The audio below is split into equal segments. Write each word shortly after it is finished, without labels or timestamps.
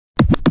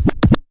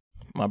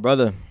My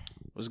brother,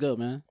 What's good,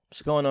 man?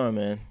 what's going on,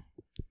 man?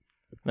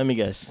 Let me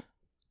guess.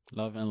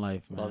 Love and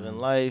life, man. Love and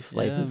life.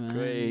 Life Yeah, is man.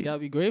 great. You gotta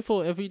be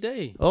grateful every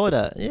day. Oh,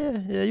 that.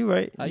 Yeah, you're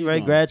right. How You're you right.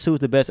 doing? Gratitude's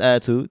the best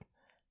attitude.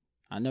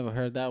 I never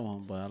heard that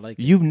one, but I like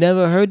it. You've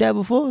never heard that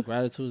before?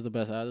 Gratitude is the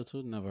best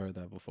attitude. Never heard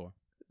that before.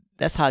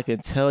 That's how I can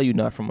tell you're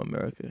not from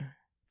America.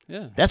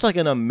 Yeah. That's like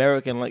an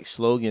American like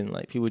slogan.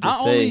 Like people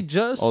just I say only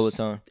just all the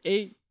time.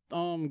 ate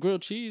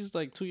grilled cheese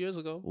like 2 years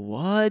ago.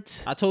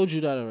 What? I told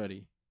you that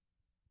already.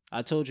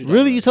 I told you that.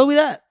 Really? already. You told me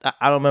that?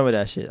 I don't remember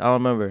that shit. I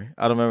don't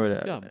remember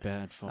that. You got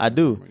bad fucking I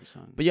do. memory,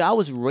 son. But yeah, I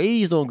was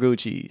raised on grilled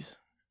cheese.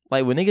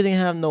 Like when niggas didn't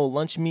have no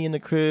lunch meat in the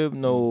crib,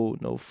 no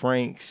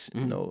Franks,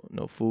 Mhm.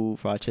 no food,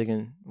 fried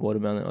chicken,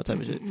 watermelon, all type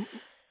of shit.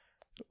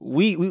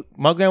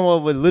 My grandma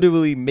would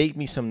literally make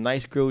me some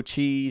nice grilled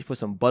cheese, put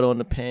some butter on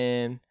the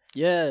pan,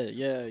 Yeah.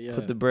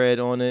 put the bread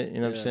on it. You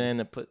know what I'm Yeah. saying?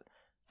 And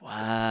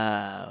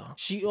wow.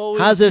 She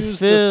always How's it used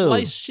feel? the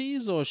sliced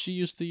cheese, or she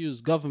used to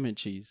use government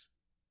chease.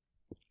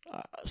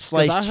 'Cause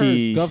Sliced I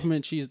cheese. heard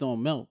government cheese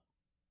don't melt.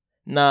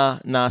 Nah,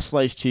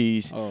 sliced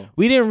cheese. Oh,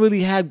 We didn't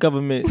really have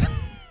government.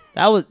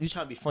 You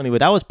trying to be funny, but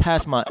that was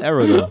past my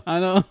era though. I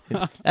know.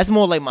 That's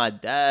more like my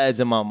dad's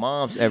and my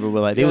mom's era.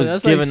 Where like they Yeah, was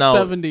that's like giving out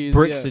 70s,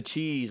 bricks yeah. of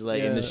cheese,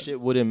 like, and the Yeah. shit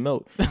wouldn't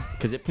melt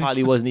because it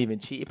probably wasn't even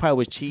cheese. It probably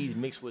was cheese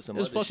mixed with some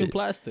It's other fucking shit.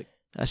 plastic.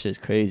 That shit's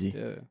crazy.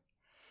 Yeah.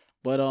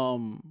 But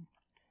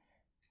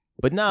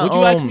But nah, would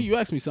you ask me? You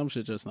asked me some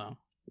shit just now.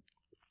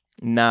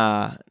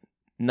 Nah.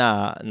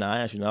 I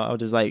actually know. I was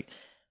just like,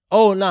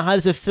 oh nah, how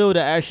does it feel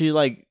to actually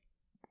like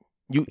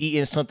you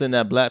eating something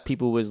that black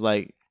people was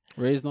like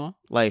Raised on?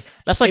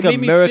 that's like It made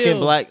me American feel-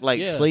 black like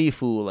yeah. slave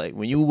food. Like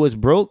when you was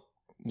broke,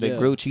 the Yeah.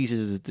 grilled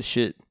cheeses is the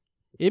shit.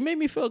 It made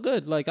me feel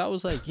good. Like I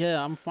was like,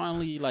 yeah, I'm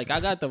finally like I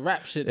got the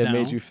rap shit down. It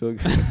made you feel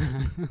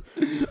good.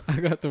 I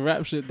got the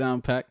rap shit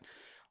down packed.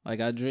 Like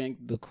I drank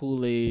the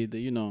Kool-Aid,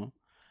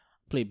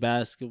 play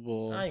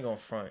basketball. I ain't gonna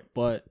front.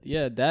 But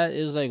yeah, that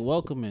is like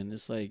welcoming.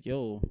 It's like,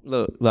 yo,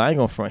 Look, I ain't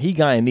gonna front. He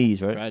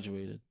Guyanese, right?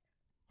 graduated.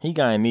 He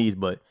Guyanese,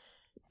 but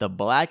the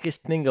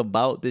blackest thing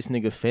about this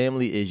nigga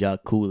family is y'all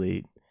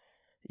Kool-Aid.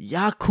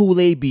 Y'all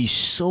Kool-Aid be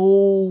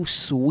so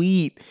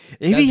sweet.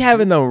 They be That's-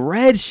 having the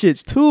red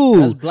shits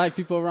too. That's black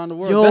people around the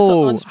world. That's an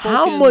Yo, unspoken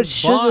how much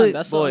sugar, bond.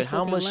 That's an boy?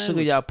 How unspoken much sugar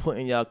language. y'all put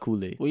in y'all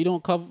Kool-Aid? We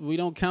don't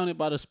count it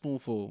by the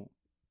spoonful.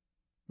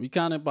 We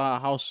count it by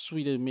how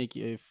sweet it make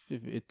you if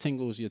it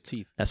tingles your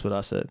teeth. That's what I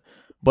said.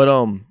 But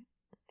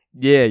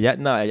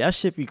y'all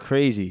shit be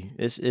crazy.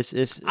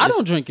 It's I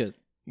don't drink it.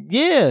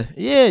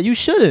 Yeah, you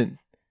shouldn't.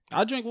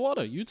 I drink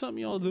water. You tell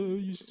me,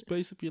 you should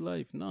spice up your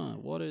life. Nah,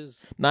 water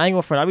is. Nah, I ain't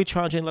gonna front. I be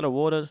trying to drink a lot of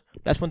water.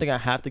 That's one thing I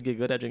have to get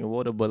good at, drinking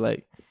water. But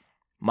like,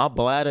 my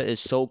bladder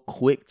is so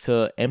quick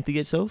to empty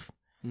itself.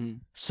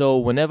 So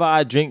whenever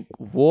I drink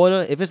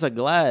water, if it's a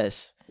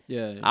glass,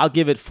 Yeah. I'll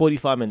give it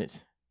 45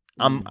 minutes.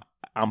 I'm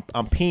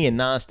peeing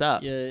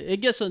nonstop. Yeah,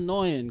 it gets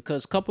annoying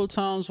because couple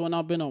times when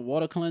I've been on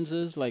water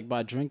cleanses, like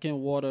by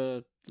drinking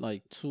water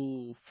like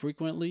too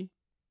frequently,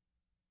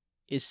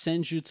 it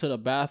sends you to the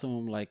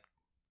bathroom like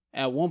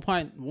at one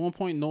point,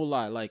 no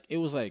lie, like it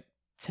was like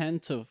 10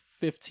 to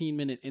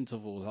 15-minute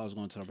intervals I was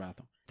going to the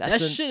bathroom. That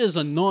shit is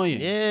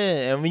annoying.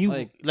 Yeah, and when you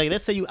Like- like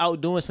let's say you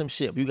out doing some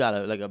shit, you got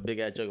a big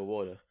ass jug of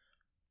water.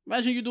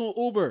 Imagine you doing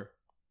Uber.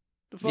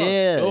 The fuck?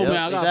 Yeah, Yo, yep, man,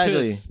 I got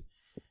exactly. piss.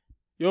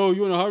 Yo,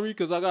 you in a hurry?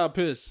 Because I got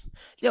piss.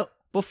 Yo,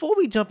 before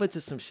we jump into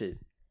some shit,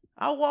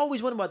 I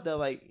always wonder about that.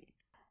 Like,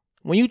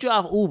 when you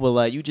drive Uber,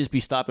 like you just be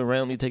stopping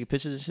randomly taking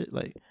pictures and shit.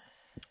 Like,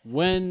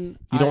 When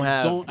You don't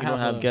I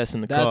have guests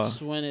in the car.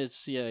 That's when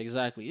it's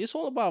exactly. It's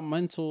all about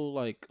mental,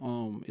 like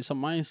it's a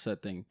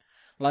mindset thing.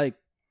 Like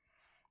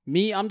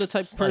me, I'm the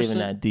type of it's not person.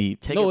 even that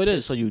deep. Take No, a it piss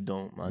is. so you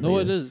don't. My No,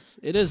 nigga. it is.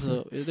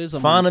 It is a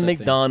Find a mindset thing.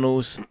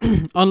 McDonald's.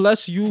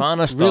 Unless you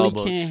Find a really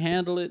Starbucks. can't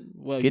handle it.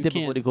 Well, Get you there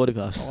before can't they call the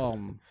cops.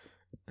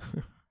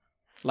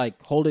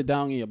 like hold it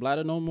down in your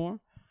bladder no more.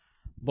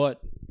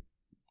 But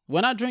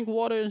when I drink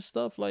water and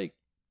stuff, like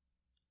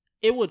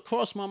it would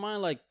cross my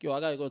mind like, yo, I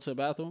gotta go to the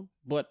bathroom.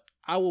 But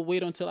I will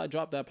wait until I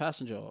drop that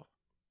passenger off.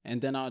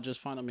 And then I'll just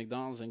find a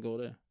McDonald's and go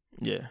there.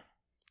 Yeah.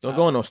 Don't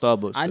go in no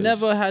Starbucks. I 'cause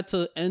never had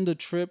to end a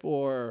trip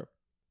or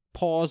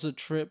pause a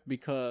trip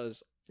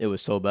because It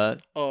was so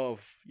bad.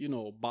 of,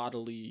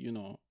 bodily,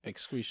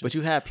 excretion. But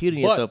you had peed in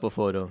But- yourself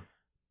before, though.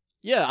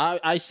 Yeah,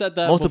 I said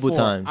that Multiple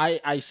before. times.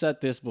 I said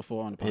this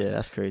before on the podcast. Yeah,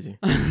 that's crazy.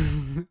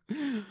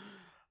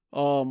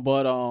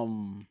 But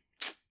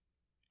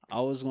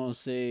I was gonna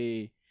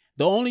say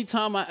the only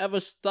time I ever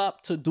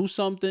stopped to do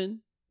something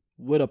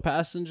with a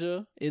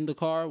passenger in the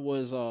car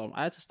was I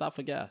had to stop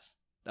for gas.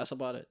 That's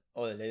about it.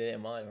 Oh, they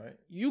didn't mind, right?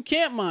 You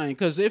can't mind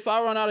because if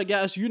I run out of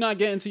gas, you're not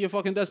getting to your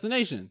fucking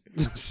destination.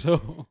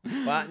 So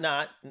Nah,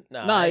 I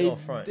nah, ain't gonna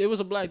front. it was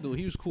a black dude.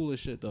 He was cool as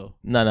shit though.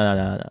 No.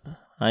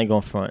 I ain't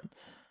gonna front.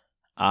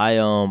 I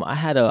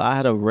had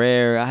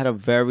a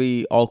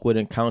very awkward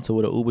encounter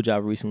with an Uber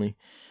driver recently.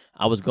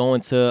 I was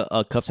going to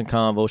Cups and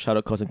Convos, shout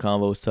out Cups and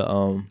Convos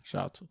to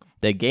Shout out to him.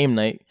 their game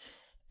night,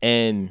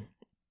 and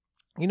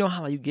you know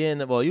how you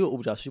get in. Well, you an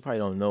Uber driver, so you probably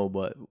don't know,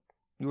 but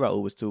you ride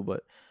Ubers too.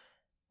 But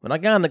When I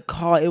got in the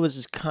car, it was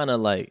just kind of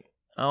like,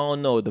 I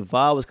don't know. The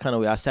vibe was kind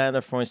of weird. I sat in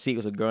the front seat. There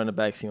was a girl in the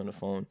back seat on the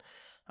phone.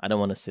 I didn't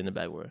want to sit in the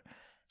back with her.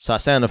 So I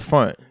sat in the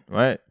front,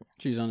 right?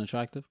 She's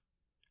unattractive.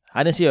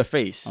 I didn't see her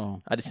face.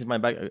 Oh. I just see my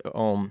back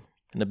in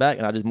the back,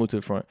 and I just moved to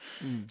the front.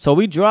 Mm. So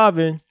we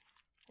driving,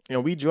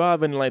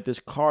 like this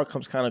car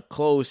comes kind of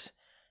close,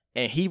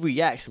 and he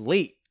reacts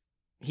late.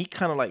 He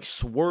kind of like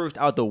swerved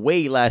out the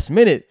way last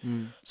minute.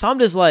 Mm. So I'm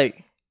just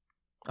like,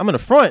 I'm in the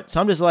front. So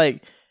I'm just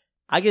like,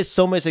 I get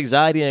so much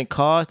anxiety in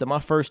cars that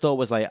my first thought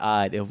was like,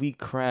 all right, if we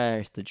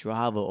crash, the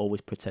driver always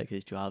protect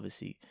his driver's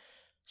seat.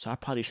 So I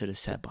probably should have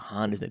sat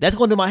behind this nigga. That's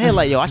going through my head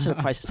like, yo, I should have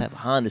probably sat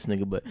behind this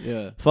nigga, but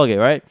Yeah. fuck it,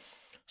 right?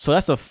 So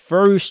that's the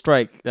first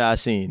strike that I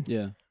seen.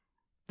 Yeah.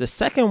 The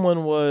second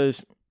one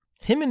was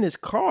him and this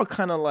car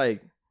kind of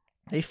like,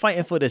 they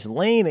fighting for this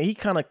lane, and he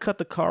kind of cut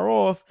the car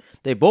off.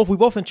 We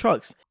both in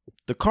trucks.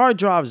 The car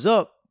drives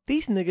up.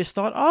 These niggas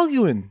start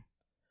arguing.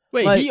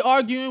 Wait, Like, he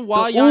arguing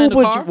while y'all in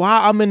the car?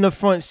 While I'm in the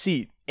front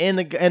seat and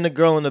the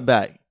girl in the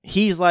back.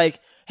 He's like,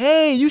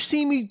 "Hey, you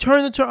see me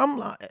turn the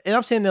turn?"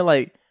 I'm saying that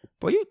like,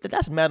 bro,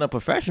 that's mad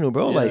unprofessional,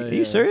 bro. Yeah, like, are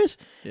you serious?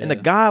 Yeah. And the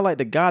guy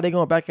they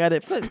going back at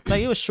it.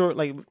 Like it was short,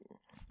 like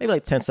maybe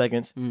like 10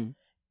 seconds. Mm.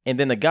 And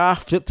then the guy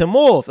flipped him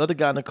off. The other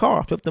guy in the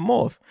car flipped him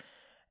off.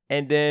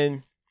 And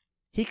then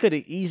he could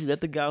have easily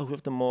let the guy who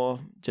flipped him off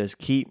just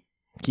keep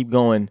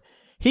going.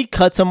 He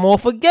cuts him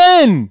off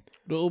again.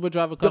 The Uber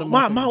driver cut him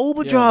off. My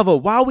Uber driver,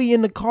 while we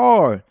in the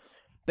car,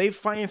 they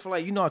fighting for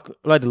like,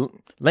 like the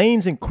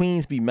lanes in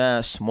Queens be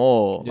mad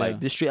small. Yeah.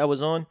 Like this street I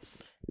was on,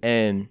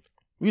 and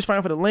we was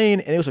fighting for the lane,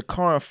 and it was a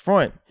car in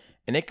front,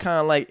 and they kind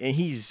of like, and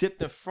he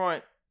zipped in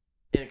front,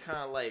 and kind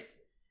of like,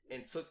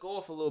 and took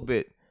off a little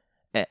bit.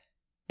 And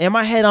in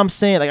my head, I'm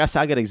saying, like I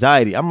said, I get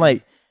anxiety. I'm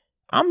like,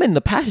 I'm in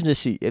the passenger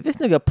seat. If this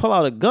nigga pull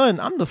out a gun,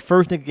 I'm the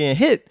first nigga getting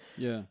hit.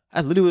 Yeah.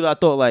 That's literally what I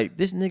thought. Like,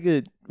 this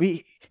nigga,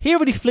 he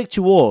already flicked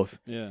you off.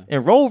 Yeah.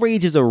 And road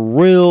rage is a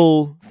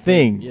real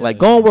thing. Yeah, like,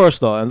 go on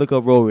Worldstar and look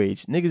up road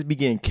rage. Niggas be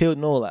getting killed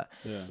and all that.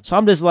 Yeah. So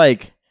I'm just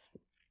like,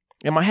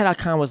 in my head, I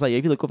kind of was like,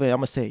 if you look over here, I'm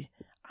going to say,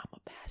 I'm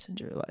a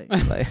passenger.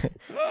 Like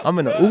I'm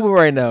in an Uber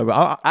right now, bro.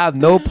 I have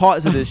no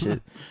parts of this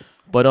shit.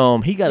 But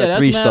he got a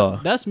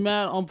 3-star. That's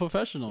mad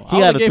unprofessional. He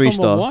got a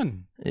 3-star.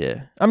 1.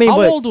 Yeah. I mean,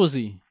 How old was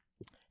he?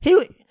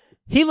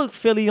 He looked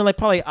Philly in like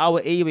probably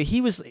our age, but he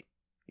was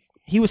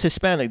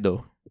Hispanic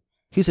though.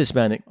 He was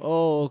Hispanic.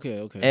 Oh,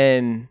 okay.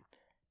 And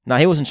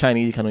he wasn't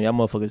Chinese. Kind of, y'all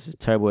motherfuckers is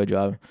terrible at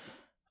driving.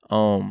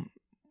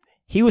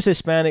 He was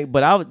Hispanic,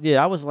 but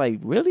I was like,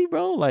 really,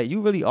 bro? Like, you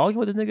really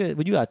arguing with this nigga?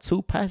 But you got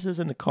 2 passengers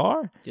in the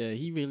car? Yeah,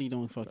 he really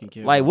don't fucking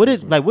care. Like, what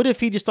if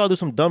he just started doing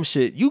some dumb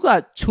shit? You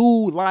got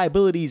 2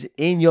 liabilities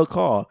in your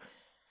car.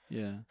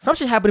 Yeah. Some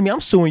shit happened to me.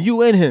 I'm suing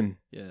you and him.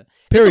 Yeah.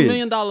 Period. It's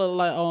 $1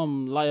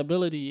 million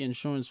liability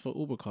insurance for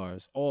Uber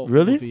cars. All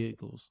really? Uber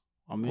vehicles.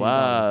 $1 million.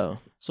 Wow.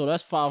 So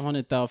that's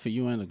 $500,000 for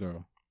you and the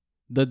girl.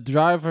 The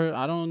driver,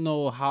 I don't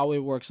know how it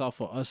works out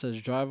for us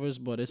as drivers,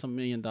 but it's $1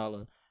 million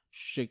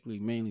strictly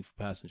mainly for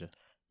passenger.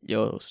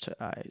 Yo, all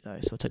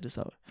right. So check this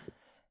out.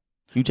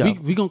 You drive.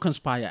 We gonna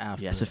conspire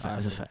after. Yeah, that's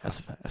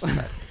a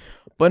fact.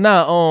 But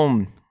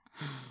now,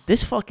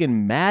 this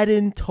fucking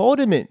Madden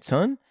tournament,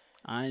 son.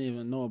 I didn't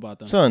even know about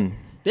them. Son.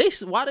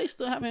 Why they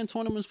still having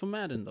tournaments for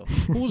Madden though?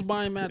 Who's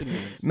buying Madden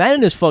games?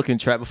 Madden is fucking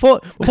trap.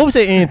 Before we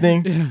say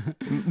anything,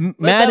 Let Madden,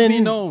 that be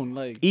known.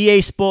 Like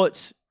EA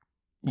Sports,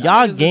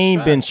 y'all is game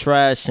trash. been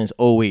trash since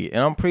 08.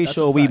 And I'm pretty That's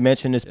sure a we fact.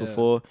 mentioned this Yeah.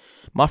 before.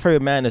 My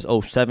favorite Madden is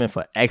 07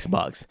 for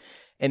Xbox.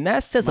 And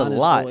that says mine a is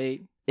lot.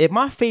 08. If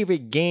my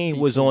favorite game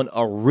was P2. on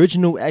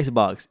original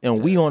Xbox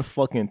and we on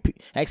fucking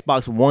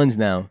Xbox Ones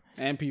now,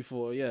 And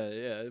P4,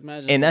 yeah.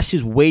 Imagine. and that's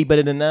just way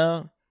better than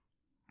now.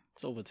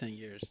 it's over 10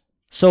 years.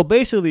 So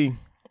basically,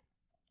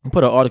 I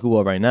put an article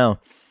up right now.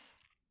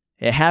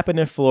 It happened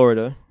in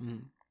Florida,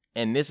 Mhm.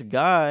 and this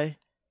guy,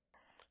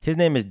 his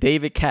name is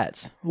David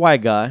Katz,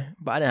 white guy,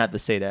 but I didn't have to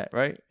say that,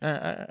 right?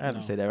 I have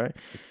to say that, right?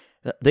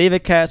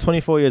 David Katz,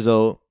 24 years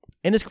old,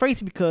 and it's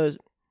crazy because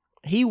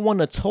he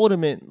won a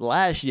tournament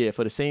last year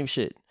for the same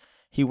shit.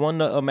 He won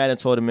the Madden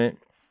tournament,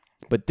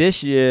 but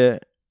this year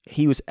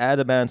he was at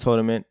a Madden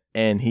tournament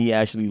and he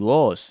actually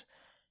lost,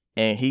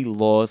 and he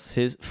lost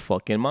his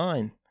fucking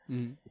mind.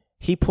 Mhm.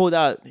 He pulled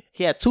out.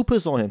 He had 2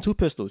 pistols on him, 2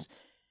 pistols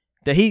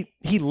that he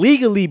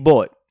legally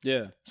bought.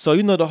 Yeah. So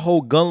you know the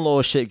whole gun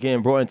law shit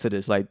getting brought into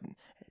this. Like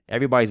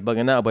everybody's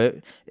bugging out, but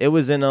it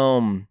was in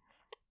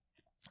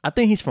I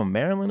think he's from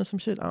Maryland or some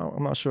shit.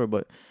 I'm not sure,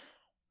 but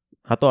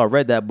I thought I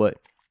read that. But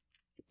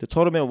the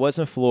tournament was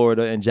in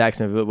Florida in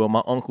Jacksonville, where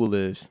my uncle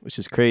lives, which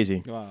is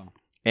crazy. Wow.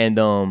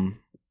 And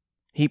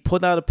he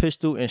pulled out a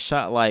pistol and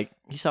shot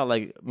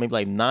maybe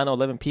like 9 or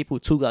 11 people.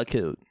 2 got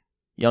killed.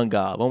 Young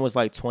guy. One was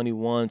like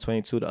 21,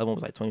 22. The other one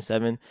was like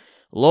 27.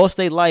 Lost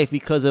their life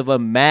because of a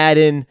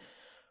Madden.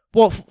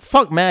 Well,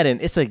 fuck Madden.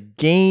 It's a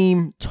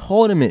game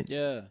tournament.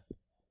 Yeah.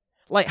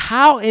 Like,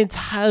 how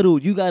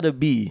entitled you gotta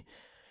be?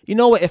 You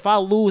know what? If I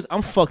lose,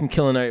 I'm fucking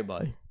killing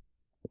everybody.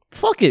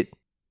 Fuck it.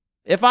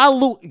 If I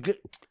lose,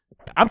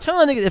 I'm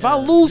telling niggas, if I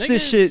lose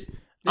this shit,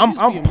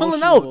 I'm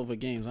pulling out. Over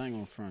games, I ain't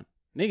gonna front.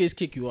 Niggas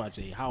kick you out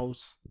your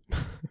house.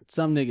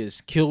 Some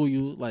niggas kill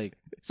you. Like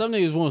some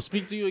niggas won't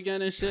speak to you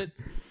again and shit.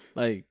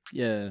 Like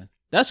yeah,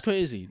 that's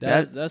crazy.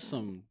 That's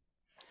some.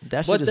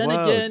 That shit But is then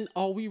wild. again,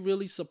 are we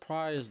really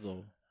surprised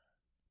though?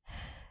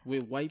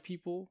 With white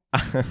people?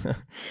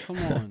 Come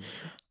on.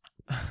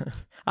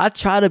 I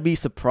try to be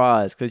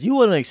surprised because you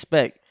wouldn't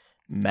expect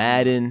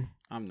Madden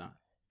I'm not.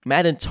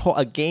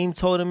 a game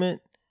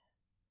tournament.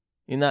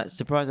 You're not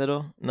surprised at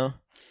all? No.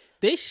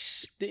 They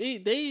shoot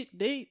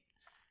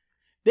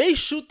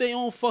their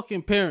own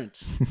fucking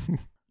parents.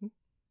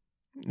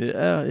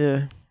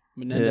 Yeah.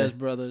 Menendez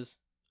brothers.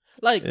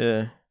 Like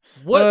Yeah.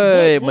 what?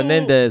 Wait, what-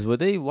 Menendez, were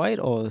they white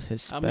or I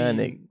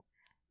Hispanic? mean,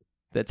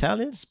 The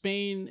Italians?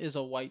 Spain is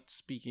a white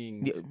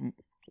speaking.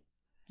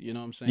 You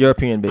know what I'm saying?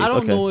 European based. I don't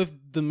Okay. know if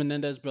the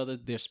Menendez brothers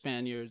they're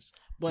Spaniards,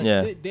 but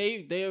Yeah.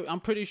 they I'm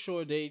pretty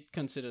sure they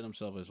consider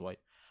themselves as white.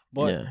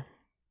 But Yeah.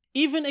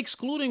 even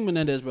excluding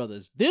Menendez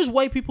brothers, there's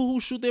white people who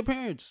shoot their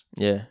parents.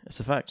 Yeah, it's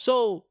a fact.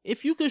 So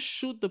if you could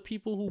shoot the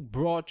people who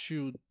brought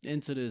you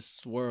into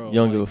this world, You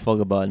don't give a like, fuck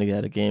about a nigga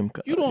at a game.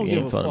 you don't game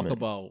give a tournament. fuck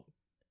about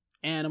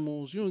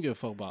animals. You don't give a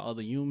fuck about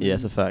other humans. Yeah,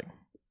 it's a fact.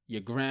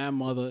 Your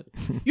grandmother.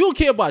 You don't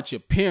care about your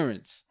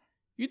parents.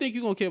 You think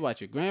you're gonna care about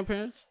your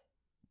grandparents?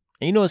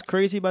 And you know what's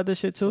crazy about this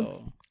shit too?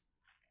 So,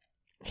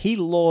 He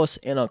lost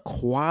in a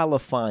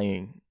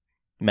qualifying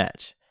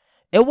match.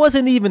 It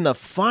wasn't even the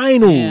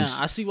finals. yeah,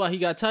 I see why he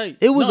got tight.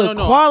 It was a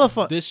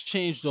qualify- This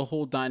changed the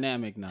whole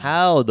dynamic now.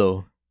 How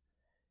though?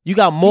 You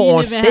got He more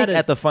on didn't even stake had a-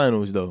 at the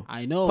finals though.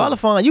 I know.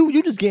 Qualifying,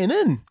 you just getting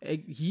in.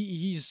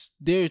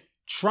 They're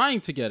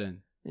trying to get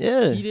in.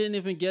 Yeah. He didn't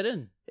even get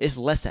in. It's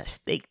less at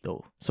stake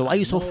though. So why I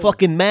you so know.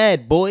 fucking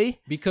mad, boy?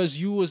 Because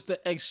you was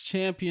the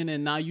ex-champion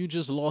and now you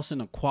just lost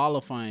in a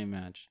qualifying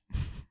match.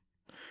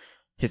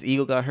 His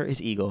ego got hurt.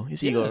 His ego,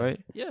 right?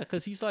 Yeah,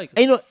 because he's like,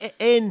 And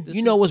and This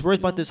you know is, what's worse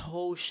you about know- this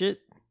whole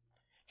shit?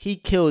 He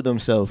killed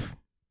himself.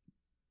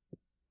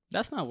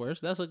 that's not worse.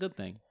 That's a good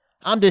thing.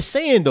 I'm just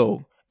saying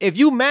though, if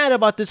you mad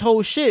about this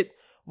whole shit,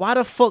 why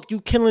the fuck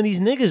you killing these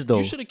niggas though?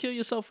 You should have killed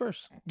yourself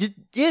first. just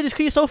kill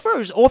yourself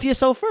first. Off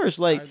yourself first.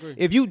 Like agree.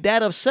 if you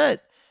that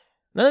upset,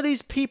 none of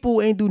these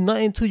people ain't do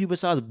nothing to you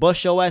besides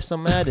bust your ass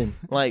some Madden.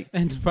 Like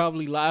And to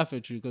probably laugh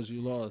at you because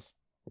you lost.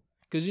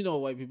 Because you know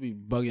white people be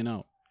bugging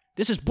out.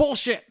 This is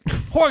bullshit.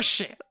 Horse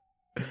shit.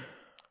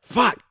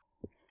 fuck.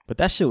 But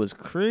that shit was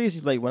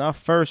crazy. Like when I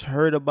first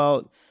heard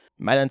about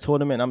Madden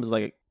tournament, I was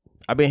like,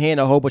 I've been hearing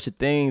a whole bunch of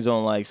things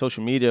on like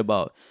social media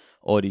about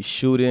all these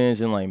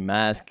shootings and like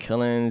mass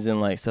killings and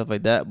like stuff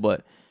like that.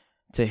 But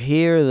to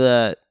hear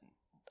that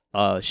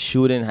a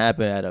shooting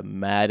happened at a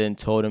Madden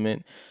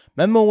tournament.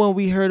 Remember when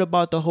we heard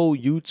about the whole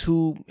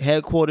YouTube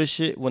headquarters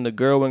shit when the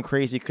girl went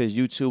crazy because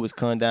YouTube was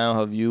cutting down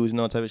her views and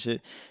all type of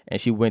shit, and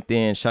she went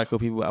there and shot a couple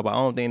people. But I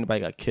don't think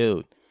anybody got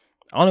killed.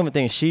 I don't even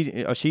think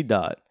she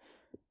died.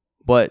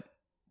 But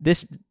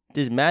this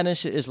Madden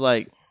shit is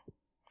like,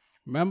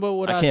 Remember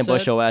what I I can't said?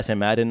 bust your ass in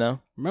Madden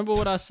now. Remember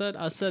what I said?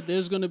 I said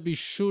there's going to be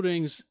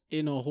shootings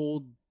in a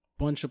whole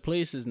bunch of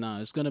places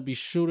now. It's going to be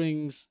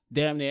shootings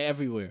damn near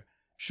everywhere.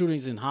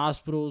 Shootings in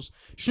hospitals.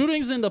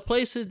 Shootings in the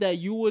places that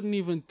you wouldn't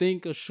even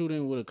think a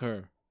shooting would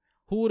occur.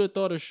 Who would have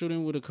thought a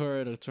shooting would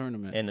occur at a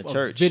tournament? In the A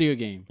church. Video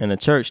game. In the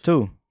church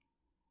too.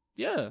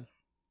 Yeah.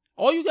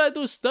 All you got to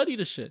do is study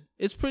the shit.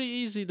 It's pretty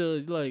easy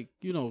to, like,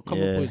 you know, come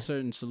Yeah. up with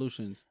certain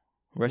solutions.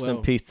 Rest in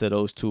Well- peace to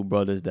those two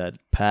brothers that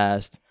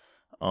passed.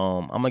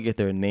 I'm gonna get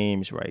their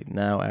names right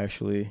now.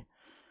 Actually,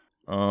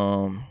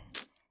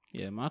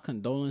 Yeah, my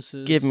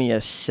condolences. give me a to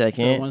the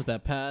second. ones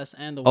that passed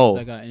and the Oh. ones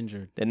that got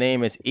injured. The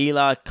name is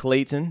Eli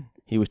Clayton.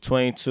 He was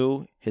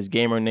 22. His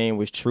gamer name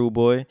was True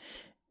Boy,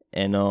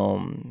 and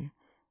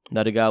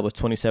another guy was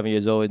 27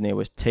 years old. His name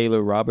was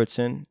Taylor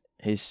Robertson.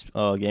 His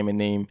gamer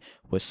name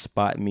was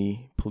Spot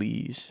Me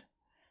Please,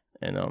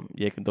 and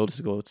yeah,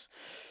 condolences goes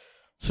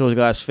to those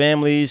guys'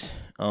 families.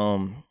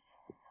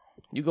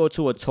 You go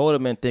to a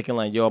tournament thinking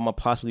like, yo, I'm gonna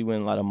possibly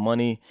win a lot of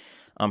money.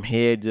 I'm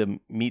here to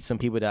meet some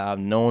people that I've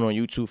known on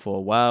YouTube for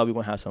a while. We're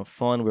gonna have some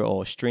fun. We're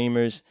all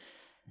streamers.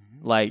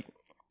 Like,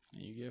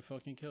 And you get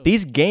fucking killed.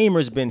 these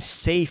gamers been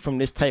safe from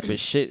this type of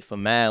shit for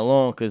mad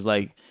long, cause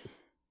like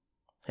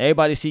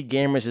everybody see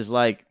gamers as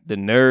like the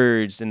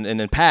nerds, and in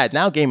the past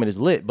now gaming is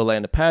lit, but like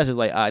in the past it's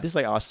like, this is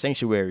like our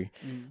sanctuary.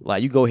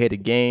 Like you go here to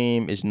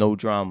game, it's no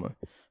drama.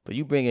 But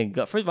you bring in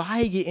gun. First of all, how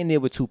you get in there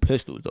with two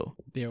pistols though?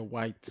 They're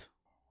white.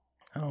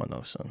 I don't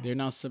know, son. They're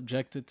not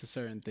subjected to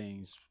certain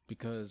things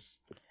because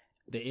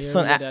the area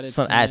Son, that it's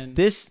in, at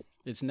this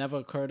it's never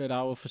occurred at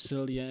our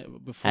facility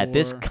before. at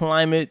this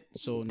climate,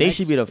 so they next-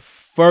 should be the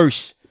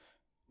first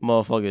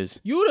motherfuckers,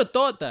 You would have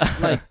thought that.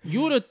 Like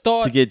you would have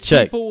thought To get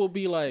checked. people would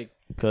be like,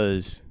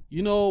 cause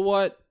you know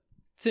what,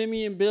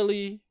 Timmy and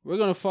Billy, we're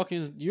gonna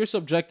fucking. You're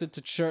subjected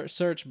to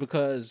search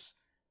because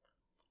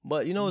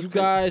but you know what's you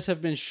crazy? guys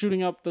have been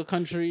shooting up the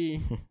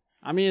country.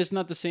 I mean, it's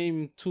not the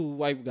same two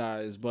white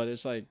guys, but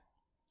it's like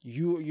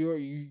your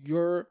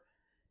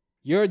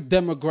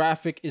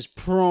demographic is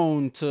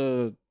prone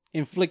to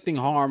inflicting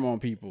harm on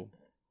people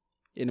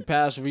in the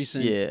past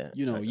recent years.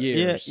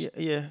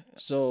 Yeah.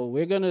 So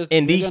we're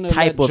In these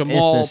type of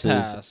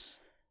instances.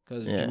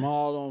 Because Yeah.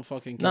 Jamal don't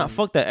fucking Nah, care.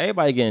 fuck that.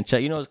 Everybody getting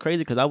checked. You know, it's crazy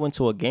because I went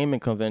to a gaming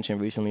convention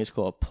recently. It's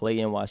called Play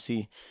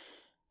NYC.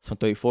 It's on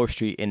 34th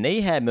Street. And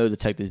they had metal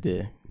detectors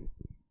there.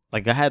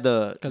 Like, I had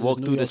to 'Cause walk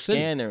it's New through the York City.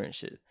 scanner and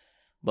shit.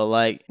 But,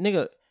 like,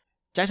 nigga,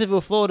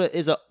 Jacksonville, Florida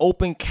is an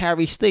open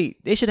carry state.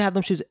 They should have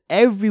them shits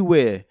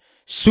everywhere.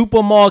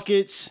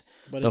 Supermarkets,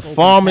 But the it's open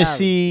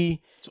pharmacy,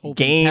 carry. It's open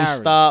carry.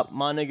 GameStop,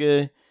 my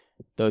nigga.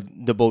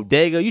 The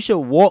bodega. You should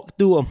walk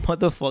through a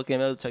motherfucking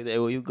metal detector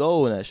everywhere you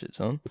go and that shit,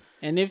 son.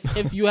 And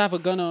if you have a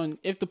gun on,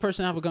 if the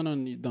person have a gun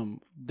on them,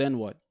 then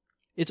what?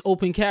 It's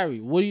open carry.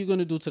 What are you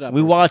gonna do to that?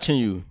 We person? watching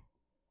you.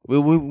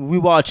 We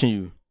watching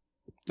you.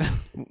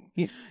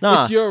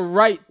 Nah, It's your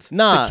right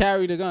Nah. to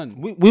carry the gun.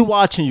 we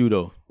watching you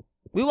though.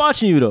 We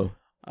watching you though.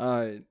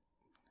 Alright.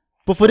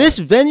 But for this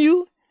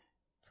venue,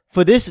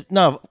 for this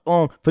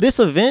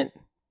event,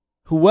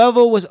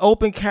 whoever was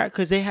open carry,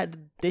 because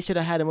they should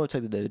have had a motor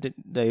detector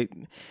there.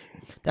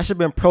 That should have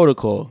been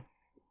protocol.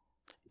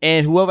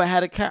 And whoever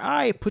had a carry, all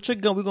right, put your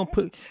gun. We're gonna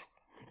put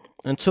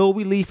until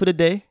we leave for the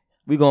day.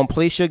 We're gonna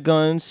place your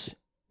guns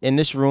in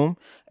this room,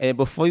 and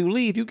before you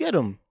leave, you get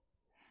them.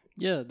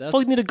 Yeah, that's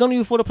Fuck, you need a gun on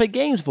you for to play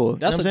games for.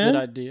 that's you a know what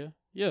I'm good saying? idea.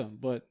 Yeah,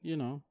 but you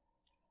know,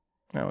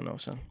 I don't know,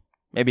 son.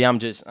 Maybe I'm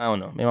just, I don't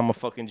know. Maybe I'm a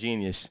fucking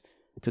genius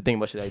to think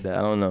about shit like that.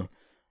 I don't know.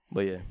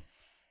 But yeah.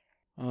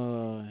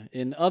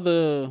 in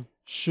other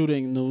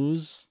shooting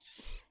news,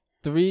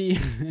 three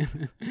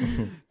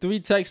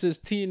Texas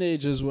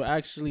teenagers were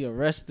actually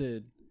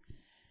arrested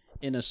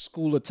in a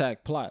school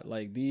attack plot.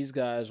 Like these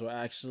guys were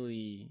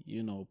actually,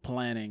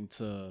 planning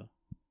to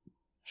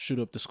shoot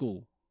up the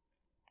school.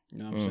 You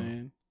know what I'm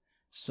saying?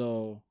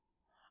 So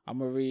I'm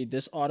gonna read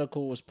this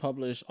article was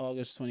published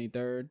August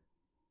 23rd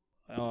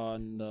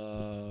on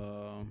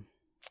the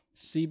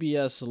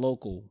CBS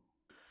Local.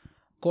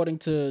 According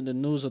to the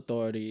news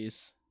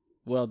authorities,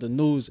 the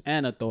news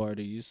and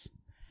authorities,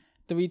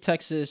 three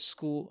Texas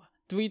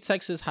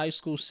high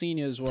school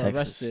seniors were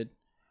arrested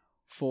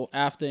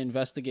after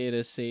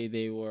investigators say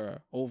they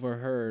were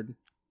overheard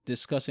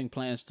discussing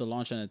plans to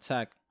launch an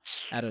attack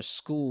at a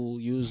school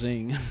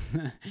using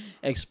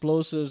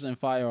explosives and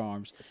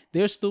firearms.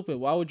 They're stupid.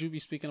 Why would you be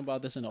speaking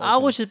about this in the open? I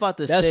was just about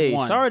to That's say,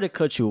 one. sorry to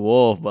cut you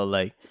off, but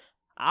like,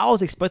 I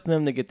was expecting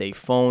them to get their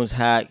phones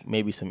hacked,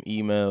 maybe some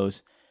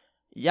emails.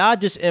 Y'all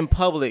just in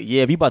public,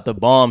 yeah, we about to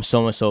bomb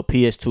so-and-so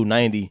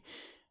PS290.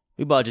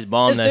 We about to just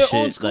bomb It's that their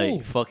own shit. school.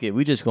 Like, fuck it.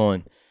 We just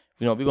going,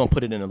 we gonna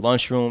put it in the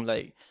lunchroom.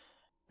 Like,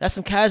 that's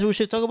some casual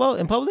shit to talk about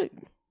in public?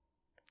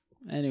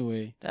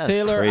 Anyway, That's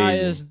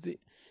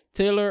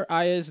Taylor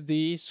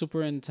ISD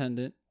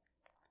Superintendent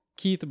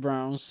Keith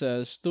Brown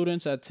says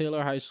students at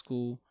Taylor High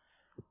School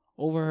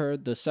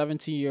overheard the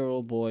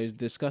 17-year-old boys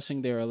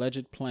discussing their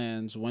alleged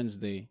plans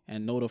Wednesday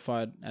and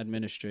notified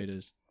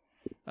administrators.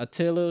 A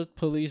Taylor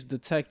police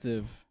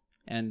detective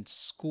and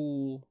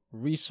school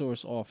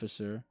resource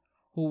officer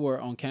who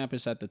were on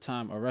campus at the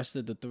time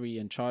arrested the three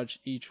and charged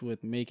each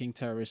with making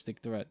terroristic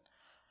threat,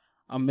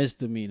 a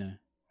misdemeanor.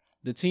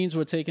 The teens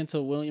were taken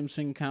to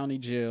Williamson County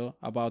Jail,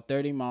 about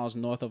 30 miles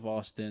north of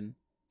Austin.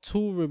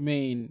 Two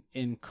remain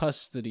in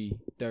custody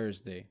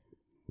Thursday.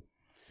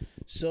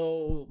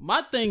 So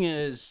my thing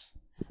is,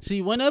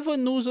 see, whenever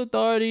news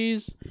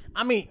authorities,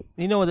 I mean,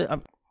 you know what?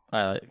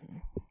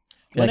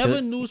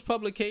 whenever news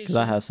publications, because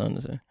I have something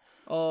to say.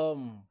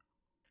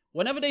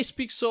 whenever they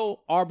speak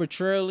so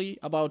arbitrarily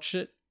about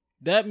shit,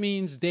 that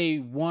means they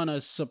want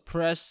to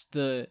suppress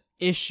the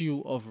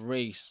issue of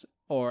race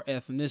or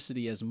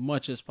ethnicity as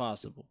much as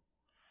possible.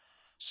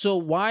 So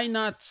why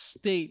not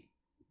state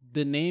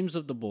the names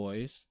of the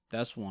boys?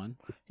 That's one.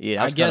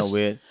 Yeah, that's I kind of guess-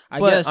 weird. I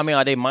But guess I mean,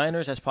 are they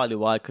minors? That's probably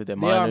why, because they're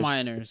they minors. are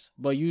minors,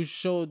 but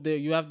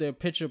you have their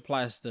picture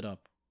plastered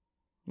up.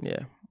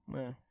 Yeah.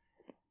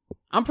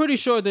 I'm pretty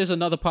sure there's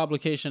another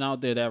publication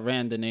out there that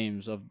ran the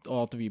names of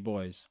all three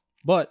boys.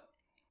 But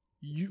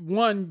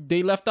one,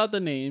 they left out the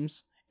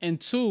names, and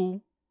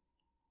two,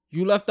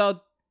 you left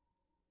out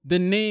the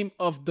name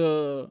of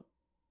the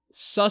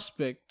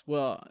suspect.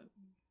 Well,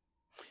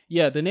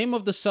 yeah, the name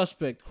of the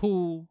suspect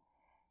who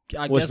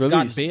I Was guess got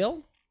released.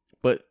 bail.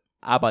 But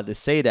I about to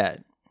say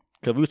that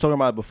because we was talking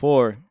about it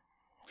before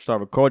we start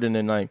recording,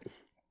 and like,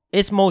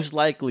 it's most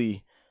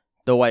likely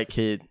the white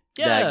kid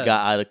Yeah. that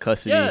got out of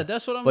custody. Yeah,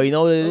 that's what I'm. But you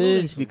know what it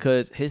alluding is? to.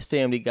 Because his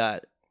family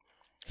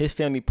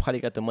probably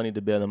got the money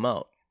to bail him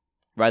out,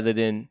 rather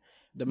than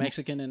The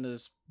Mexican and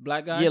this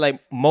black guy. yeah, like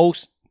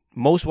most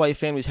white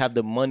families have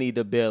the money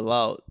to bail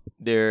out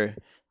their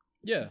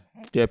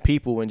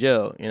people in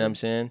jail. You know what I'm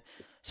saying?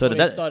 So Or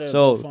they started a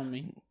so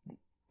GoFundMe.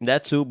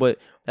 that too, but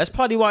that's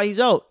probably why he's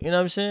out. You know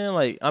what I'm saying?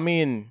 Like, I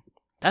mean,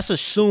 that's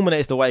assuming that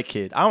it's the white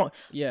kid.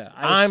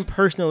 I'm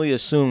personally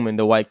assuming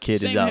the white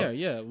kid same is out. here.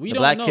 Yeah, we The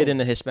don't black know. kid and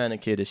the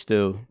Hispanic kid is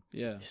still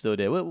Yeah,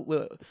 there.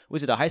 What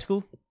was it? A high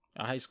school?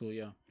 a high school.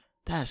 Yeah.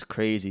 That's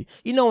crazy.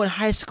 You know, in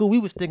high school, we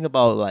was thinking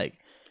about like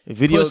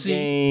video Pussy.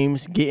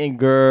 games, getting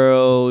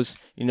girls,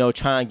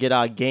 trying to get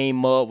our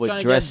game up with Trying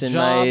to get dressing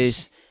jobs.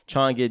 nice,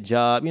 trying to get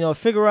job,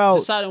 figure out.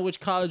 Deciding which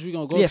college we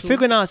gonna go Yeah, to.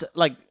 figuring out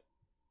like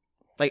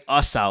like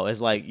us out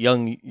as like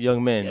young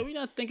men. Yeah, we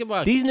not thinking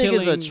about These killing.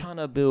 niggas are trying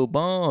to build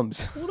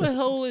bombs. Who the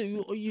hell?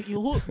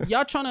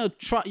 Y'all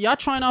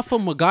trying out for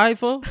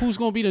MacGyver? Who's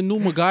gonna be the new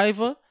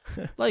MacGyver?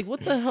 Like,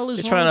 what the hell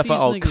is They're wrong trying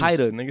with to these fight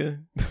Al niggas?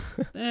 Qaeda,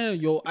 nigga. Damn,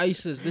 yo,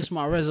 ISIS. This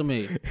my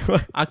resume.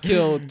 I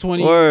killed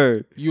 20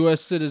 Word.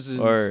 U.S. citizens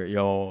Or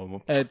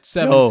yo, at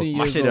 17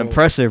 my years shit old.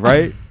 impressive,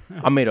 right?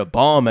 I made a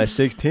bomb at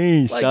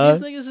 16, Like, son.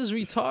 these niggas is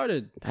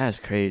retarded. That's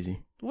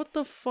crazy. What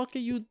the fuck are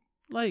you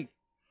like?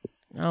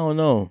 I don't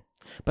know,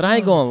 but I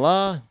ain't gonna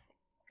lie.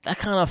 I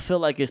kind of feel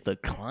like it's the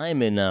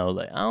climate now.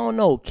 Like, I don't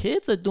know.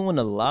 Kids are doing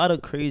a lot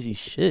of crazy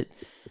shit.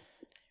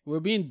 We're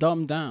being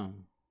dumbed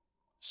down.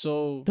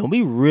 So Don't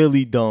be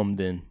really dumb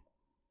then.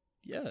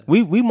 yeah,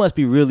 We must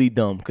be really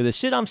dumb because the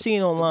shit I'm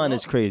seeing online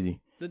is crazy.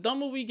 the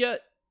dumber we get,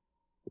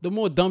 the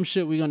more dumb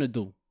shit we're gonna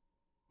do.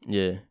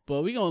 Yeah.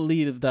 But we gonna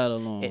leave that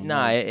alone.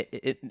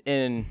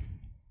 And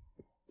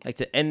like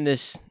to end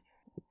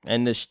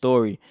this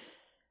story,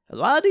 a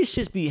lot of these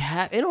shits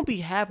it don't be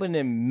happening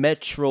in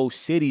metro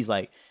cities.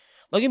 Like,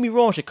 don't get me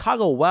wrong,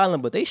 Chicago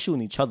wildin', but they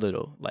shooting each other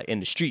though, like in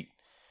the street.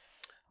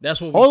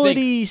 That's what we All think. of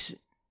these,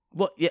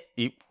 well,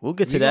 yeah, we'll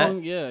get to We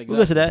that. yeah, exactly. We'll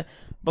get to that.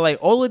 But like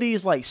all of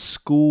these like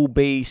school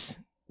based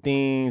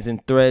things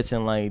and threats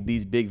and like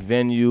these big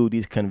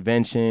these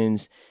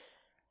conventions,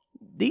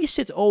 these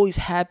shits always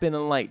happen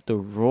in like the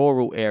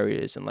rural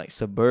areas and like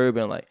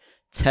suburban, like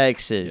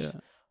Texas,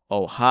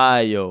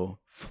 Ohio,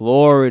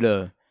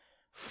 Florida,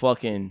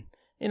 fucking,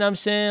 you know what I'm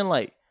saying?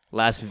 Like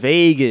Las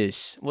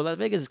Vegas. Well, Las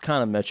Vegas is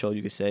kind of metro,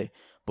 you could say,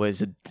 but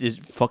it's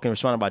fucking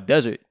surrounded by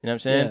desert. You know what I'm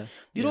saying? Yeah.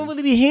 You don't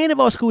really be hearing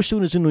about school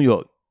shootings in New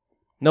York.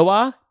 Know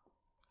why?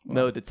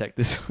 Metal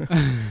detectors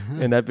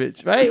and that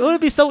bitch, right? Wouldn't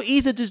it be so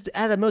easy to just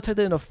add a metal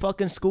detector in a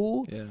fucking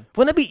school? Yeah.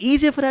 Wouldn't it be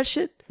easier for that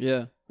shit?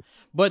 Yeah.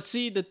 But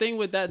see, the thing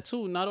with that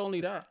too, not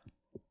only that,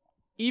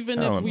 even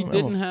I if don't we know.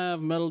 didn't have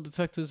metal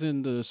detectors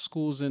in the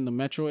schools in the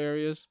metro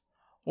areas,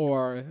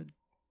 or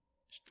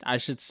I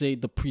should say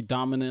the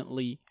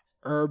predominantly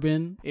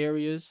urban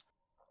areas,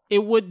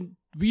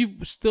 we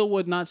still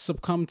would not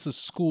succumb to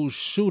school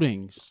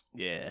shootings.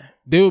 Yeah.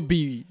 There would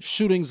be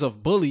shootings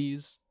of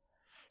bullies,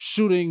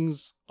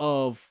 shootings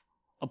of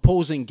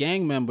opposing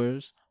gang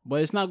members,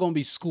 but it's not gonna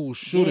be school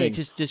shootings.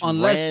 Yeah, just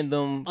unless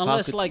random.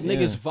 like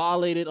niggas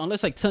violated,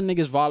 unless like 10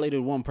 niggas violated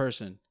one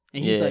person,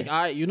 and he's Yeah. like, all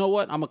right, you know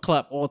what? I'm gonna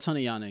clap all 10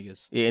 of y'all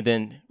niggas. Yeah, and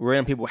then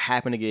random people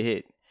happen to get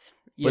hit.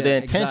 Yeah, But the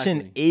intention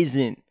exactly.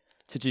 isn't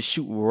to just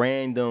shoot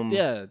random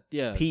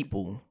Yeah.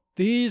 people.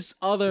 These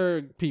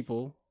other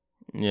people,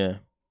 Yeah.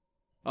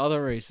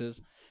 other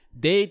races,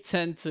 they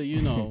tend to,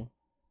 you know,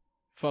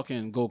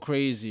 fucking go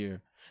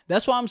crazier.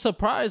 That's why I'm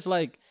surprised.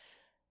 Like,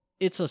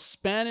 it's a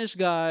Spanish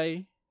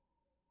guy,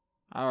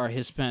 or a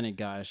Hispanic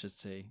guy, I should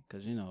say,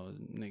 because, you know,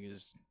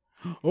 niggas,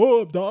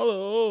 oh, Abdallah,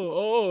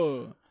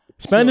 oh.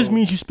 Spanish So,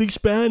 means you speak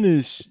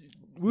Spanish.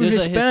 We're There's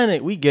a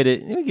Hispanic. We get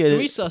it. We get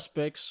 3 it.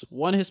 suspects,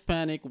 1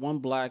 Hispanic, 1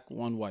 black,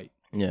 1 white.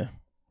 Yeah.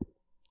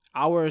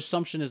 Our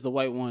assumption is the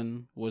white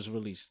one was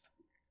released,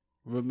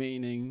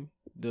 leaving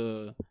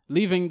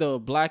the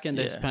black and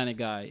the Yeah. Hispanic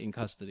guy in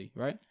custody,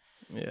 right?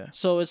 Yeah.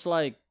 So it's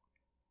like,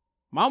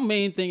 my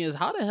main thing is,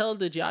 how the hell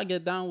did y'all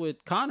get down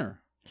with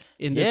Connor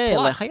in this Yeah,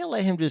 plot? like how y'all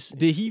let him just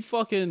Did he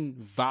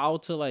fucking vow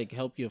to like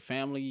help your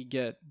family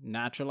get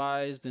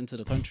naturalized into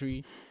the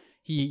country?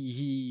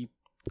 He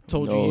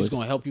told you he was knows?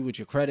 gonna help you with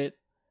your credit.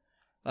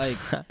 Like,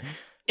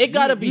 it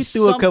gotta be you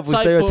threw a some couple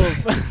type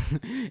stereotypes. of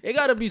it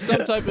gotta be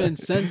some type of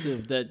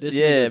incentive that this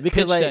Yeah, nigga because,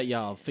 pitched like- at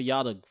y'all for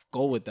y'all to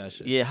go with that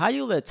shit. Yeah, how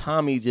you let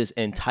Tommy just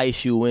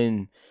entice you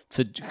in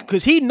to,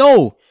 because he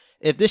know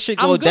if this shit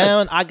I'm go good.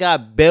 down, I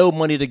got bail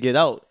money to get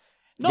out.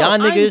 No, Y'all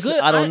I'm niggas,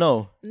 good. I don't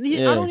know. I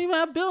don't even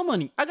have bill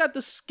money. I got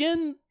the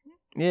skin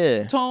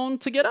Yeah, tone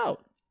to get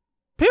out.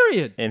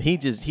 Period. and he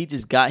just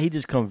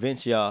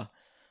convinced y'all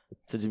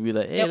to just be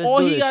like, hey, And let's all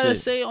do he this gotta shit.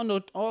 say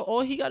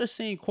all he gotta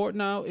say in court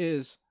now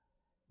is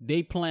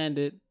they planned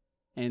it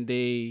and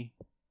they,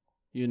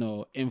 you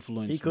know,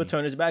 influenced He could me.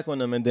 turn his back on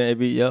them and then it'd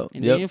be And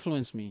yep. they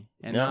influenced me.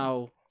 And Yep.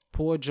 now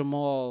poor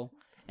Jamal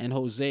and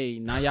Jose,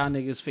 now y'all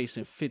niggas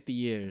facing 50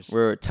 years.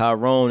 We're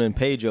Tyrone and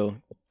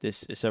Pedro.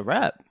 It's a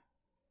wrap.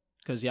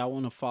 Because y'all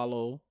want to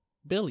follow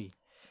Billy.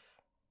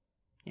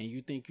 And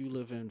you think you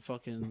live in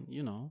fucking,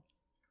 you know,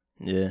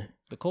 Yeah,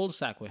 the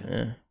cul-de-sac with him.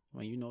 yeah.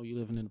 When you know you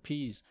living in the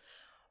peas.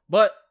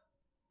 But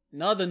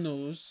in other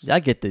news, I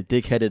get the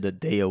dickhead of the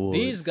day award.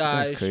 these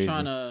That's guys crazy.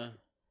 trying to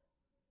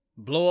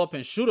blow up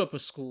and shoot up a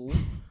school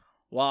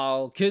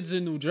while kids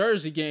in New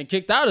Jersey getting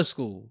kicked out of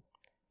school.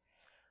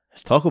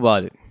 Let's talk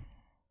about it.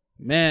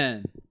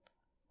 Man,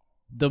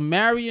 the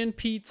Marion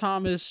P.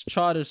 Thomas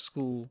Charter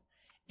School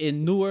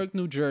in Newark,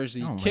 New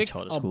Jersey I don't like kicked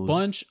charter a schools.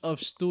 bunch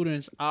of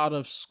students out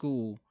of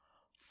school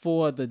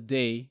for the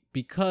day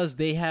because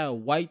they had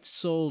white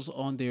soles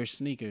on their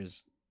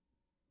sneakers.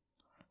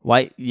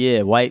 White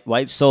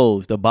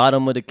souls, the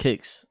bottom of the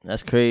kicks.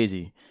 That's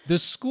crazy. The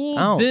school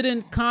Ow.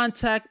 didn't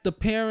contact the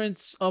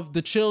parents of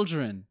the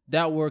children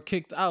that were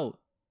kicked out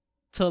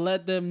to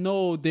let them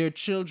know their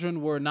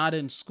children were not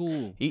in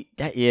school.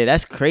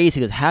 That's crazy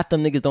because half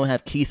them niggas don't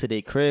have keys to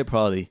their crib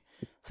probably.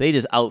 So they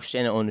just out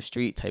standing on the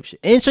street type shit.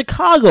 In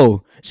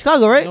Chicago,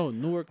 right? No,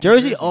 Newark, New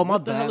Jersey. Oh, my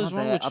What the bad. hell is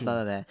wrong with you?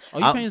 My bad. Are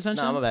you paying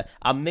attention? Nah, my bad.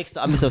 I mixed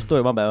up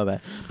story. My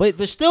bad.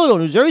 But still though,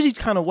 New Jersey's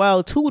kind of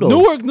wild too though.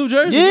 Newark, New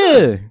Jersey.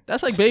 Yeah.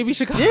 That's like baby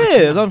Chicago. Yeah,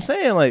 that's what I'm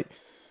saying. Like,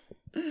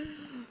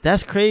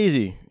 that's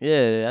crazy.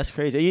 Yeah, that's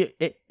crazy.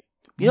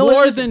 You know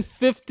More what? than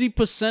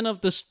 50%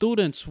 of the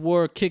students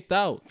were kicked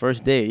out.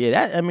 First day. Yeah,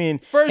 that, I mean.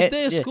 First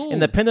day of school. And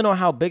depending on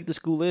how big the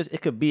school is, it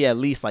could be at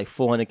least like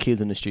 400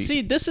 kids in the street.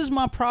 See, this is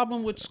my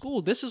problem with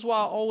school. This is why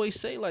I always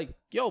say, like,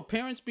 yo,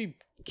 parents be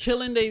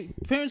killing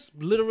parents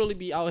literally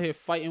be out here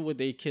fighting with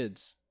their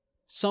kids.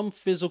 Some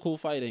physical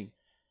fighting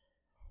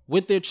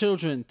with their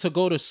children to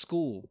go to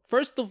school.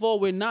 First of all,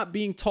 we're not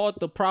being taught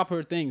the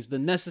proper things, the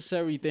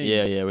necessary things.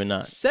 Yeah, we're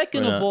not.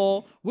 Second of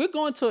all, we're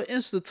going to an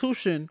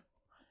institution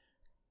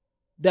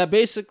that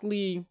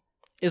basically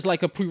is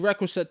like a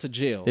prerequisite to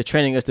jail. They're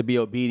training us to be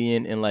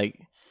obedient and like,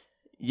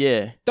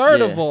 yeah.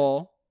 Third yeah. of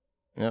all,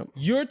 Yep.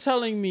 you're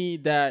telling me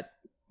that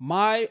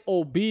my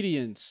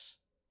obedience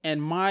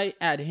and my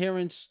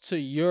adherence to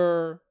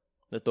your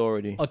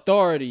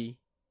authority,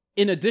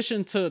 in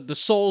addition to the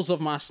soles of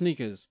my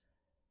sneakers,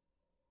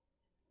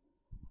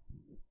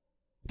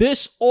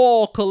 this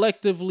all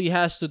collectively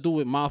has to do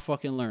with my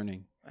fucking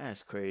learning.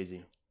 That's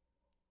crazy.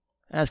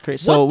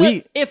 So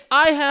if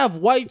I have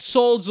white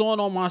soles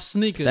on my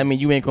sneakers, that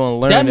means you ain't gonna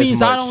learn. That means as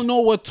much. I don't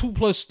know what 2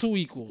 + 2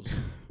 equals.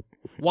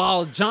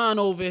 While John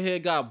over here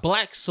got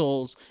black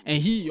soles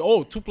and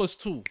 2 +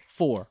 2,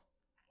 4.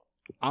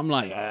 I'm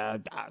like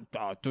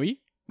 3.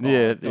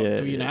 Yeah,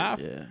 3.5.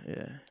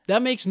 Yeah.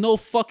 That makes no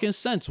fucking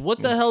sense.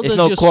 What the hell does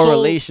no your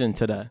correlation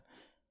to that?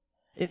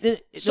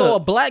 So a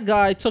black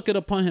guy took it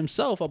upon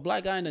himself, a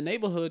black guy in the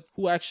neighborhood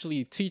who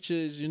actually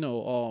teaches,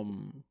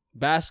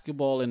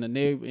 basketball in the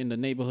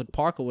neighborhood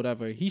park or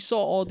whatever. He saw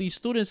all these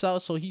students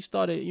out, so he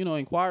started,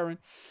 inquiring.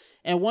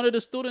 And one of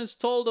the students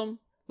told him,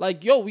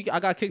 like, yo, I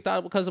got kicked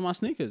out because of my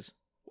sneakers.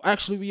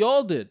 Actually, we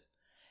all did.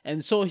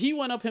 And so he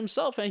went up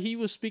himself and he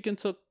was speaking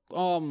to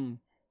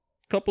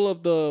couple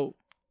of the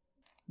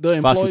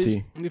employees,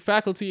 the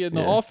faculty in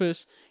the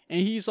office, and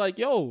he's like,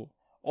 yo,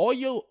 all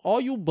you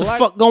black,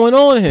 the fuck going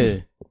on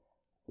here?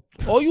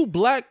 All you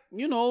black,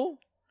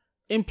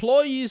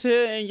 employees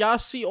here, and y'all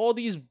see all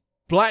these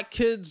black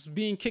kids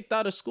being kicked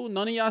out of school.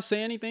 None of y'all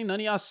say anything. None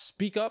of y'all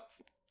speak up.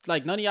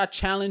 Like, none of y'all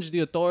challenge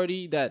the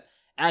authority that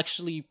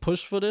actually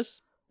pushed for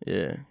this.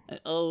 Yeah.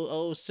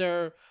 Oh,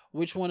 sir,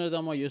 which one of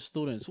them are your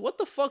students? What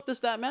the fuck does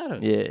that matter?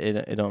 Yeah,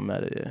 it don't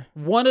matter. Yeah.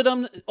 One of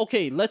them.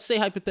 Okay, let's say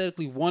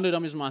hypothetically, one of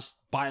them is my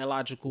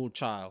biological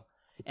child,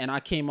 and I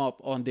came up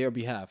on their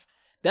behalf.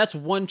 That's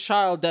one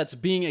child that's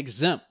being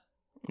exempt.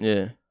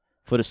 Yeah.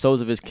 For the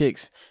soles of his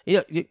kicks.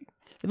 Yeah. You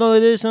know what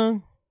it is,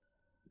 son?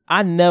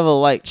 I never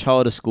liked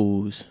charter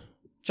schools.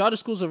 Charter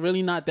schools are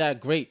really not that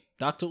great.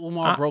 Dr.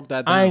 Umar broke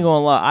that down. I ain't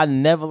gonna lie. I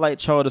never liked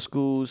charter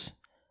schools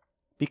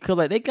because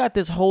like they got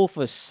this whole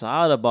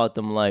facade about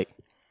them. Like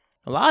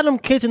a lot of them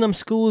kids in them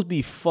schools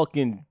be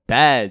fucking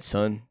bad,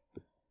 son.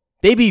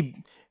 They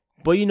be,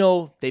 but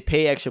they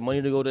pay extra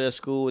money to go to their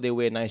school. They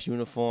wear nice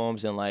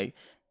uniforms and like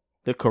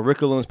the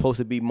curriculum's supposed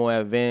to be more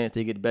advanced.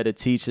 They get better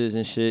teachers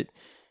and shit.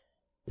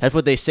 That's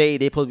what they say.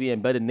 They supposed to be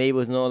in better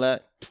neighborhoods and all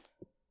that.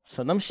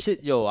 So them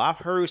shit, I've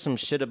heard some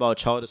shit about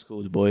charter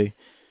schools, boy.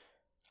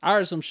 I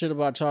heard some shit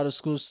about charter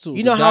schools too.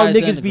 You know how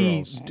niggas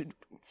be.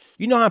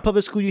 You know how in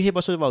public school you hear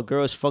about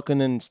girls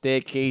fucking in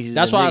staircases.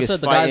 That's why I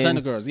said the guys and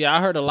the girls. Yeah, I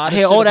heard a lot of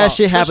shit. All that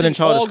shit happen in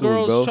charter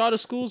schools, bro. Charter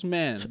schools,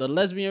 man. The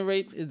lesbian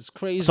rate is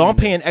crazy. So I'm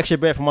paying extra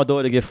bread for my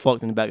daughter to get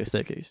fucked in the back of the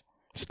staircase.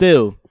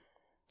 Still,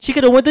 she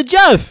could have went to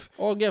Jeff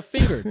or get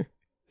fingered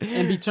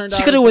and be turned out.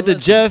 She could have went to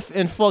Jeff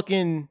and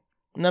fucking.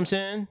 You know what I'm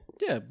saying?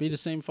 Yeah, be the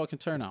same fucking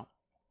turnout.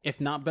 If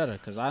not better,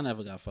 because I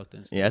never got fucked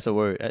in. Yeah, that's a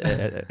word.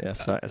 That's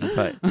a fact. That's a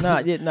fact. Nah,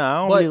 I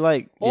don't really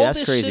like. Yeah,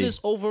 that's crazy. All this shit is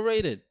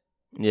overrated.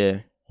 Yeah.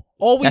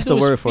 All we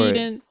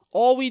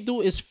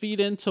do is feed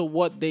into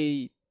what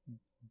they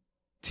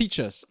teach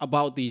us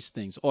about these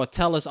things or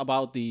tell us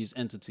about these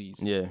entities.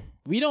 Yeah.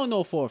 We don't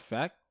know for a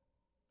fact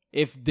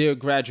if their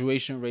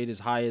graduation rate is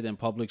higher than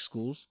public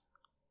schools.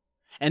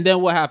 And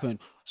then what happened?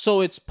 So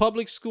it's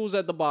public schools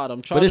at the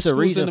bottom, charter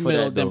schools in the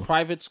middle, then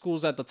private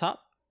schools at the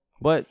top.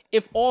 But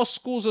if all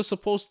schools are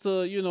supposed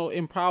to,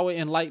 empower,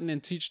 enlighten,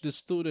 and teach the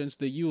students,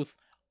 the youth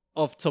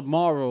of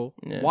tomorrow,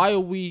 why are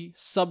we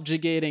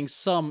subjugating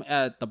some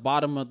at the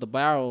bottom of the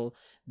barrel,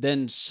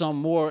 then some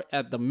more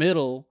at the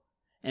middle,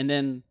 and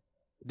then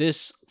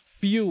this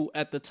few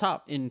at the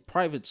top in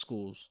private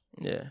schools?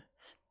 Yeah.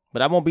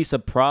 But I won't be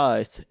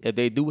surprised if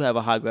they do have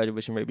a high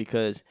graduation rate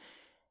because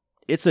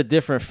it's a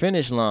different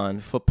finish line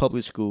for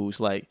public schools.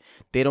 Like,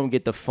 they don't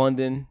get the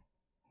funding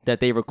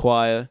that they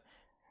require.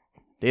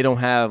 They don't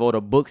have all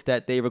the books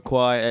that they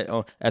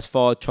require as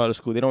far as charter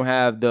school. They don't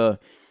have the,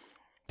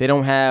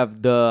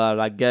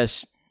 I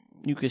guess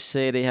you could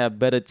say they have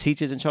better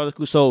teachers in charter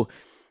school. So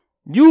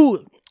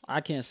I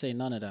can't say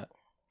none of that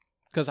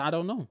because I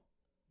don't know.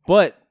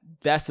 But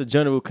that's the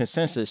general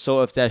consensus.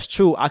 So if that's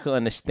true, I can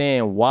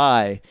understand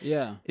why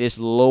it's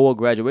lower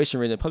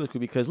graduation rate than public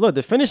school. Because look,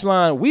 the finish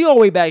line, we all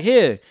the way back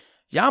here.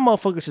 Y'all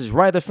motherfuckers is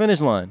right at the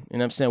finish line. You know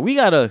what I'm saying? We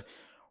gotta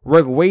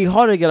work way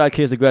harder to get our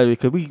kids to graduate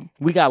because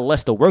we got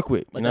less to work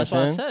with. But that's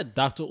why I said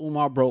Dr.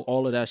 Umar broke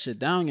all of that shit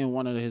down in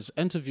one of his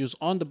interviews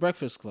on the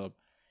Breakfast Club.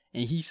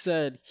 And he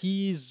said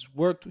he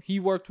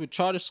worked with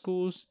charter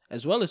schools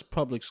as well as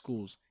public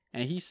schools.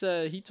 And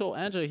he told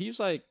Angela, he was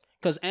like,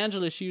 because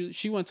Angela,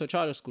 she went to a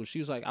charter school. She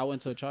was like, I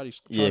went to a charter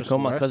school. Yeah, call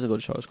my right? cousin go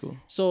to charter school.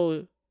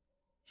 So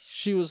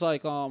she was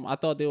like, I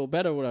thought they were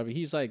better or whatever.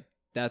 He's like,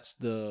 that's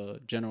the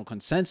general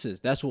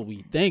consensus. That's what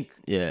we think.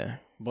 Yeah.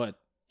 But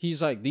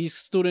he's like, these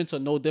students are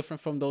no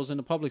different from those in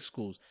the public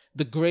schools.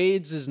 The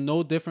grades is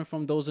no different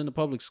from those in the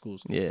public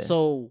schools. Yeah.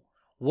 So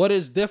what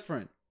is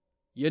different?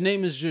 Your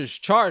name is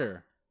just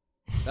charter.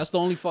 That's the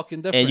only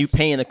fucking difference. And you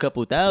paying a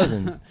couple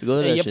thousand to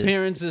go to that your shit.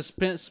 parents is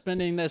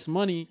spending this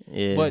money.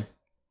 Yeah. But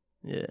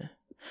yeah.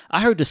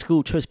 I heard the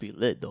school trips be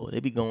lit though. They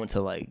be going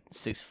to like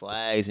Six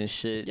Flags and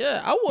shit.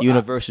 yeah, I would.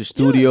 Universal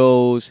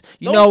Studios.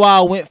 You know why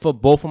I went for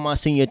both of my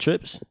senior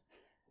trips?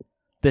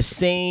 The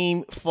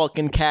same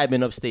fucking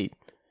cabin upstate.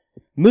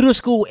 Middle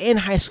school and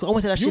high school. I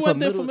went to that You shit went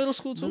there for middle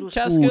school too? Middle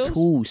Catskills?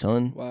 school too,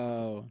 son.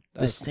 Wow.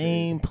 The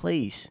same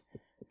place.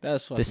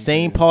 That's The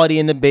same party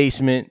in the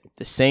basement.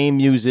 The same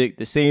music.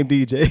 The same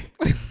DJ.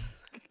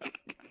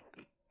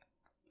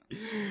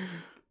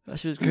 That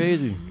shit was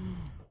crazy.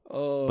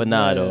 Oh, But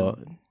nah, man. though.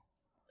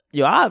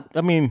 Yo,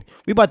 I mean,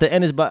 we about to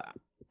end this, but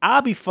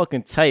I'll be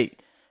fucking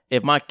tight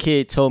if my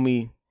kid told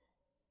me,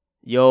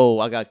 yo,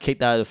 I got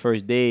kicked out of the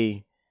first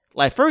day.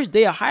 Like, first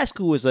day of high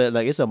school is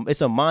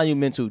it's a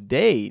monumental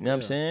day. You know what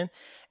I'm saying?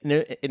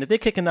 And if they're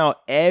kicking out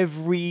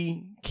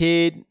every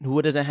kid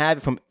who doesn't have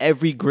it from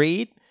every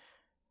grade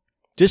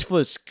just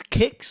for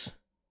kicks,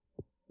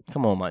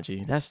 come on, my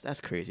G. That's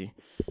crazy.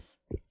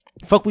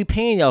 Fuck we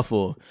paying y'all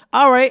for?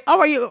 All right.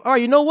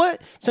 You know what?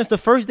 Since the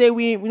first day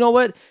you know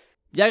what?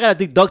 Y'all gotta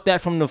deduct that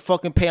from the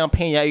fucking pay I'm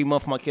paying y'all every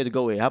month for my kid to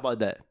go with. How about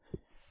that?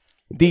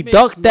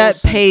 Deduct that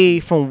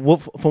pay from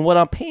what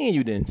I'm paying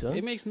you then, son.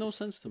 It makes no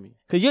sense to me.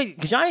 Cause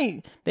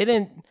I'm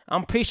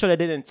pretty sure that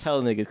they didn't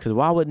tell niggas, cause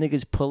why would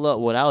niggas pull up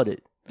without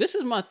it? This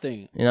is my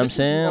thing. You know what I'm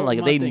saying?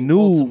 Like they knew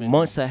ultimately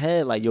months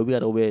ahead, like, yo, we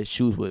gotta wear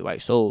shoes with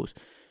white soles.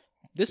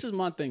 This is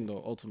my thing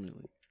though,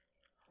 ultimately.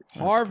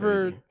 That's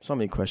Harvard crazy. So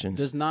many questions.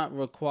 does not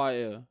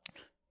require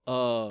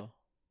uniform.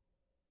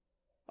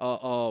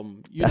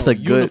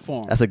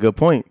 That's a good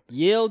point.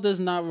 Yale does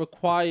not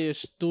require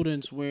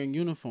students wearing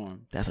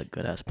uniform. That's a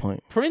good ass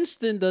point.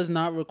 Princeton does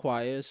not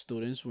require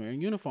students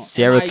wearing uniform.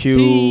 Syracuse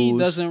MIT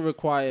doesn't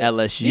require.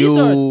 LSU. These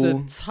are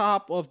the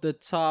top of the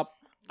top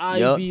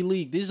Ivy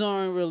League. These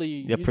aren't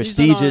really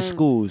prestigious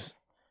schools.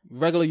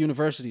 Regular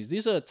universities.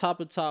 These are top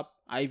of top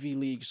Ivy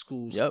League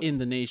schools in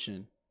the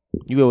nation.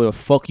 You go where the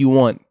fuck you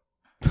want.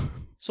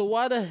 So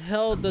why the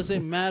hell does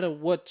it matter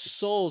what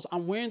soles?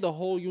 I'm wearing the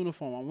whole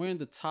uniform. I'm wearing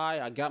the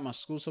tie. I got my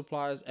school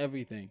supplies,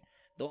 everything.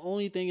 The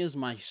only thing is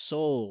my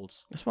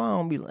soles. That's why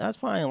I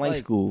didn't like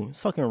school. It's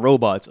fucking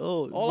robots.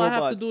 All I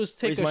have to do is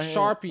take a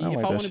Sharpie.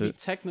 If I want to be shit.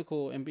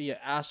 technical and be an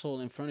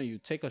asshole in front of you,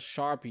 take a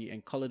Sharpie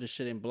and color the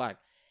shit in black,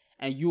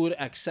 and you would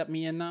accept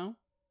me in now.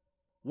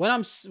 When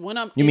I'm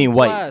you in mean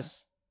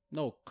class,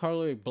 no,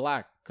 color it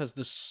black because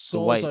the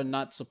soles are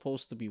not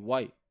supposed to be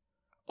white.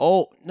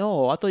 Oh,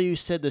 no. I thought you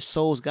said the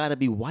soles got to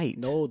be white.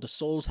 No, the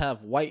soles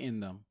have white in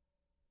them.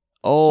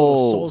 Oh.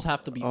 So the soles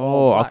have to be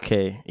all black.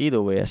 Okay.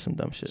 Either way, that's some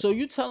dumb shit. So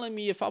you telling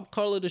me if I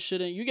color the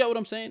shit in, you get what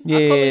I'm saying? Yeah,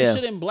 I color the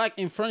shit in black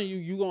in front of you,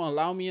 you gonna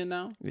allow me in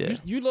now? Yeah.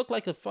 You look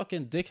like a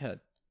fucking dickhead.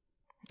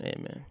 Hey,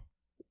 man.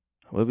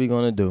 What we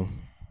gonna do?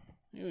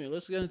 Anyway,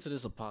 let's get into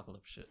this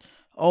apocalypse shit.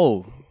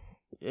 Oh,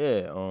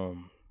 yeah.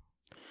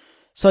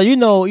 So you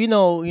know,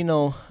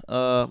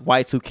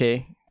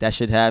 Y2K, that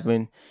shit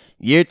happened.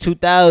 Year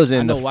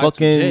 2000, the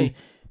fucking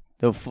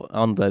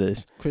that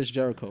is Chris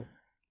Jericho.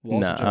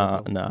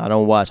 Nah, I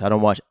don't watch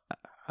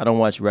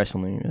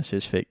wrestling. That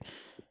shit's fake.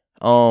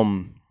 That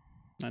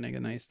nigga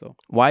nice though.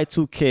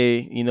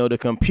 Y2K, the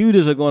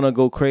computers are gonna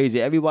go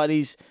crazy.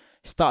 Everybody's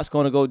stock's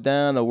gonna go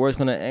down. The world's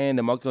gonna end.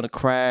 The market's gonna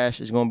crash.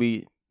 It's gonna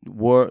be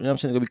war. You know what I'm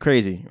saying? It's gonna be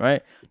crazy,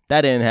 right?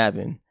 That didn't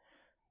happen.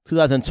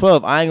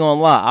 2012, I ain't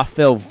gonna lie. I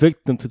fell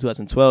victim to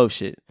 2012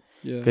 shit.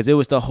 Yeah. Because it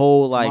was the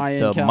whole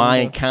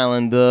Mayan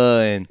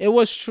calendar, and it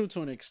was true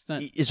to an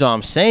extent. It's what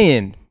I'm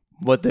saying.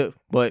 But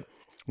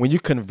when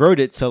you convert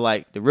it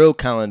to the real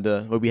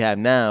calendar, what we have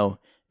now,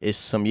 is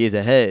some years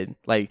ahead.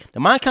 Like the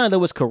Mayan calendar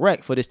was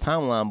correct for this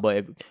timeline,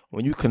 but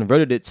when you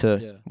converted it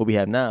to what we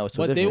have now, it's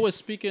so different. They were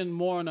speaking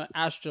more on an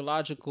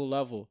astrological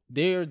level.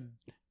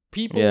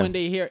 People when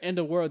they hear end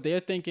of world, they're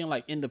thinking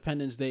like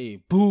Independence Day,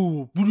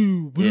 boo,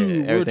 boo,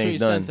 boo, World Trade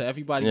Center,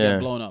 everybody get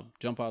blown up,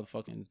 jump out the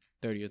fucking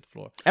 30th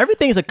floor.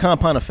 Everything's a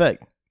compound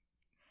effect.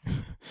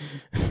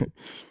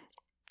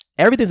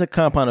 Everything's a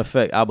compound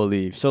effect, I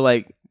believe. So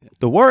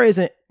the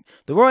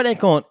world ain't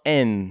gonna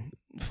end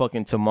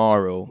fucking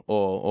tomorrow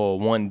or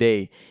one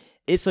day.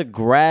 It's a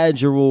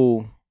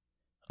gradual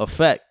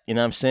effect. You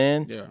know what I'm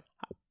saying? Yeah.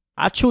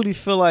 I truly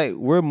feel like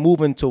we're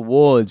moving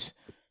towards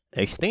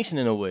extinction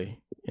in a way.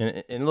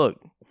 And look,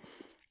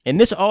 in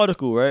this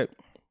article, right?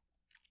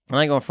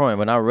 I ain't gonna front.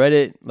 When I read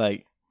it,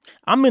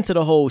 I'm into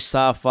the whole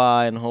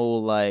sci-fi and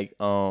whole like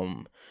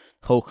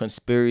whole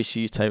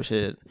conspiracies type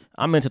shit.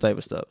 I'm into type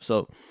of stuff.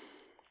 So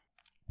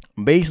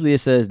basically, it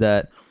says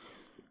that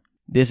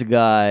this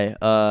guy,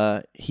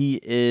 he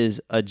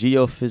is a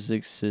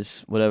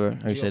geophysicist, whatever.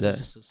 How you say that?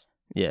 Geophysicist.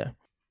 Yeah,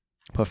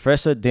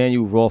 Professor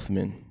Daniel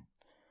Rothman.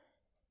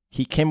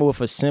 He came up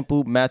with a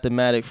simple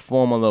mathematic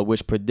formula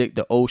which predict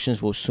the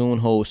oceans will soon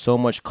hold so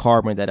much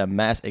carbon that a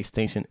mass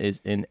extinction is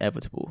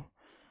inevitable.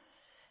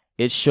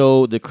 It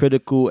showed the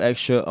critical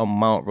extra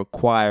amount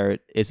required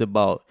is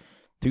about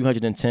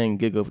 310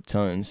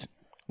 gigatons,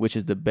 which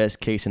is the best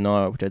case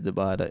scenario projected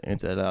by the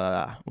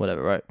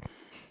whatever, right?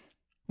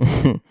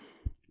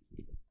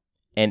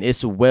 And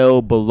it's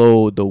well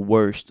below the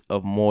worst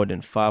of more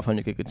than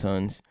 500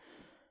 gigatons.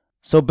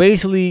 So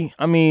basically,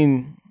 I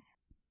mean,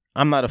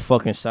 I'm not a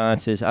fucking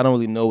scientist. I don't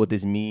really know what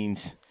this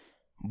means.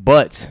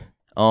 But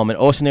in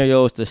all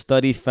scenarios, the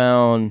study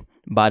found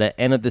by the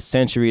end of the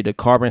century, the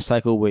carbon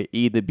cycle will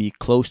either be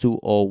close to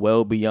or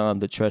well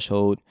beyond the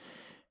threshold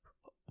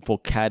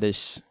for how you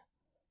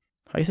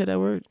say that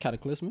word?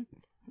 Cataclysmic?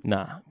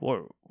 Nah.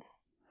 Word.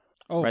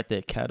 Oh, Right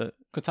there.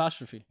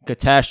 catastrophe.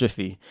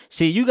 Catastrophe.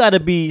 See, you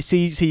gotta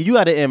you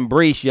gotta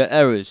embrace your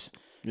errors.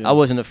 Yeah. I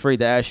wasn't afraid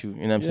to ask you.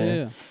 You know what I'm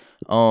saying?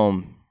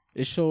 Yeah.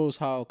 It shows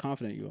how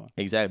confident you are.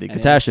 Exactly. And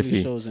Catastrophe.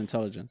 it shows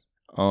intelligence.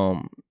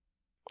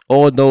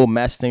 Although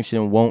mass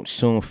extinction won't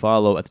soon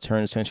follow at the turn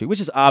of the century, which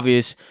is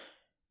obvious.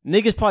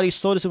 Niggas probably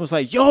saw this and was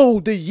like, yo,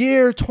 the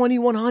year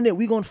 2100,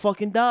 we gonna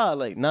fucking die.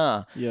 Like,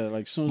 nah. Yeah,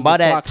 like soon as by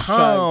the that clock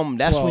time,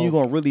 that's when 12. you're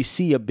gonna really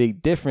see a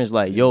big difference.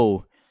 Like,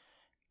 yo.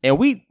 And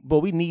we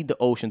need the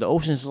ocean. The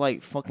ocean is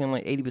like fucking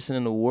like 80%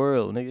 of the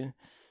world, nigga.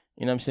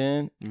 You know what I'm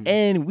saying? Mhm.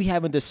 And we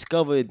haven't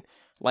discovered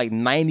like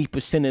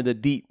 90% of the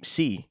deep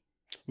sea.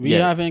 We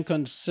haven't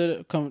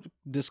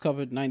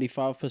discovered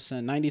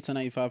 95%, 90 to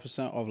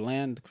 95% of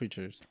land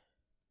creatures.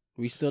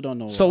 We still don't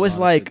know. So it's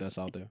like that's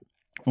out there.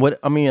 What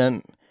I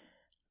mean,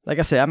 like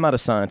I said, I'm not a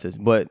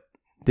scientist, but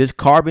this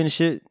carbon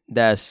shit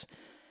that's,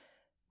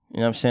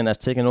 you know what I'm saying,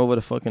 that's taking over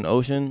the fucking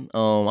ocean.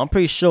 I'm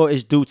pretty sure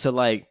it's due to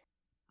like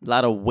a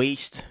lot of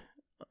waste,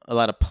 a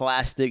lot of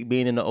plastic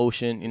being in the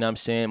ocean. You know what I'm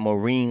saying?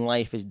 Marine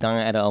life is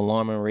dying at an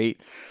alarming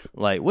rate.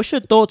 Like, what's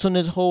your thoughts on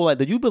this whole, like,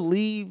 do you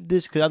believe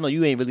this? Because I know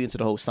you ain't really into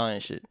the whole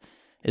science shit.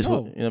 No, you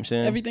know what I'm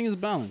saying? Everything is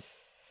balanced.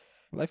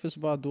 Life is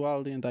about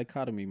duality and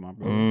dichotomy, my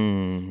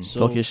bro.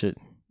 Talk your shit.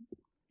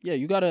 Yeah,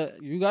 you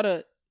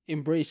gotta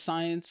embrace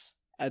science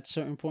at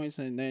certain points,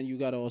 and then you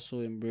gotta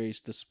also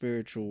embrace the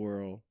spiritual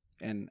world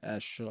and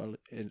astrological,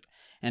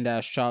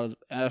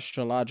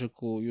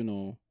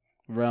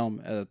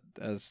 realm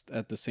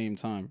at the same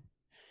time.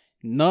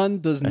 None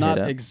does not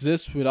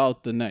exist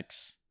without the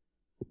next.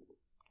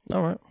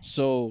 All right.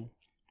 So,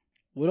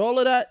 with all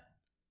of that,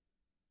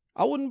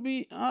 I wouldn't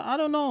be. I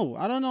don't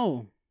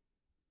know.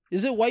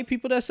 Is it white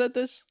people that said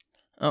this?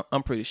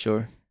 I'm pretty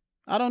sure.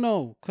 I don't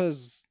know,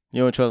 cause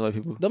you don't trust white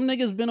people. Them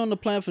niggas been on the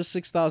planet for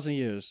 6,000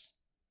 years.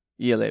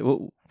 Yeah, like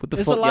what the It's fuck?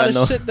 It's a lot of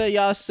know? shit that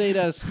y'all say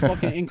that's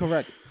fucking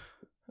incorrect.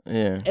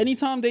 Yeah.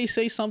 Anytime they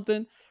say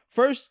something,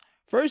 first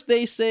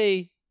they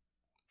said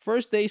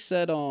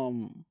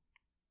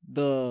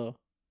the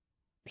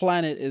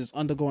planet is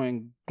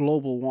undergoing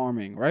global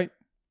warming, right?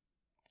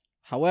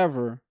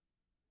 However,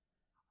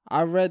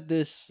 I read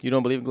this. You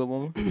don't believe in global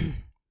warming?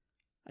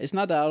 It's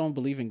not that I don't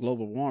believe in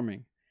global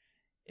warming.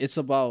 It's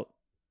about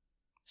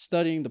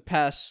studying the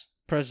past,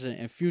 present,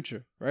 and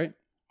future, right?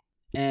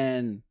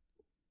 And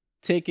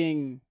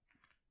taking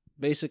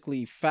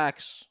basically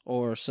facts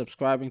or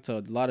subscribing to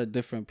a lot of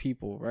different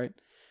people, right?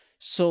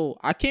 So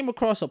I came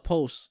across a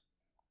post.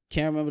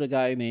 Can't remember the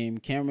guy's name.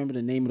 Can't remember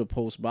the name of the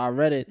post, but I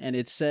read it and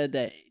it said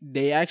that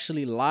they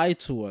actually lied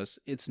to us.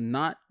 It's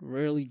not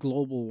really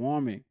global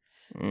warming.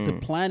 The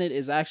planet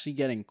is actually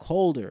getting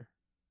colder.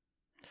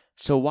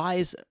 So why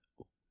is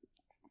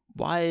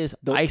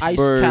the icebergs ice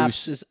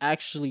caps is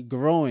actually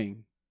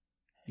growing?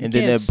 And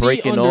then they're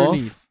breaking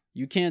off?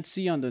 You can't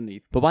see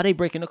underneath. But why they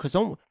breaking up?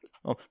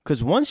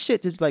 Because one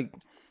shit is like,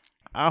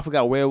 I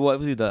forgot where it was. It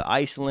was either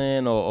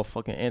Iceland or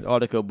fucking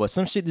Antarctica, but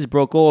some shit just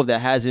broke off that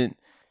hasn't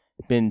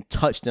been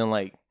touched in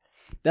like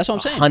that's what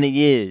I'm saying. 100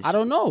 years. I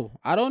don't know.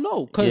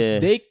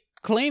 Because they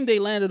claim they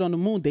landed on the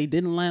moon. They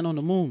didn't land on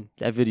the moon.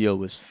 That video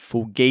was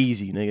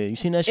fugazi, nigga. You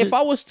seen that shit? If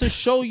I was to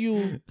show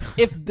you,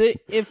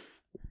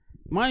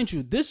 mind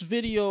you, this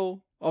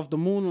video of the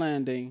moon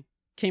landing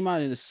came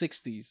out in the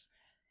 60s.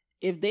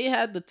 If they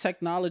had the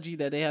technology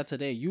that they had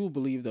today, you would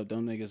believe that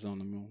them niggas on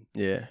the moon.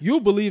 Yeah. You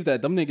would believe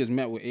that them niggas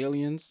met with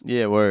aliens.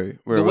 Yeah, word.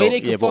 The way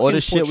they could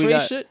fucking portray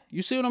shit.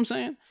 You see what I'm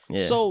saying?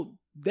 Yeah. So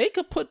they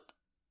could put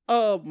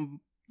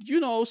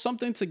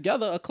something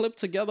together, a clip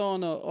together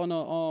on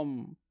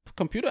a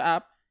computer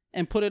app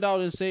and put it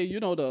out and say,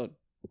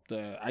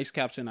 the ice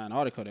caps in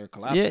Antarctica, they're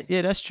collapsing.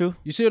 Yeah, that's true.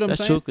 You see what I'm saying?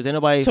 That's true, because ain't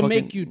nobody to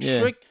make you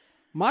trick.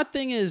 My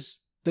thing is,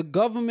 the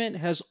government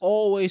has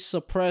always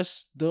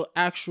suppressed the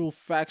actual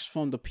facts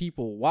from the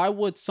people. Why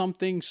would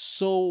something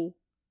so,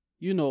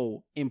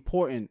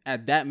 important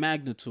at that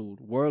magnitude,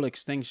 world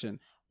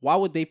extinction, why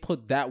would they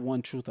put that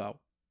one truth out?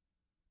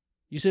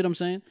 You see what I'm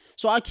saying?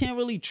 So I can't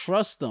really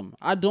trust them.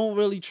 I don't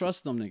really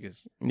trust them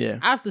niggas. Yeah.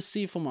 I have to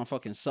see for my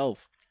fucking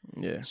self.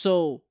 Yeah.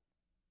 So,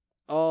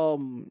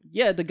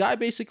 yeah, the guy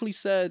basically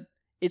said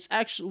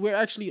we're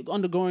actually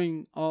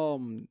undergoing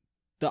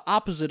the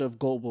opposite of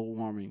global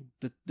warming.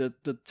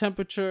 The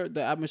temperature,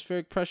 the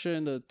atmospheric pressure,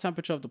 and the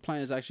temperature of the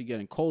planet is actually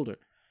getting colder.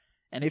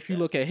 And if you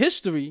look at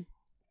history,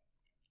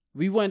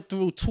 we went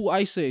through 2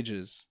 ice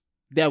ages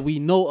that we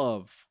know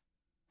of,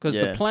 because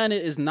the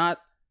planet is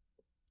not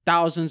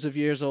thousands of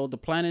years old. The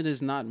planet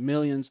is not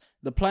millions.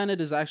 The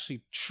planet is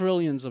actually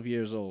trillions of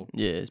years old.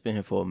 Yeah, it's been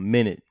here for a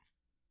minute.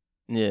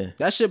 Yeah.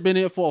 That shit been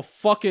here for a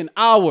fucking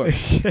hour. You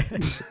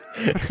see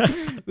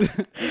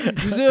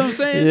what I'm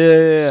saying?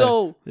 Yeah.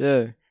 So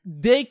yeah,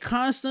 they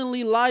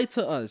constantly lie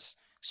to us.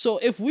 So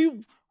if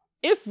we've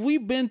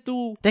been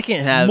through they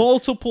can have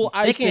multiple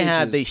ice ages, they can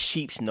have their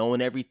sheeps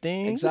knowing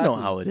everything. Exactly. You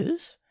know how it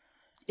is.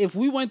 If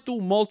we went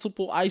through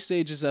multiple ice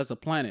ages as a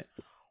planet,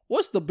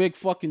 what's the big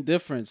fucking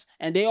difference?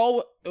 And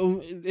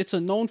it's a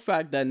known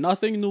fact that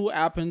nothing new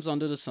happens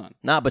under the sun.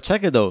 Nah, but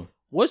check it though.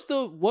 What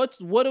are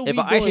we doing? If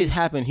an ice age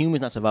happen,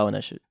 humans not surviving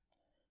that shit.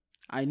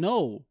 I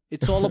know.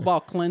 It's all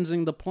about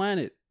cleansing the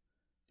planet.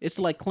 It's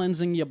like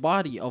cleansing your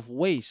body of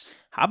waste.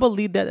 I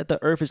believe that the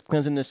earth is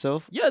cleansing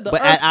itself. Yeah,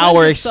 but at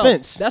our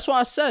expense. That's why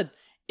I said,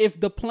 if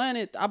the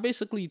planet, I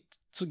basically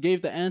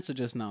gave the answer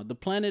just now. The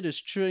planet is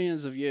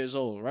trillions of years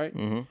old, right?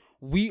 Mm-hmm.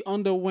 We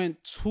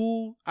underwent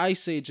 2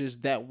 ice ages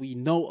that we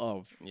know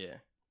of. Yeah.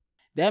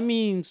 That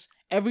means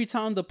every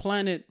time the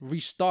planet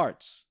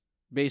restarts,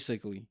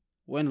 basically,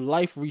 when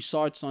life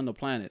restarts on the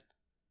planet,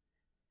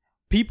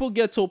 people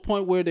get to a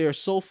point where they're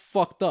so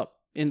fucked up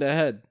in the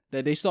head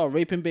that they start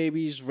raping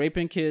babies,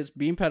 raping kids,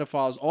 being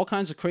pedophiles, all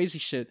kinds of crazy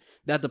shit,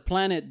 that the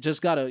planet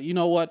just gotta, you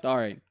know what? All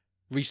right,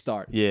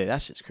 restart. Yeah,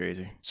 that's just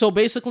crazy. So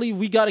basically,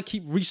 we gotta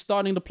keep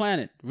restarting the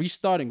planet.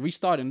 Restarting,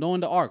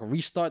 knowing the arc,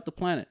 restart the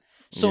planet.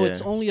 So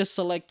it's only a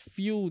select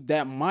few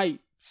that might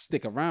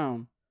stick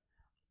around,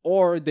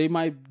 or they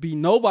might be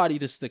nobody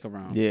to stick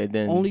around. Yeah,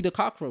 then only the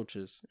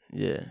cockroaches.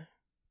 Yeah.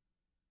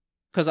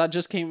 Because a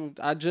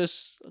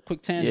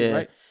quick tangent,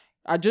 right?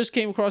 I just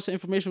came across the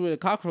information with a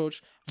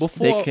cockroach.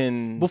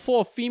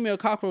 Before a female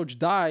cockroach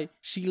die,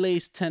 she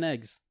lays 10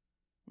 eggs.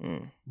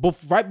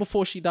 Right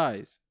before she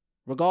dies.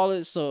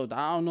 Regardless, so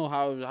I don't know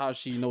how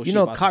she knows. You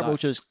know,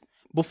 cockroaches.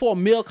 Before a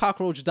male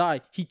cockroach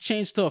die, he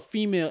changed to a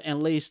female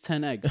and lays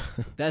 10 eggs.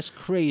 That's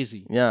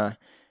crazy. Yeah.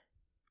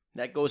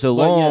 That goes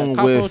along with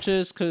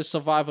cockroaches could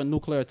survive a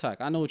nuclear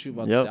attack. I know what you're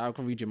about to say. I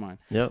can read your mind.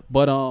 Yep.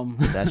 But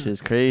that's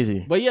just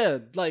crazy. But yeah,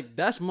 like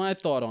that's my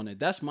thought on it.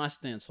 That's my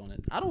stance on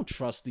it. I don't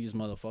trust these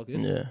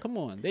motherfuckers. Yeah. Come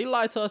on. They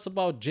lied to us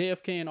about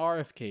JFK and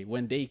RFK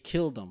when they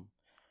killed them.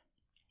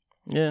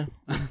 Yeah.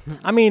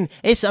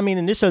 It's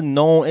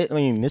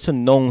a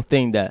known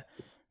thing that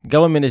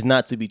government is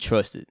not to be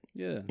trusted.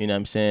 Yeah. You know what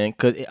I'm saying?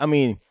 Cuz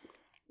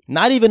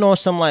not even on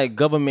some like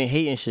government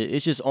hating shit.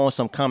 It's just on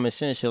some common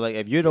sense shit. Like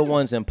if you're the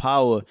ones in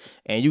power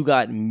and you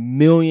got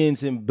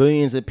millions and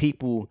billions of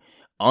people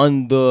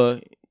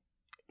under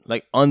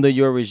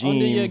your regime,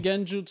 under your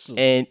genjutsu,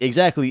 and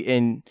exactly,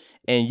 and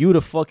you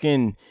the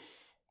fucking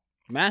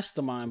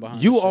mastermind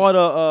behind. You are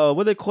the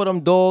what they call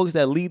them dogs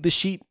that lead the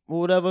sheep or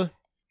whatever.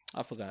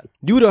 I forgot.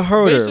 You the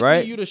herder, basically,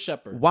 right? You the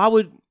shepherd.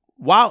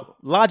 Why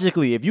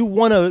logically, if you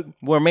want to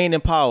remain in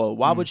power,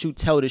 why would you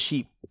tell the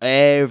sheep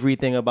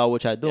everything about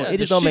what y'all doing? It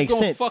just don't make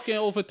sense. Fucking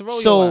overthrow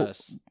your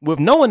ass. With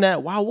knowing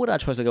that, why would I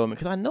trust the government?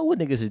 Because I know what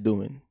niggas is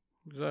doing.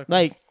 Exactly.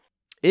 Like,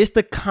 it's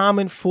the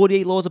common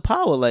 48 laws of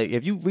power. Like,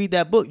 if you read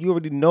that book, you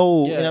already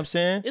know. You know what I'm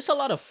saying? It's a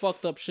lot of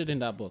fucked up shit in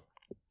that book.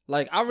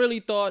 Like, I really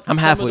thought I'm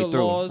halfway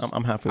through.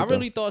 I'm halfway through. I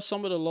really thought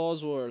some of the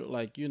laws were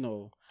like, you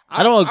know.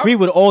 I don't agree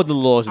with all the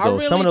laws though.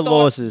 Really some of the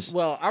laws is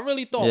I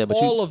really thought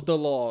all of the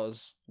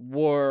laws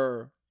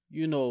were,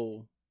 you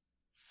know,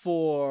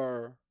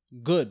 for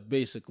good,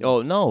 basically.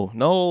 Oh no.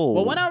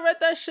 But when I read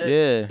that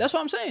shit, that's what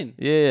I'm saying.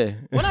 Yeah.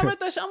 When I read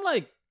that shit, I'm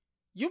like,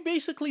 you're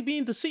basically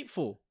being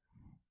deceitful.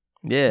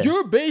 Yeah.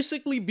 You're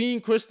basically being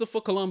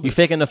Christopher Columbus. You're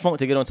faking the funk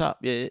to get on top.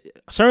 Yeah.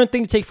 Certain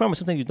things you take from it,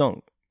 some things you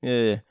don't.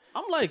 Yeah.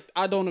 I'm like,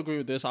 I don't agree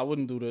with this. I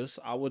wouldn't do this.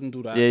 I wouldn't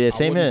do that. Yeah,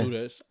 same here. I wouldn't do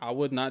this. I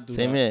would not do that.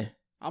 Same here.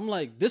 I'm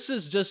like, this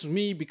is just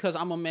me because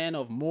I'm a man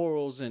of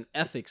morals and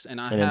ethics, and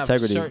I have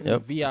integrity. certain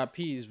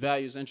VIPs,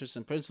 values, interests,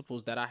 and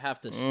principles that I have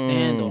to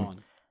stand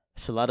on.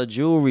 It's a lot of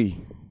jewelry.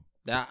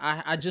 That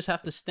I just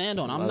have to stand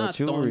on. I'm not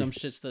throwing them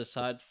shits to the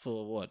side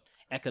for what?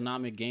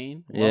 Economic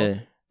gain?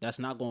 Yeah. That's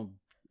not going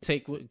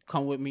to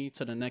come with me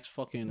to the next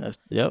fucking,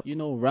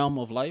 realm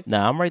of life.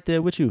 Nah, I'm right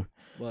there with you.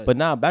 But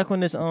nah, back on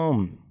this,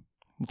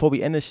 before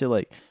we end this shit,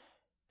 like,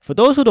 for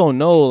those who don't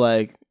know,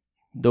 like,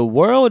 the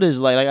world is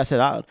like I said,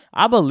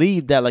 I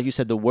believe that, like you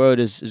said, the world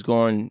is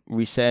going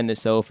resetting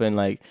itself, and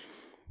like,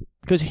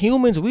 because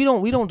humans, we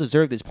don't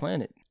deserve this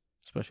planet,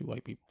 especially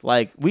white people.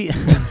 Like we,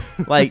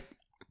 like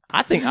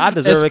I think I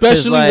deserve it,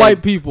 especially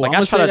white people. Like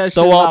I try to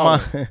throw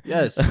out my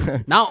yes,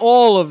 not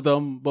all of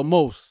them, but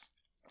most.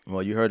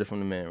 Well, you heard it from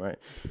the man, right?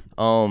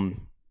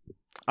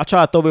 I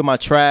try to throw away my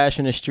trash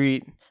in the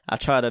street. I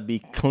try to be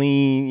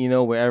clean,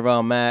 wherever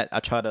I'm at.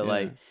 I try to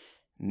like.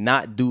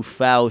 not do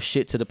foul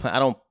shit to the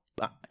planet.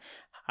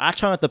 I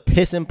try not to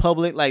piss in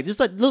public, like just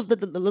like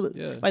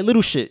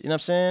little shit. You know what I'm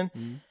saying?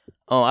 Mm-hmm.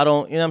 Oh, I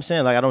don't. You know what I'm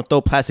saying? Like I don't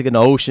throw plastic in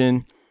the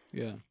ocean.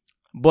 Yeah.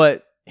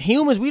 But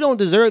humans, we don't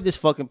deserve this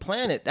fucking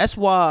planet. That's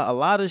why a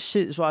lot of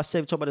shit. That's why I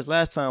said we talked about this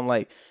last time.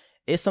 Like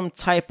it's some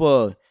type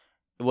of,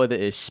 whether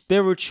it's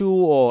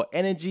spiritual or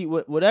energy,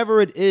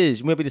 whatever it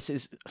is, maybe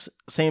the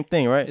same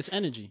thing, right? It's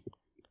energy.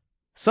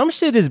 Some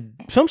shit is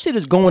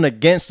going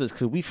against us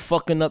because we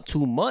fucking up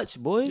too much,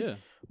 boy. Yeah.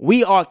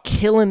 We are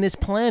killing this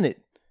planet.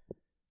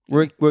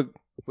 We're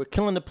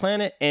killing the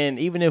planet, and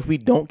even if we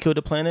don't kill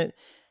the planet,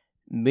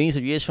 millions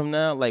of years from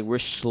now, like we're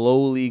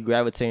slowly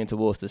gravitating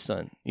towards the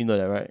sun. You know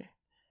that, right?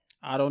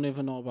 I don't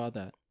even know about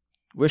that.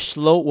 We're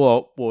slow.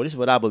 Well, this is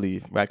what I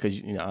believe, right? Because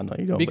I know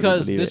you don't.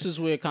 Because believe this it. is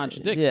where it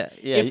contradicts. Yeah.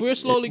 If we're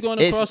slowly going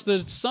across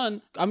the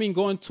sun,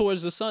 going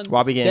towards the sun,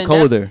 why we getting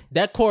colder?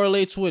 That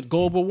correlates with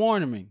global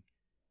warming,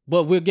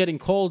 but we're getting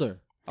colder.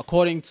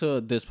 According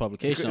to this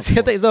publication. So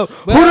who the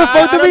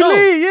fuck do we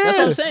lead? Yeah. That's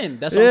what I'm saying.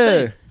 That's what I'm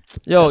saying.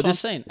 Yo, that's what I'm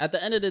saying. At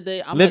the end of the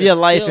day, I'm live your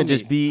life and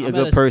just be a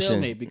good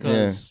person.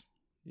 Because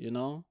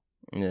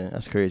Yeah,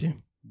 that's crazy.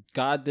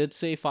 God did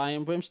say fire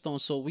and brimstone,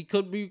 so we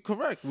could be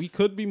correct. We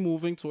could be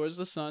moving towards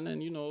the sun,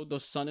 and the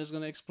sun is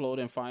gonna explode,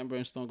 and fire and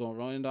brimstone gonna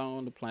run down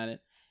on the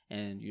planet,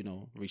 and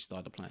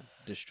restart the planet,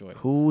 destroy it.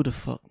 Who the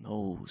fuck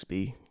knows,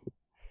 B?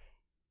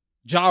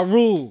 Ja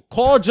Rule.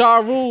 Call Ja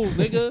Rule,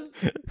 nigga.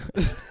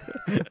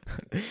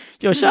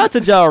 Yo, shout out to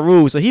Ja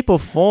Rule. So he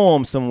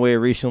performed somewhere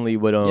recently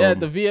with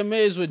the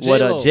VMAs with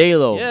J-Lo.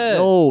 J-Lo. Yeah.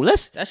 No,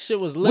 that shit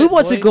was lit. We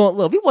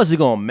wasn't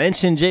gonna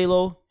mention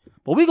J-Lo,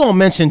 but we gonna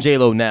mention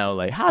J-Lo now.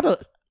 Like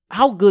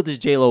how good does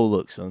J-Lo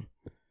look, son?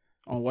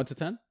 On 1 to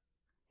 10?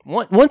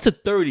 1 to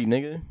 30,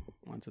 nigga.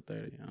 1 to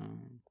 30.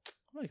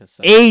 Like a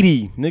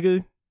 80,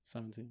 nigga.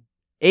 17.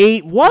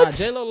 8. What? Nah,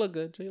 J-Lo look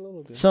good.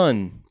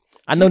 Son,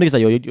 I know niggas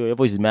like, yo, your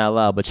voice is mad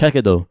loud, but check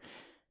it though.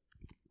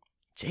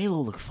 J-Lo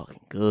look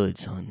fucking good,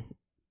 son.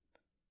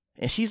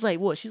 And she's like,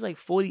 what? She's like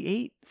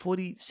 48,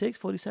 46,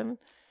 47?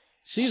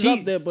 She's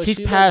up there, but she's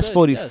past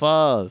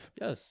 45.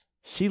 Yes.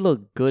 She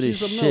look good as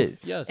shit.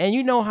 Yes. And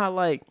you know how,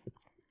 like,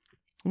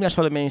 you know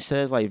how Charlamagne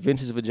says, like,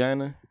 vintage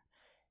vagina?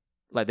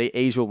 Like, they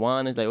age with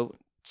wine. It's like,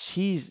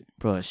 she is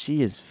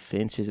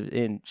vintage.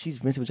 And she's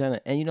vintage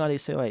vagina. And you know how they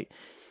say, like,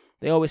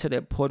 they always say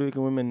that Puerto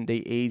Rican women,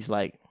 they age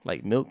like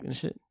milk and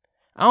shit.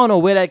 I don't know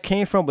where that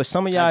came from, but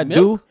some of y'all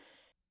do.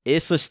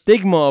 It's a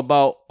stigma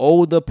about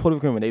older Puerto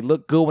Rican women. They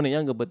look good when they're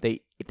younger, but they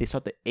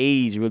start to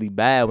age really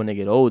bad when they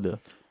get older.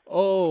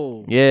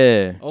 Oh.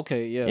 Yeah.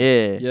 Okay, yeah.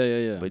 Yeah.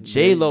 Yeah. But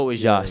J-Lo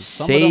is y'all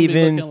Some saving. of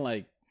them be looking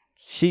like...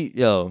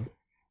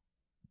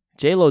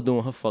 J-Lo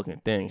doing her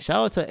fucking thing.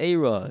 Shout out to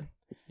A-Rod.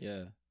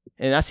 Yeah.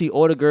 And I see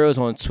all the girls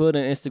on Twitter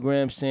and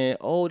Instagram saying,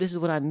 oh, this is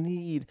what I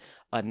need.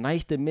 A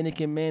nice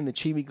Dominican man to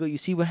treat me good. You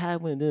see what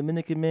happened when the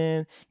Dominican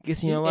man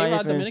gets in your life?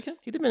 A-Rod Dominican?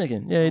 He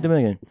Dominican. Yeah, he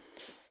Dominican.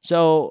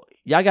 So,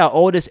 y'all got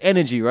all this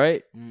energy,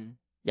 right? Mm.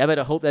 Y'all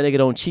better hope that nigga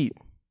don't cheat.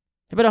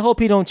 You better hope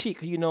he don't cheat.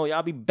 Because,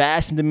 y'all be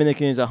bashing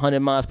Dominicans 100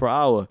 miles per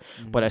hour.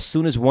 Mm. But as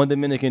soon as one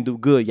Dominican do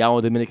good, y'all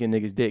on Dominican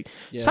niggas dick.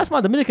 Yeah. Shout out to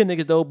my Dominican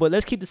niggas, though, but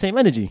let's keep the same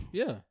energy.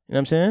 Yeah. You know what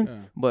I'm saying? Yeah.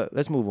 But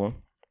let's move on.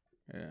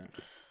 Yeah.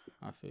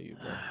 I feel you,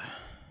 bro.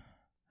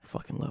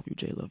 Fucking love you,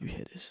 Jay. Love you,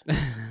 hitters.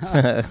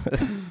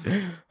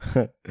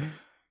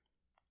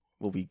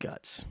 What we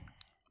got?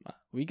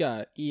 We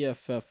got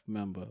EFF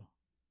member.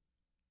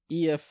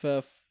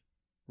 EFF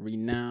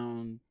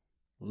renowned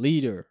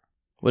leader.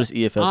 What does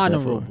EFF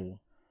stand for?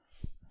 Honorable.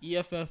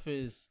 EFF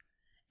is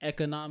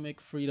Economic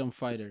Freedom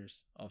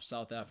Fighters of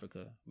South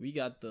Africa. We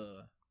got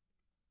the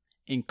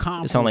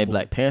incomparable. It sound like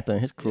Black Panther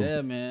and his crew.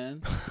 Yeah,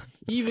 man.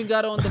 He even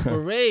got on the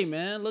beret,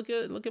 man. Look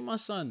at my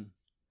son.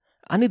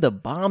 I need to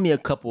buy me a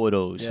couple of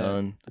those,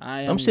 son.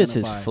 Them shits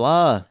is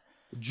fly.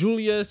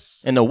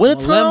 Julius in the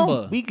wintertime,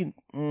 Malemba. We can.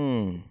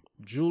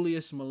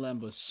 Julius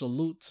Malemba.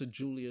 Salute to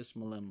Julius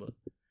Malemba.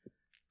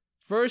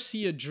 First,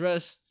 he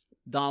addressed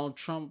Donald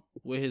Trump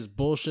with his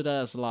bullshit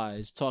ass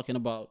lies, talking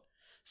about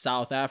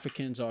South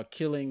Africans are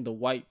killing the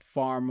white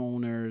farm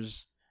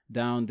owners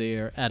down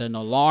there at an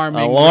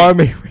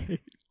alarming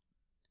rate.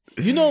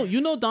 You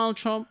know, Donald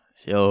Trump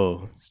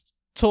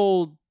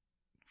told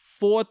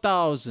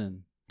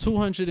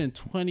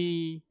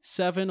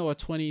 4,227 or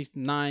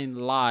 29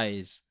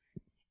 lies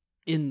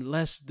in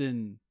less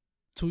than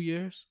 2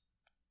 years.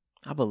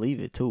 I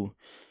believe it too.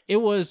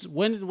 It was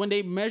when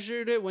they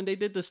measured it, when they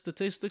did the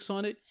statistics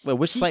on it. Wait,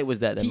 which site was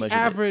that measured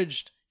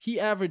it? He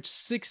averaged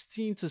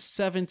 16 to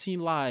 17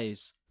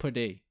 lies per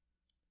day.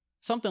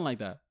 Something like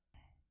that.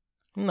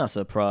 I'm not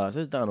surprised.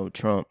 It's Donald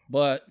Trump.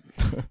 But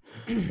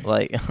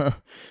like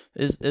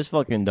it's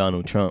fucking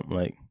Donald Trump.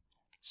 Like,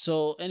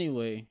 so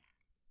anyway,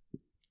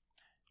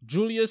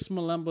 Julius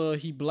Malemba,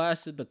 he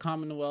blasted the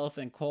Commonwealth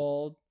and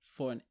called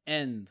for an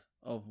end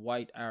of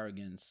white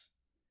arrogance.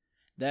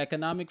 The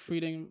Economic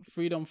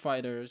Freedom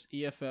Fighters,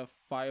 EFF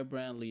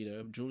firebrand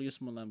leader, Julius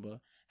Malemba,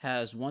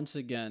 has once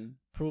again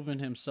proven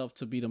himself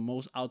to be the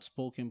most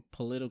outspoken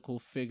political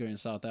figure in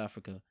South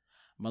Africa.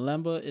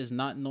 Malemba is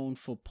not known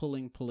for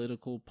pulling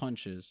political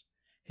punches.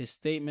 His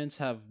statements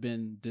have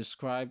been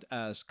described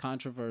as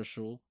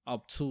controversial,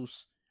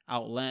 obtuse,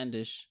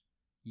 outlandish,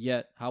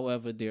 yet,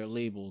 however, they're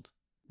labeled.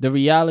 The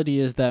reality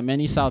is that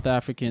many South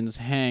Africans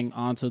hang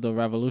onto the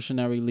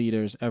revolutionary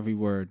leader's every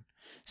word.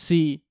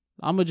 See,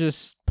 I'm going to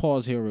just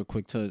pause here real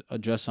quick to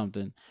address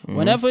something.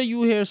 Whenever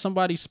you hear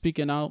somebody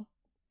speaking out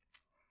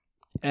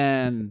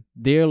and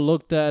they're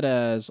looked at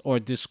as or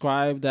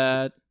described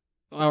as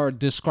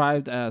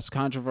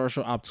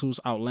controversial, obtuse,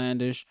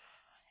 outlandish,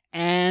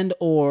 and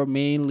or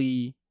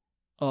mainly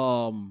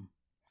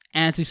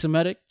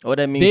anti-Semitic, what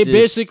that means they is,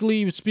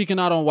 basically speaking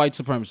out on white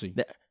supremacy.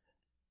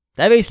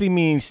 That basically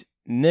means,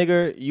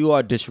 nigger, you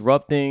are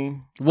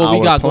disrupting What our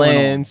we got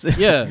plans. going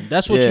on. Yeah,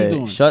 that's what you're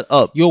doing. Shut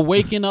up. You're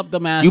waking up the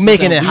masses. You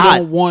making and it we hot.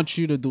 don't want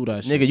you to do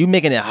that shit. Nigga, you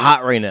making it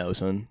hot right now,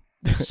 son.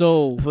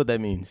 So That's what that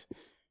means.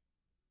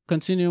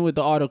 continuing with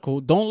the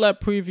article, don't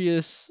let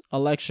previous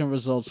election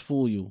results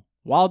fool you.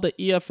 While the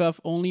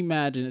EFF only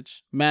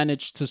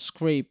managed to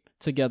scrape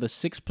together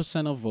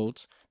 6% of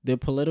votes, their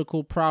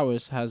political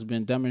prowess has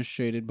been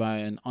demonstrated by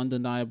an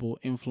undeniable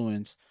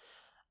influence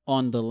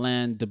on the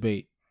land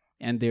debate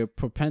and their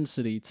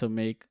propensity to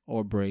make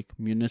or break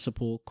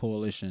municipal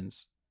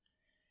coalitions.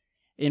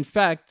 In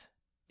fact,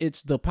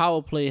 it's the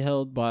power play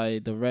held by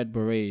the Red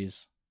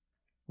Berets,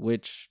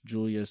 which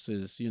Julius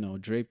is,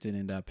 draped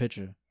in that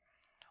picture,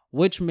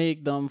 which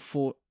make them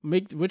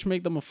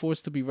a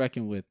force to be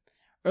reckoned with.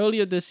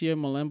 Earlier this year,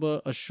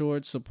 Malemba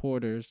assured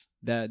supporters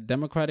that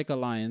Democratic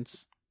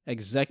Alliance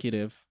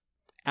executive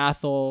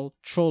Athol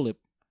Trollip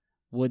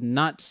would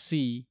not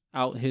see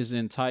out his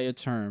entire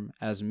term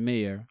as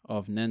mayor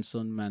of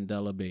Nelson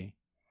Mandela Bay.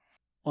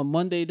 On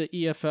Monday, the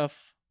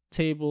EFF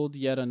tabled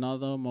yet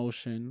another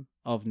motion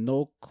of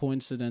no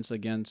coincidence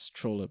against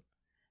Trollip.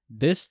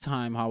 This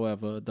time,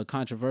 however, the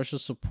controversial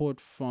support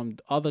from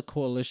other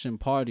coalition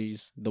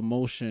parties, the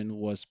motion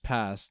was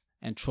passed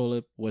and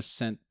Trollip was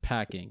sent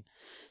packing.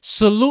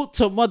 Salute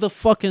to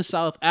motherfucking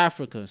South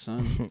Africa,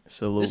 son.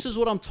 Salute. This is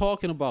what I'm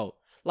talking about.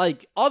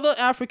 Like, other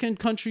African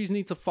countries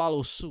need to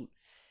follow suit.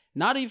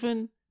 Not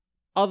even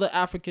other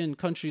African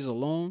countries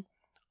alone.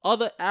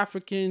 Other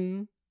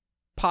African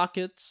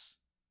pockets,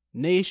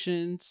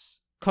 nations,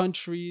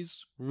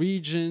 countries,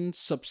 regions,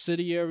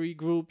 subsidiary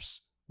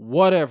groups,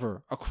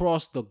 whatever,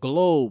 across the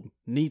globe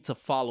need to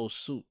follow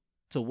suit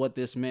to what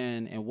this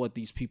man and what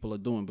these people are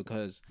doing,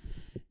 because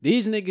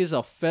these niggas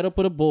are fed up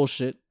with the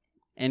bullshit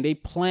and they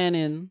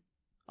planning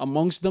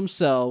amongst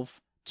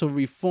themselves to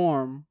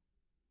reform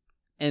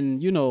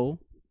and,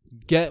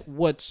 get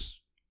what's,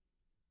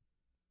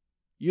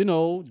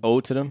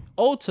 owed to them.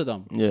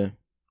 Yeah.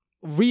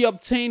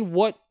 Reobtain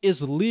what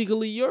is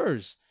legally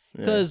yours.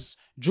 Because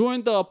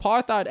during the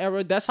apartheid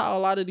era, that's how a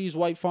lot of these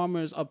white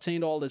farmers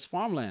obtained all this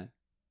farmland.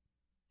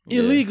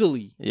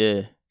 Illegally.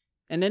 Yeah.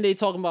 And then they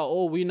talking about,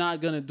 oh, we're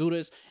not going to do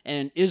this.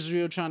 And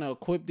Israel trying to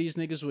equip these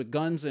niggas with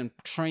guns and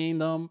train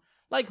them.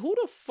 Like, who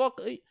the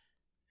fuck?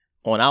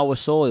 On our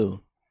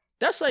soil.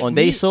 That's like on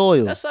their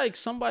soil. That's like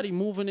somebody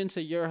moving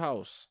into your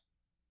house.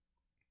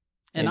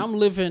 And I'm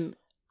living,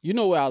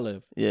 where I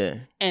live. Yeah.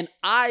 And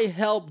I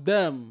help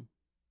them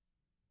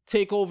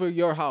take over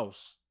your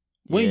house.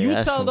 When you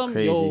tell them,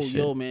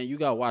 yo, man, you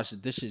got to wash the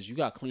dishes. You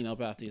got to clean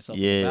up after yourself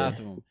in the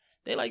bathroom.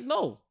 They like,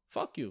 no,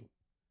 fuck you.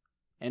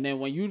 And then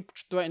when you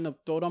threaten to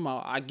throw them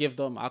out, I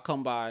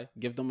come by,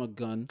 give them a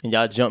gun. And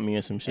y'all jump me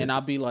in some shit. And I'll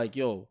be like,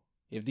 yo,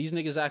 if these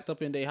niggas act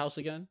up in their house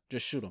again,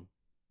 just shoot them.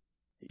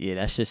 Yeah,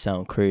 that shit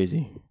sound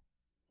crazy.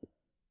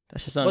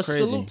 Crazy. But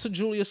salute to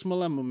Julius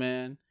Malema,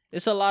 man.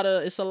 It's a lot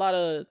of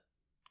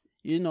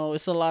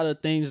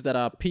things that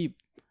I peep.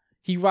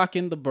 He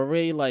rocking the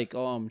beret like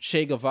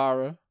Che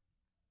Guevara.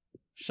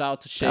 Shout out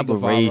to Che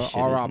Guevara.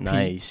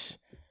 R.I.P.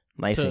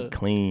 Nice and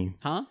clean.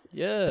 Huh?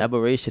 Yeah. That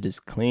beret shit is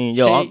clean.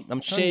 Yo,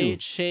 I'm telling you.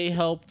 Che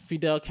helped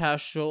Fidel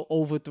Castro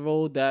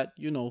overthrow that,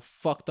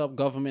 fucked up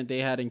government they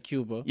had in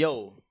Cuba.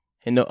 Yo.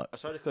 And no, I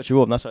started to cut you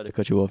off. Not started to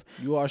cut you off.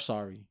 You are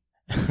sorry.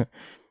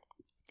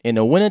 In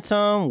the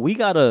wintertime, we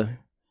gotta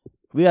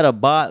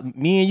buy,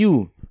 me and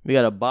you, we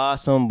gotta buy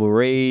some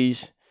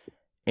berets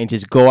and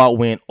just go out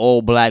wearing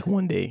all black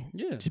one day.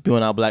 Yeah. Just be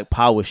on our Black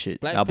Power shit.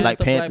 Black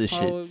Panther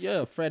shit.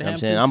 Yeah, Fred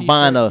Hampton. I'm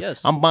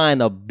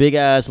buying a big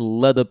ass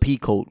leather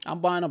peacoat. I'm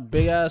buying a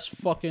big ass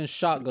fucking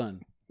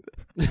shotgun.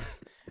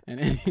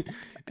 And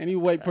any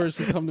white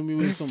person come to me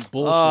with some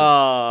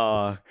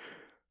bullshit.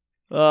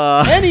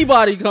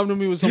 Anybody come to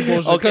me with some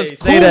bullshit. Okay,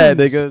 say that,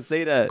 nigga.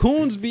 Say that.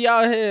 Coons be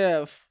out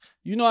here.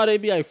 You know how they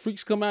be like,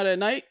 freaks come out at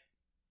night?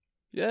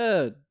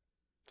 Yeah.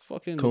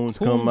 Fucking coons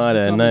come out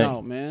at night.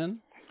 Out, man.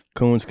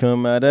 Coons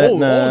come out at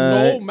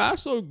night. Oh, no,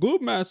 massa, good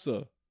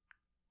massa.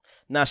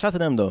 Nah, shout out to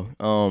them though.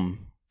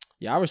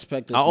 Yeah, I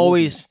respect this. I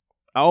always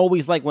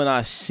like when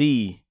I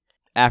see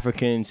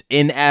Africans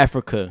in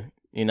Africa.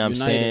 You know what I'm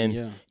saying?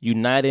 Yeah.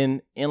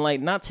 Uniting and like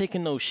not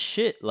taking no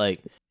shit.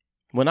 Like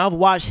when I've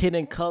watched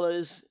Hidden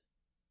Colors,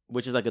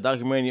 which is like a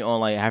documentary on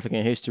like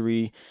African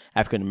history,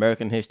 African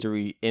American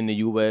history in the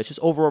U.S.,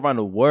 just over around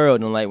the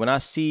world, and like when I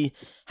see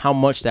how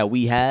much that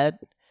we had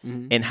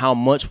and how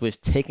much was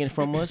taken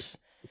from us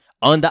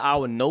under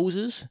our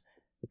noses,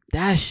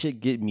 That shit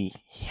get me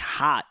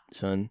hot,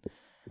 son.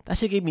 That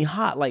shit get me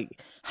hot. Like,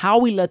 how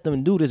we let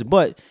them do this?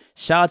 But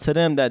shout out to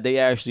them that they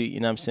actually, you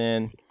know what I'm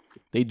saying,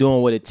 they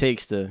doing what it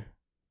takes to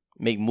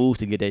make moves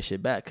to get that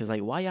shit back. Cause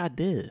like, why y'all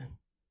dead?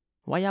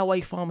 Why y'all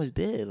white farmers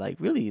dead? Like,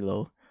 really,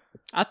 low.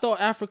 I thought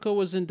Africa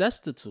was in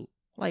destitute.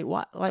 Like,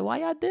 why? Like, why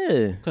y'all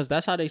dead? Because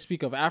that's how they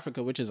speak of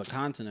Africa, which is a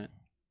continent.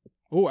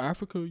 Oh,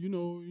 Africa, you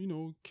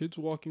know, kids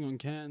walking on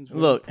cans.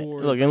 Look.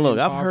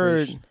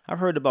 Impoverished. I've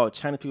heard about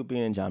Chinese people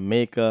being in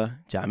Jamaica,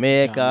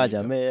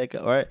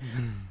 right?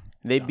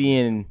 They be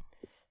in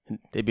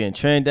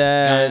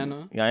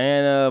Trinidad,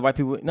 Guyana, white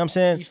people. You know what I'm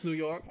saying? East New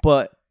York.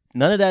 But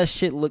none of that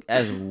shit look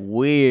as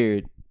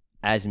weird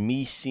as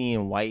me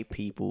seeing white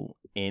people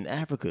in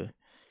Africa.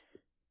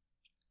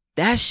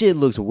 That shit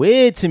looks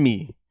weird to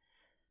me.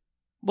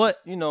 But,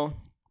 you know,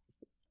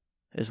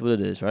 it's what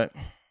it is, right?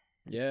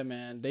 Yeah,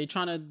 man. They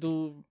trying to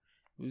do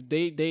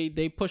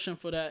they pushing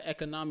for that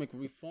economic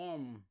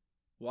reform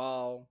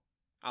while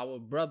our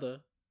brother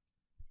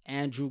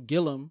Andrew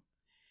Gillum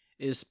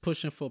is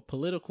pushing for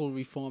political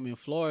reform in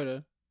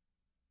Florida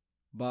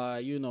by,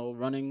 you know,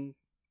 running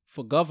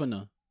for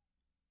governor.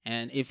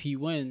 And if he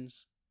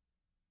wins,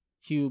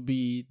 he will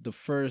be the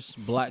first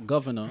black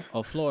governor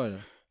of Florida.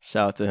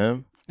 Shout out to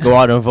him. Go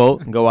out and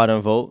vote. Go out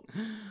and vote.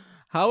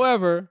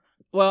 However,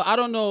 well, I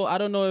don't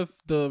know if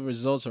the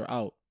results are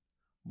out,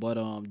 but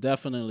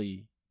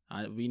definitely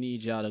we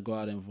need y'all to go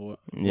out and vote.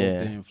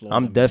 Yeah, there in Florida,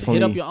 I'm man. definitely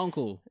hit up your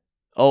uncle.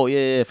 Oh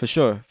yeah, for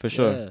sure.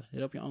 Yeah,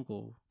 hit up your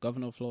uncle,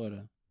 governor of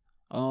Florida.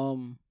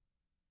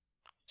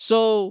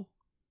 So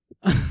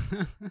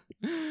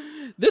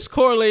this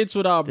correlates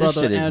with our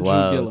brother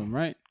Andrew Gillum,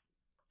 right?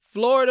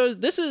 Florida's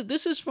this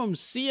is from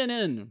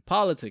CNN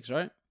Politics,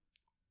 right?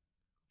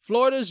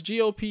 Florida's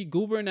GOP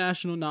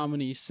gubernatorial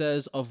nominee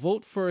says a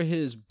vote for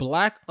his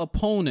black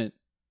opponent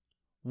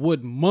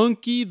would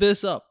monkey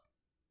this up.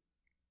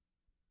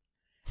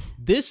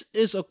 This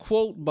is a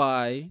quote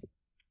by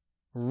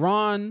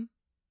Ron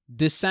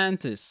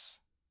DeSantis,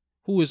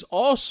 who is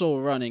also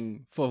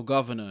running for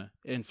governor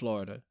in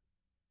Florida.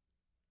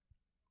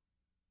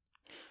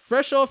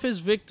 Fresh off his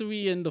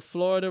victory in the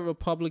Florida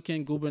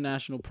Republican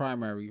gubernatorial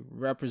primary,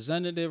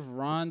 Representative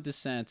Ron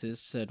DeSantis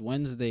said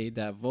Wednesday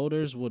that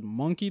voters would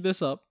monkey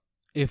this up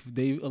if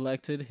they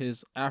elected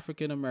his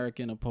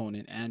African-American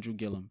opponent, Andrew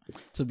Gillum,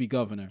 to be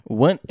governor.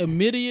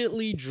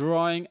 Immediately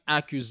drawing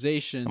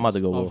accusations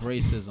of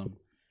racism.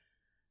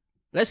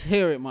 Let's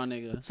hear it, my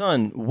nigga.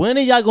 Son, when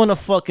are y'all gonna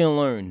fucking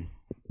learn?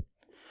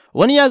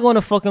 When are y'all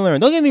gonna fucking learn?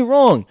 Don't get me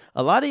wrong.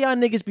 A lot of y'all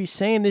niggas be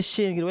saying this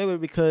shit and get away with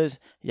it because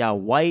y'all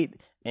white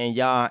and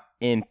y'all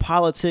in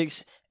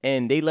politics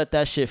and they let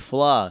that shit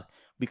fly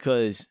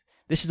because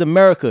this is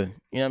America.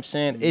 You know what I'm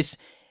saying?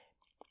 Mm-hmm.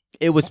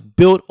 It was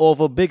built off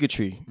of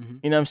bigotry. Mm-hmm.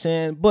 You know what I'm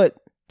saying? But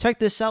check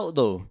this out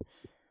though.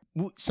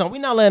 Son, we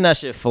not letting that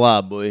shit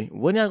fly, boy.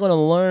 When y'all gonna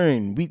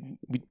learn?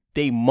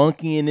 They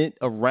monkeying it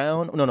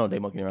around. No, they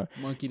monkeying around.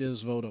 Monkey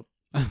this vote up.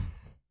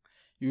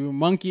 You're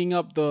monkeying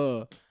up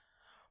the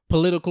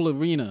political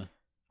arena.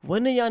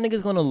 When are y'all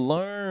niggas gonna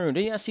learn?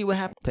 Didn't y'all see what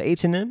happened to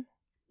H&M?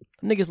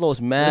 Niggas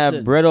lost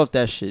mad bread off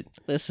that shit.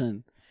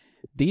 Listen,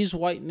 these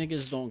white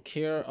niggas don't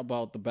care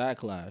about the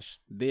backlash.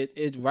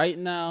 Right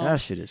now,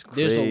 that shit is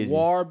crazy. There's a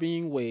war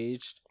being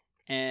waged,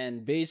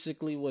 and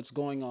basically what's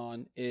going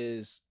on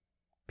is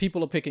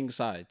people are picking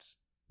sides.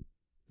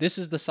 This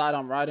is the side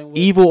I'm riding with.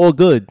 Evil or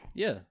good?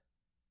 Yeah.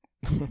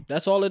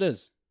 That's all it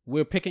is.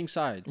 We're picking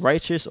sides.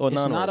 Righteous or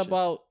non-righteous? It's not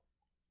about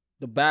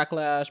the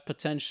backlash,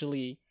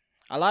 potentially.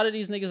 A lot of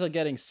these niggas are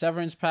getting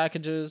severance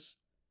packages,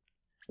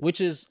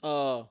 which is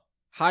a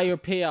higher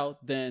payout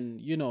than,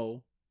 you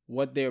know,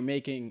 what they're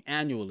making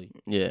annually.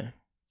 Yeah.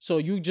 So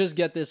you just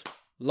get this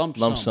lump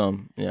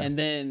sum. Yeah. And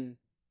then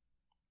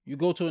you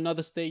go to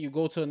another state, you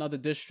go to another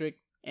district,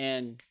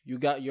 and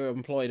you're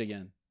employed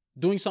again.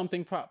 Doing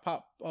something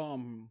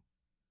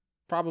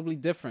probably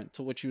different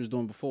to what you was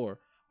doing before.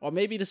 Or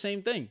maybe the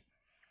same thing.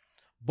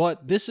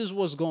 But this is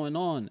what's going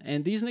on.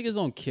 And these niggas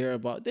don't care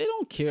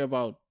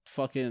about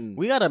fucking...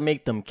 We gotta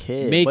make them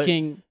care.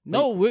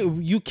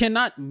 You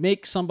cannot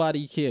make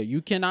somebody care.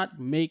 You cannot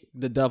make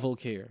the devil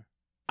care.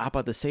 I'm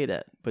about to say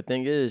that. But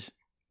thing is,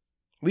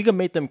 we could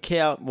make them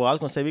care. Well, I was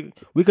gonna say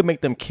we could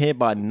make them care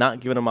by not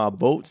giving them our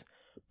votes.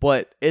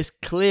 But it's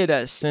clear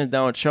that since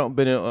Donald Trump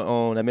been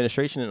on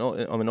administration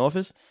and in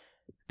office,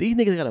 these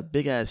niggas got a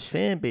big ass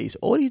fan base.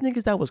 All these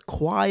niggas that was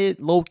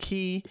quiet, low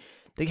key,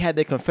 they had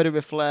their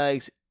Confederate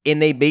flags in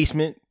their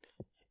basement,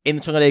 in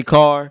the trunk of their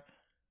car.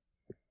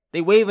 They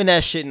waving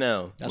that shit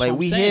now. That's like what I'm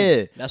we saying.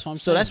 here. That's what I'm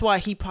saying. So that's why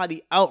he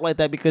probably out like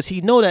that, because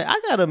he know that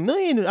I got a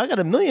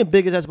million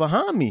biggest that's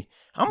behind me.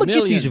 I'm gonna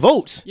get these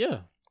votes. Yeah.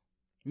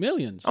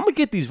 Millions. I'm gonna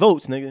get these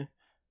votes, nigga.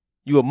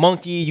 You a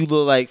monkey, you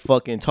look like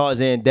fucking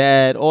Tarzan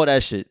dad, all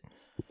that shit.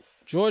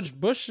 George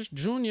Bush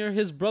Jr.,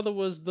 his brother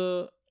was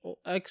the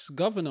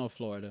ex-governor of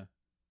Florida.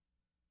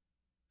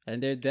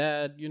 And their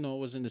dad, you know,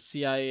 was in the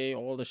CIA,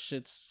 all the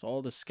shits,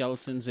 all the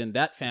skeletons in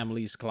that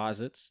family's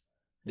closets.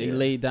 They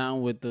laid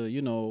down with the,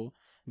 you know,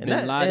 Bin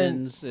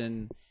Ladens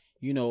and,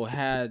 you know,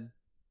 had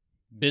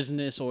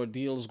business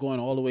ordeals going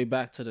all the way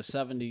back to the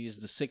 70s,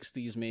 the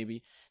 60s,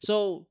 maybe.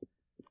 So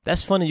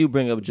that's funny you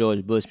bring up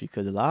George Bush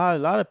because a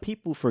lot of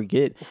people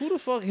forget. who the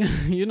fuck,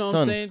 you know what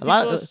I'm saying? People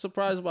are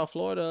surprised about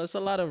Florida. It's a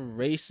lot of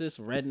racist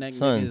redneck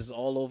niggas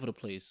all over the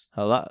place.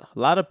 A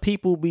lot of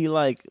people be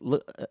like,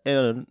 look,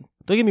 don't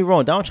get me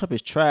wrong, Donald Trump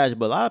is trash,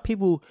 but a lot of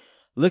people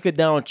look at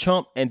Donald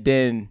Trump and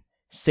then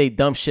say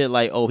dumb shit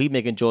like, oh, he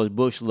making George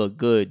Bush look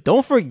good.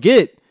 Don't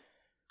forget,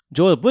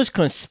 George Bush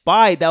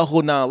conspired that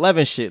whole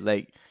 9/11 shit.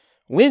 Like,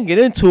 we didn't get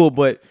into it,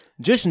 but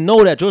just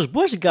know that George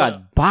Bush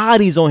got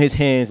bodies on his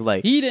hands.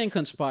 Like, he didn't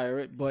conspire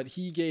it, but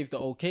he gave the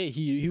okay.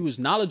 He was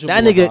knowledgeable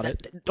that nigga, about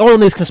it. All of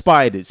this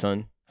conspired it,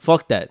 son.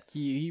 Fuck that.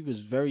 He was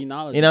very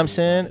knowledgeable. You know what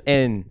I'm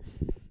saying?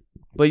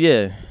 But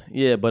I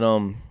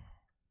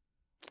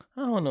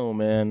don't know,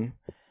 man.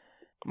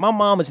 My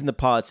mom is into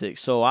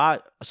politics, so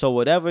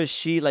whatever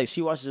she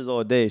watches this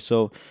all day.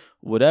 So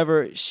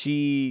whatever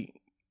she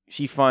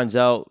finds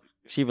out,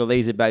 she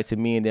relays it back to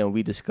me, and then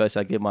we discuss.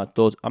 I get my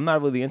thoughts. I'm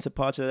not really into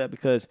parts of that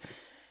because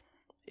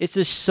it's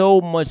just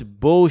so much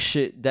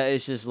bullshit that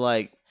it's just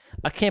like,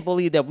 I can't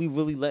believe that we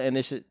really letting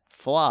this shit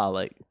fly.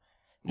 Like,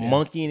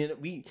 monkeying it.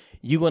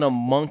 You gonna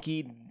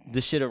monkey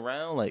the shit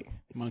around? Like,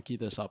 monkey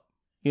this up.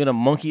 You gonna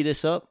monkey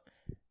this up?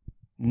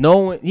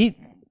 No,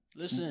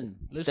 listen.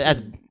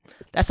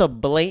 That's a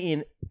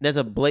blatant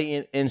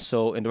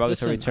insult and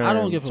derogatory term. I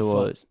don't give a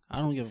fuck. I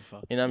don't give a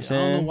fuck. You know what I'm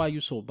saying? I don't know why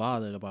you so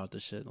bothered about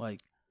this shit. Like,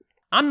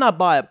 I'm not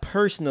bothered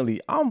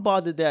personally. I'm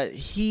bothered that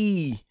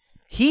he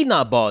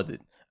not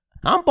bothered.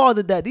 I'm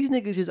bothered that these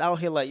niggas just out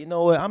here like, you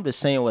know what? I'm just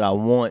saying what I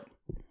want.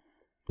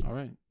 All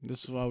right.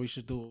 This is why we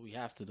should do what we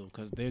have to do,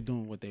 because they're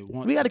doing what they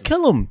want. We got to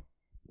kill him.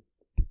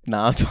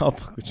 Nah, I'm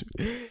talking with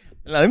you.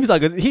 Nah, let me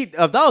talk.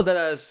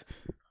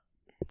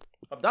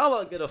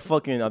 Abdallah get a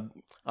fucking...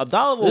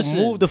 Abdallah will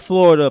move to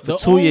Florida for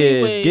 2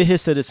 years, get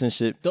his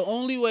citizenship. The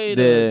only way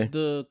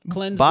to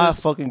cleanse buy this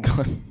a fucking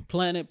gun.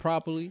 Planet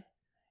properly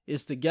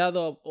is to gather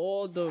up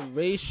all the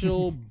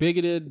racial,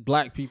 bigoted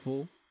black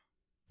people,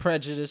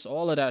 prejudice,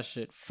 all of that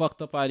shit,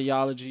 fucked up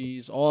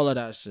ideologies, all of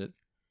that shit.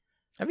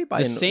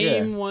 Everybody, the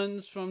same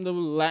ones from the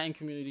Latin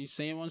community,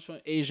 same ones from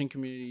Asian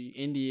community,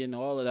 Indian,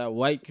 all of that,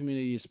 white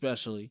community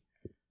especially,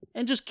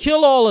 and just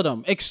kill all of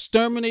them,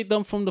 exterminate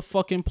them from the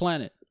fucking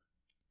planet.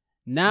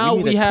 Now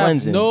we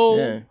have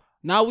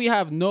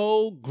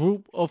no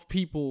group of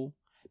people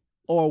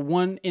or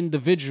one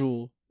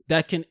individual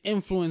that can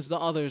influence the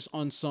others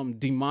on some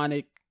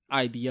demonic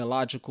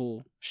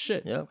ideological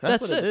shit. Yeah,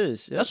 that's what it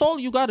is. Yep. That's all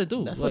you got to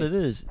do. That's what it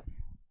is.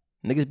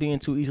 Niggas being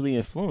too easily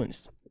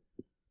influenced.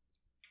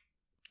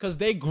 Because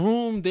they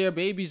groom their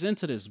babies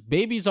into this.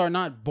 Babies are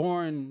not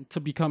born to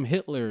become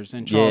Hitlers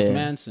and Charles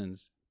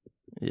Mansons.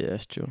 Yeah,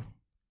 that's true.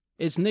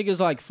 It's niggas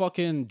like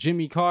fucking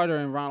Jimmy Carter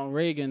and Ronald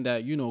Reagan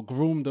that,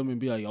 groomed them and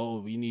be like, oh,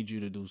 we need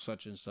you to do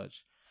such and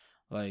such.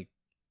 Like,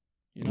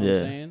 you know what I'm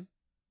saying?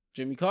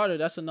 Jimmy Carter,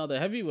 that's another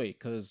heavyweight.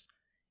 Because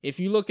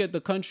if you look at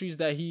the countries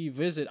that he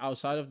visited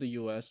outside of the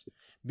U.S.,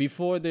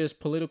 before there's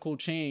political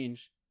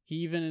change, he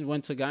even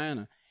went to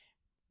Guyana.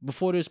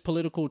 Before there's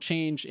political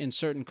change in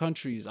certain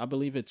countries, I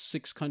believe it's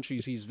 6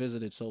 countries he's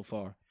visited so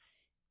far,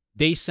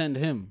 they send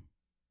him.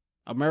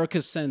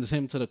 America sends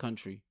him to the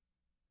country.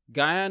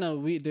 Guyana,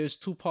 there's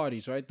 2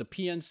 parties, right? The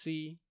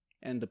PNC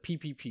and the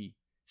PPP.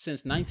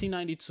 Since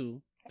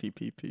 1992,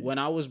 PPP. When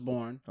I was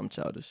born, I'm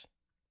childish.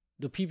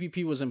 The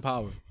PPP was in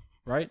power,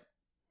 right?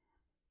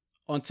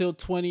 Until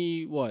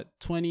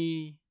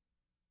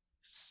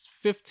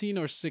 2015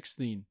 or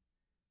 16.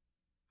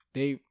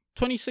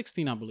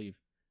 2016, I believe.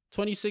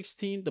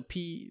 2016,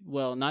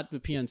 not the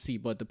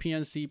PNC, but the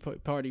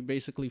PNC party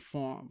basically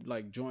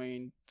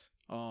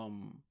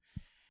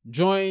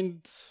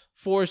joined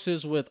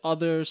forces with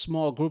other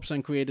small groups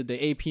and created the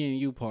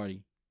APNU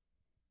party.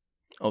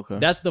 Okay.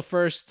 That's the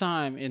first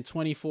time in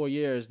 24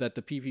 years that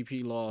the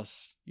PPP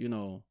lost,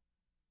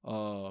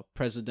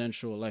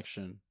 presidential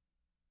election.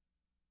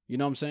 You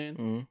know what I'm saying?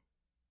 Mm-hmm.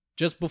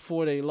 Just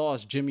before they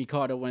lost, Jimmy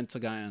Carter went to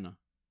Guyana.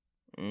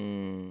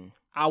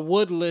 I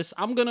would list.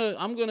 I'm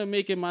gonna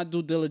make it my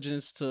due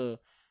diligence to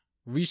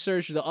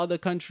research the other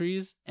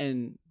countries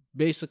and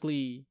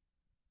basically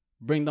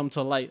bring them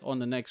to light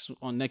on next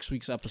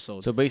week's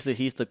episode. So basically,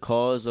 he's the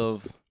cause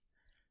of.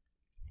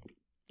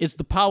 It's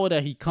the power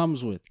that he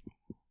comes with.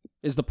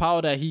 It's the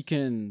power that he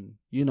can,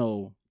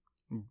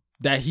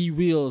 that he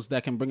wields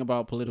that can bring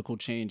about political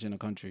change in a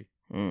country.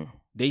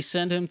 They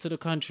send him to the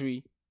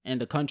country, and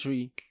the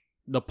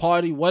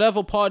party,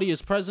 whatever party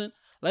is present.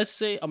 Let's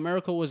say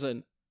America was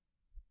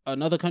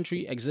another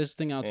country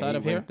existing outside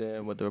of here.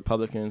 There with the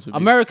Republicans.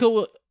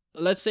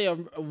 Let's say a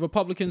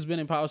Republican's been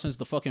in power since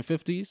the fucking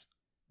 50s.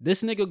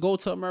 This nigga go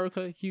to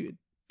America,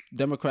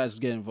 Democrats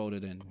getting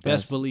voted in.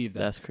 Best believe that.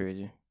 That's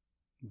crazy.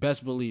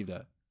 Best believe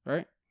that,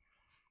 right?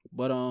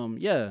 But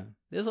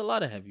there's a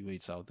lot of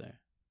heavyweights out there.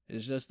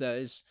 It's just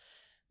that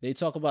they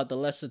talk about the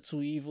lesser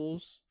 2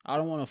 evils. I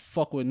don't want to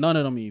fuck with none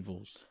of them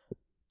evils.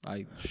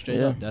 Like,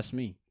 straight up, that's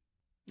me.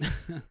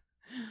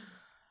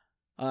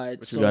 All right,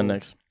 what you got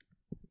next?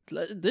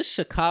 This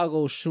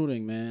Chicago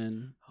shooting,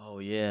 man. Oh Oh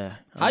yeah.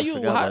 How I you?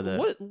 forgot How, about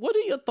that. what are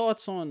your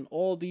thoughts on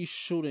all these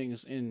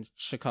shootings in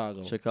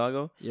Chicago?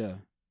 Chicago. Yeah.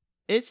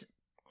 It's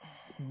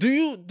Do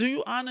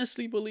you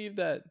honestly believe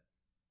that?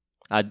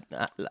 I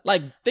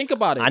Like, think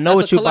about it. I know as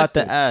what a you about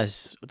to collective.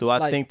 ask. Do I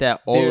Like, think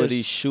that all of there's-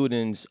 these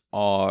shootings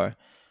are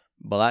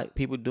black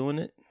people doing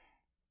it?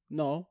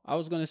 No, I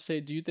was gonna say,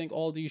 do you think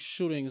all these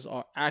shootings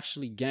are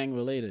actually gang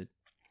related?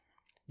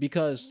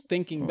 Because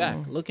thinking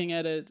back, looking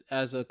at it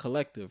as a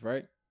collective,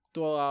 right?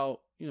 Throw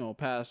out,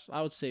 past,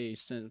 I would say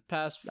since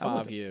past I would-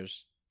 5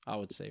 years, I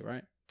would say,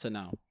 right? To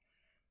now.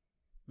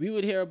 We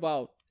would hear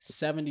about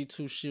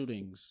 72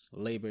 shootings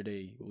Labor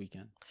Day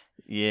weekend.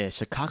 Yeah,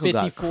 Chicago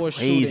got 54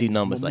 crazy shootings,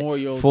 numbers,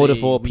 Memorial like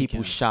 44 Day people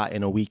weekend. shot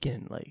in a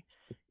weekend, like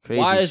crazy.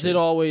 Why is shit. it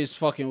always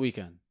fucking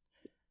weekend?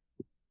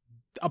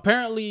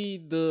 Apparently,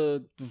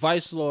 the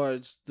Vice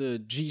Lords, the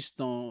G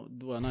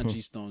Stone, well, not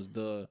G Stones,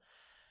 the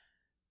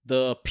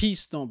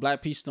Peace Stone,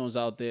 Black Peace Stones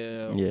out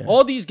there, Yeah.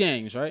 all these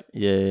gangs, right?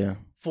 Yeah.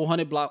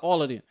 400 Block,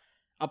 all of them.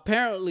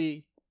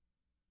 Apparently,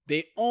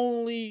 they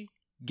only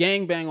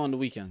gangbang on the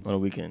weekends. On the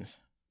weekends,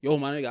 Yo,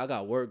 my nigga, I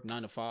got work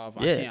 9 to 5.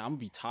 Yeah. I'm gonna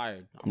be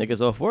tired.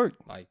 niggas off work.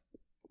 Like,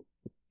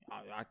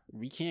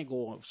 we can't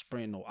go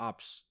spraying no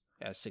ops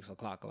at 6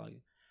 o'clock.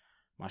 Like,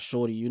 my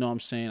shorty, you know what I'm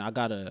saying? I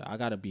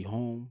gotta be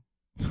home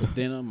for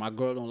dinner. My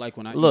girl don't like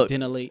when I eat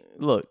dinner late.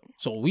 Look,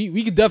 So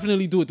we could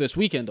definitely do it this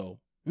weekend though.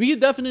 We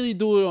could definitely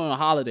do it on a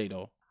holiday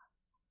though.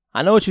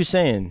 I know what you're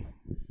saying,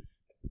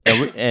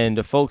 and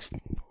the folks,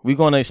 we're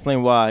gonna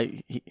explain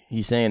why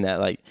he's saying that.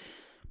 Like,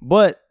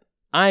 but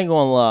I ain't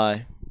gonna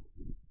lie,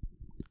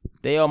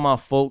 they are my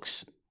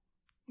folks,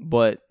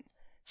 but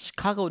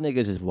Chicago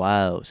niggas is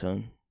wild,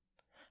 son.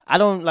 I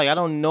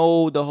don't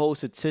know the whole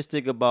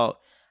statistic about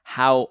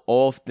how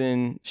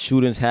often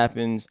shootings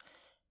happens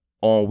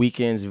on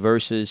weekends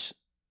versus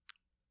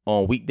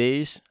on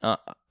weekdays. I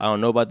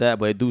don't know about that,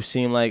 but it do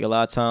seem like a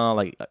lot of time,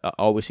 like I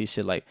always see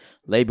shit like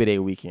Labor Day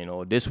weekend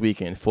or this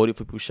weekend, 40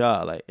 people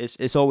shot. Like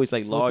it's always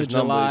like 4th large of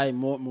July,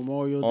 numbers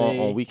Memorial Day.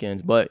 on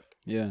weekends. But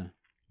Yeah.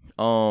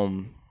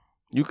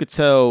 you could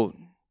tell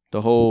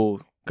the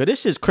whole, cause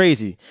this shit's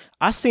crazy.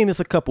 I seen this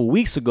a couple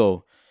weeks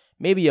ago,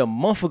 maybe a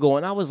month ago,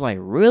 and I was like,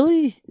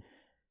 really?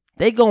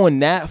 They going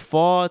that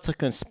far to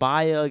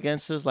conspire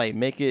against us? Like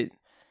make it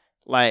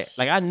like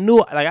I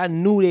knew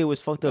they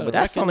was fucked up, but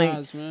that's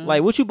something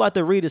like what you about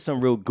to read is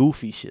some real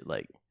goofy shit.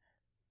 Like,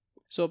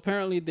 so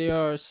apparently there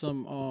are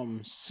some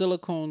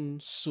silicone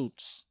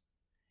suits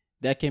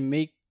that can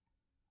make,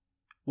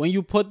 when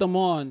you put them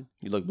on,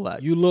 you look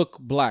black. You look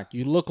black.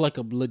 You look like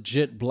a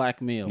legit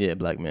black male. Yeah,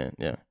 black man.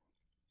 Yeah.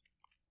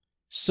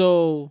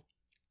 So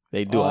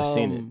they do. I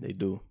seen it. They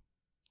do.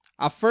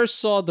 I first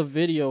saw the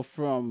video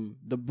from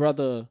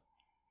the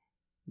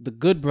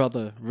good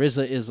brother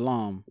Rizza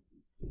Islam.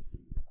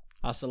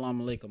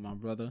 Assalamu alaikum, my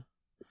brother.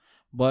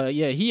 But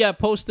yeah, he had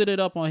posted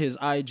it up on his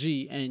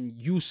IG, and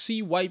you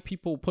see white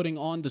people putting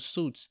on the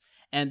suits,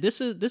 and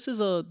that's a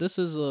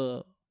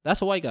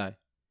white guy.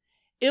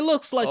 It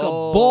looks like a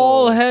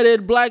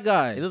bald-headed black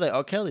guy. It looks like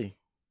R. Kelly.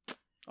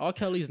 R.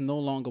 Kelly's no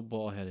longer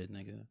bald-headed,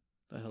 nigga.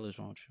 The hell is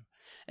wrong with you?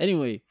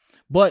 Anyway,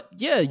 but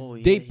yeah,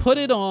 they put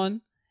it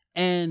on,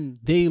 and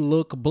they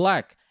look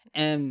black,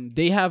 and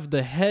they have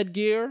the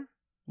headgear,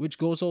 which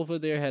goes over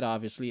their head,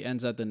 obviously,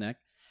 ends at the neck.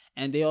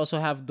 And they also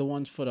have the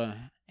ones for the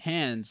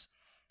hands.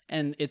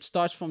 And it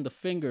starts from the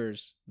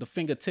fingers, the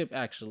fingertip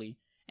actually,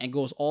 and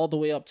goes all the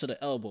way up to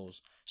the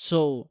elbows.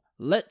 So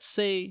let's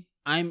say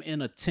I'm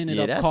in a tinted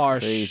up car.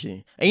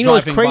 Crazy. And you know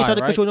what's crazy?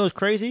 Right? You know what's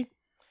crazy?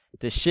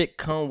 The shit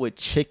come with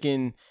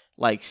chicken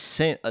like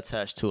scent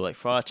attached to it, like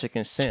fried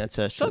chicken scent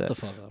attached to that. Shut the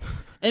fuck up.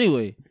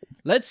 Anyway,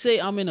 let's say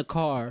I'm in a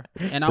car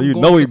and so I'm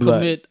going to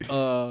commit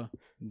a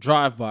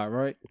drive-by,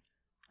 right?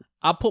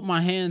 I put my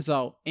hands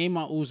out, aim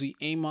my Uzi,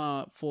 aim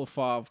my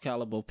 .45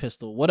 caliber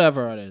pistol,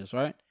 whatever it is,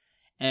 right?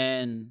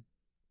 And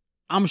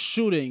I'm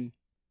shooting.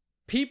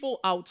 People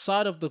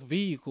outside of the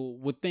vehicle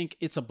would think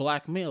it's a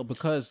black male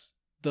because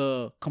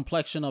the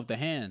complexion of the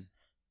hand.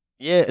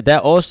 Yeah,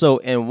 that also.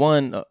 And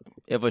one,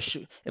 if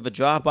a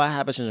drive-by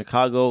happens in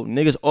Chicago,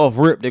 niggas off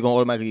rip, they're gonna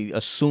automatically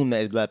assume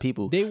that it's black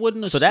people. They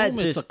wouldn't assume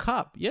it's a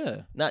cop.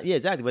 Yeah,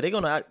 exactly. But they're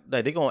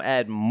gonna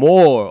add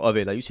more of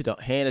it. Like you see, the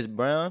hand is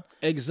brown.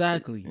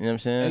 Exactly. You know what I'm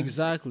saying?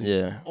 Exactly.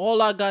 Yeah.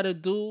 All I gotta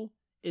do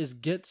is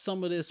get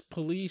some of this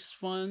police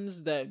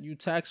funds that you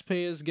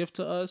taxpayers give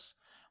to us,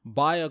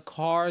 buy a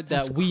car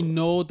that we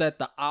know that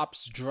the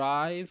ops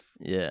drive.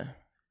 Yeah.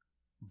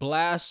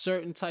 Blast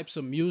certain types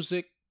of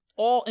music.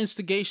 All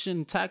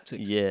instigation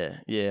tactics. Yeah.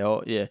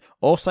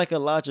 All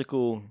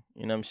psychological,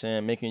 you know what I'm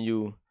saying? Making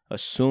you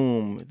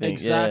assume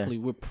things. Exactly.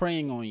 We're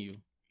preying on you.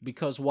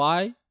 Because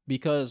why?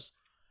 Because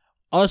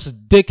us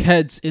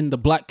dickheads in the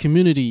black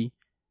community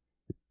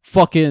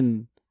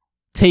fucking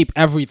tape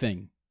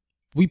everything.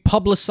 We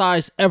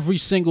publicize every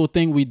single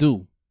thing we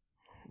do.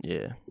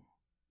 Yeah.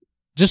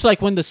 Just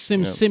like when the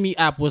SimSimi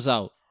app was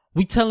out.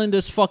 We telling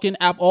this fucking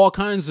app all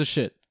kinds of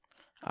shit.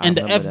 And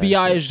the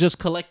FBI is just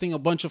collecting a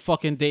bunch of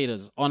fucking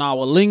data on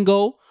our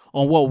lingo,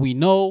 on what we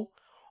know,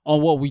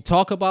 on what we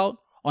talk about,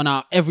 on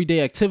our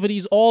everyday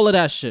activities, all of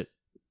that shit.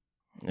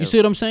 You see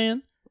what I'm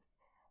saying?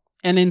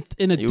 And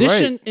in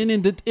addition,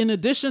 right. in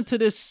addition to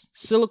this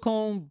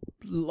silicone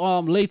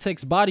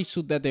latex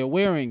bodysuit that they're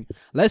wearing,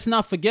 let's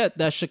not forget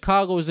that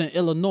Chicago is in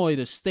Illinois,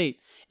 the state.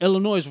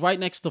 Illinois is right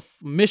next to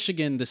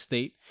Michigan, the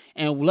state.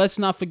 And let's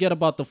not forget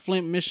about the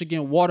Flint,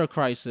 Michigan water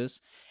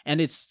crisis.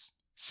 And it's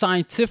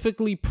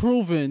scientifically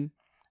proven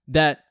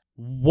that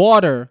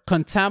water,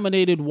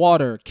 contaminated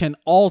water, can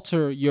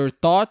alter your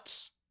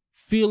thoughts,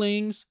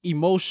 feelings,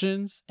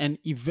 emotions, and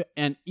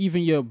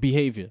even your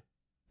behavior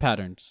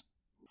patterns.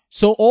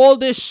 So all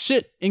this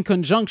shit in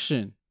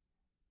conjunction,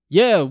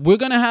 yeah, we're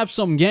going to have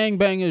some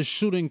gangbangers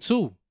shooting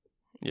too.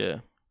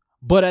 Yeah.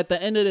 But at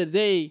the end of the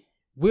day,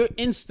 we're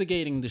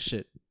instigating the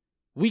shit.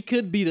 We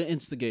could be the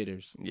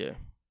instigators. Yeah.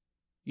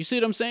 You see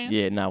what I'm saying?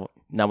 Yeah. Now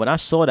when I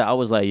saw that, I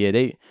was like,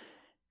 these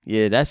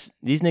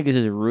niggas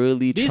is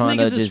really trying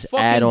to just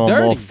add on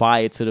dirty. more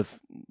fire to the,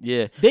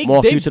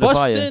 more fuel to the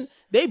fire.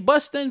 They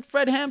busted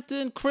Fred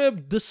Hampton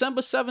crib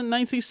December 7,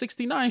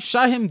 1969,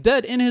 shot him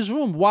dead in his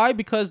room. Why?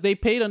 Because they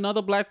paid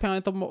another Black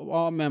Panther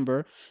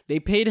member. They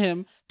paid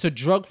him to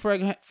drug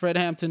Fred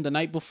Hampton the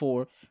night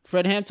before.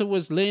 Fred Hampton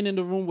was laying in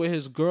the room with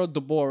his girl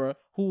Deborah,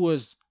 who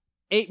was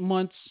 8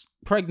 months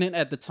pregnant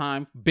at the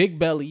time, big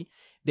belly.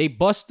 They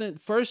busted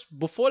first,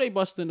 before they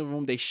busted in the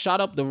room, they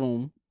shot up the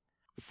room.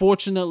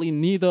 Fortunately,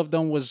 neither of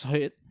them was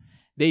hit.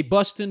 They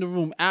busted in the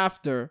room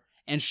after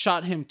and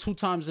shot him 2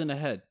 times in the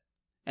head.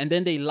 And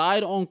then they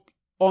lied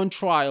on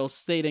trial,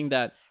 stating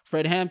that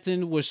Fred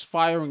Hampton was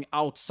firing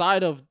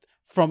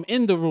from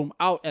in the room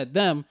out at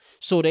them,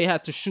 so they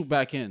had to shoot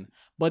back in.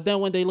 But then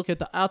when they look at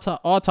the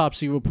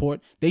autopsy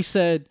report, they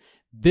said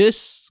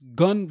these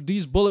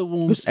bullet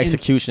wounds was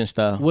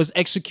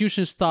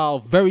execution style,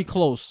 very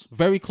close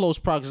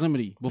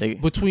proximity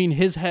between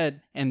his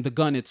head and the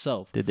gun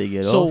itself. Did they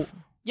get off?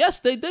 Yes,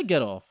 they did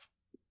get off.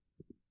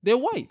 They're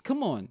white.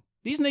 Come on.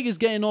 These niggas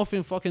getting off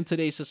in fucking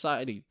today's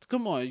society.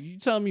 Come on, you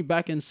telling me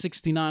back in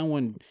 '69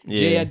 when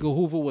J. Edgar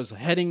Hoover was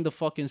heading the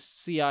fucking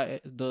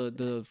CIA,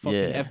 the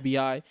fucking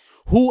FBI,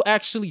 who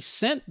actually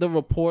sent the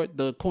report,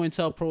 the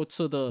COINTELPRO,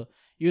 to the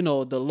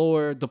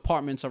lower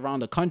departments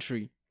around the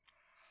country,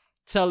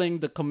 telling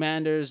the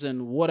commanders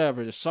and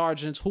whatever, the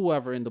sergeants,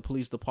 whoever in the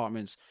police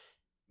departments,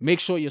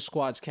 make sure your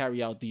squads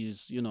carry out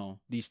these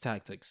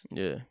tactics.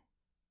 Yeah.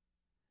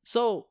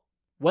 So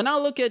when I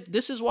look at,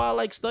 this is why I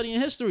like studying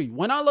history.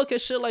 When I look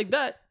at shit like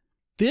that,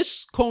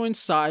 this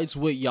coincides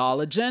with y'all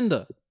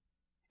agenda.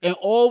 And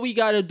all we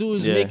got to do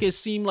is make it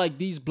seem like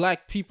these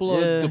black people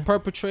are the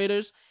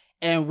perpetrators,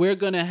 and we're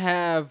going to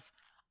have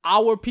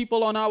our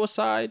people on our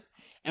side,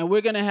 and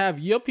we're going to have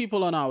your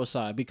people on our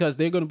side, because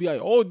they're going to be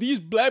like, oh, these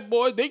black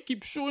boys, they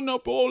keep shooting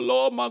up. Oh,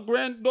 Lord, my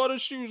granddaughter,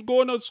 she was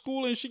going to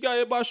school and she got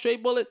hit by a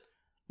straight bullet.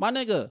 My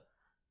nigga,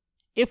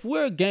 if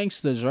we're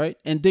gangsters, right?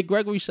 And Dick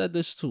Gregory said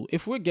this too.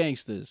 If we're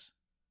gangsters,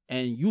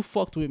 and you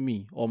fucked with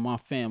me or my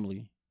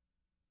family,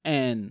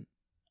 and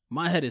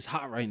my head is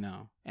hot right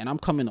now, and I'm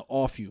coming to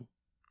off you,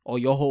 or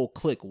your whole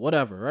clique,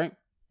 whatever, right?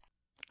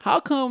 How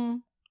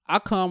come I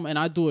come and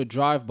I do a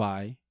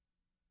drive-by,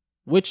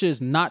 which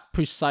is not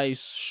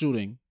precise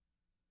shooting,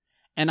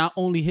 and I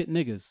only hit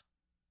niggas?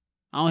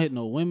 I don't hit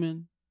no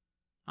women.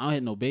 I don't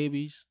hit no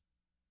babies.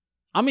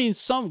 I mean,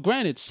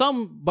 granted,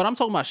 but I'm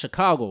talking about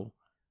Chicago.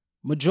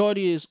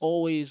 Majority is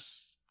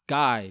always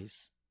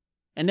guys.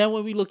 And then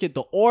when we look at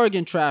the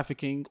organ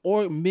trafficking,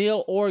 or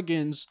male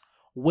organs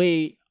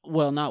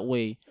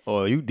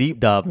Oh, you deep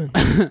diving.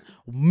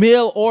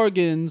 Male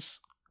organs.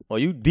 Oh,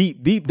 you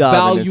deep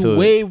diving value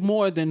way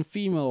more than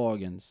female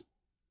organs.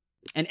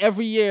 And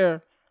every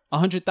year,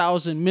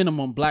 100,000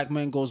 minimum black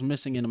men goes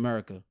missing in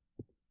America.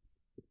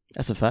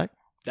 That's a fact.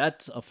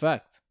 That's a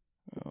fact.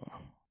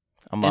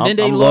 I'm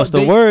lost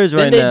the words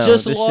right now.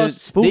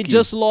 They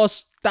just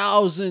lost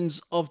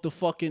thousands of the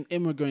fucking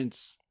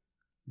immigrants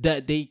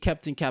that they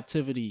kept in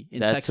captivity in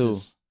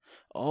Texas. Too.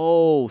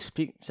 Oh,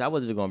 I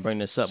wasn't even gonna bring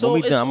this up. So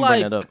when we done, I'm gonna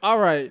bring that up. All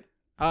right,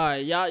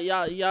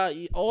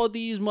 y'all, all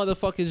these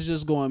motherfuckers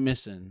just going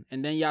missing,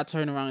 and then y'all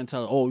turn around and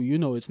tell, oh,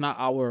 it's not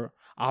our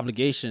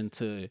obligation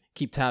to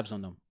keep tabs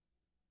on them,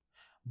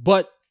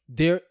 but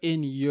they're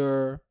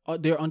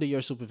under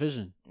your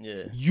supervision.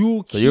 Yeah,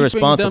 you're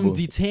keeping them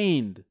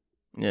detained.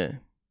 Yeah.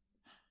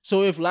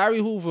 So if Larry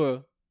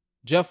Hoover,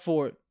 Jeff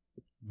Fort,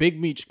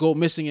 Big Meech go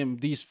missing in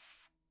these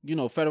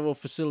federal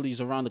facilities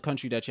around the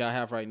country that y'all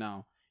have right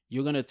now,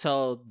 you're going to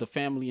tell the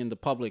family and the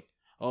public,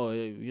 oh,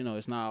 it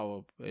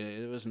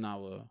wasn't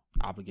our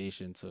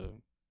obligation to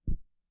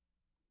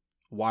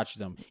watch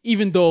them,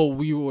 even though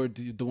we were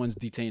the ones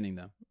detaining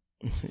them.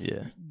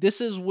 Yeah.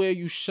 This is where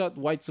you shut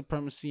white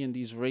supremacy and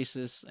these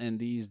racists and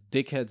these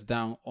dickheads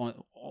down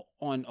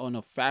on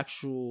a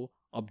factual,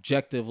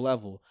 objective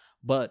level.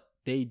 But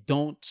they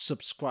don't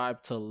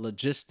subscribe to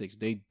logistics.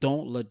 They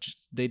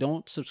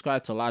don't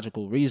subscribe to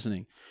logical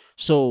reasoning.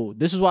 So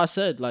this is why I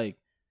said, like,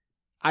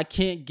 I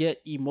can't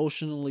get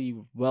emotionally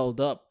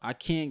welled up. I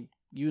can't,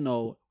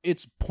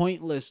 it's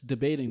pointless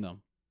debating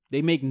them.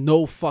 They make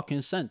no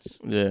fucking sense.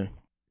 Yeah.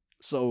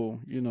 So,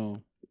 Yeah,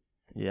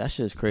 that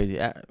shit's crazy.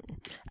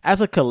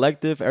 As a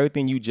collective,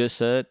 everything you just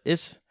said,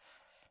 it's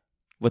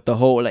with the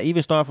whole, like,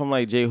 even starting from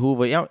like J.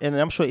 Hoover, yeah, and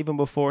I'm sure even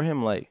before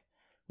him, like,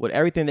 with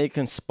everything they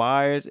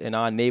conspired in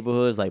our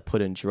neighborhoods, like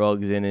putting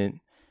drugs in it,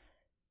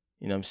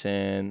 you know what I'm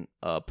saying,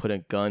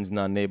 putting guns in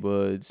our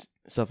neighborhoods,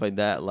 stuff like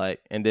that,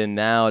 like, and then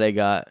now they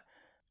got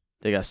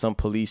some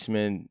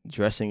policemen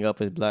dressing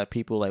up as black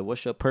people. Like,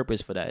 what's your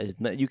purpose for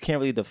that? You can't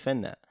really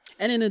defend that.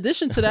 And in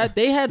addition to that,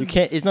 they had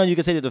it's nothing you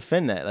can say to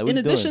defend that. Like, in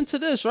addition to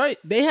this, right?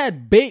 They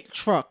had bait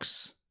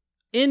trucks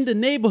in the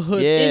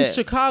neighborhood in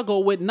Chicago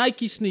with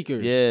Nike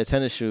sneakers. Yeah,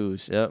 tennis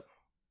shoes. Yep.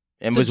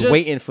 And was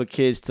waiting for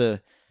kids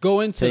to go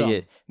into them.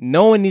 It.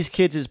 Knowing these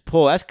kids is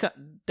poor,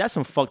 that's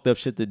some fucked up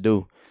shit to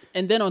do.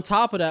 And then on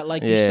top of that,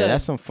 like you said,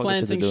 that's some fucked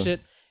up shit to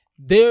do.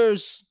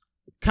 There's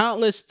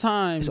countless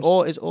times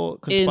it's all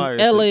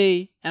conspiracy. In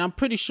LA, and I'm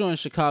pretty sure in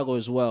Chicago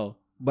as well,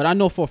 but I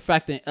know for a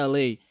fact in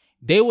LA,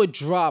 they would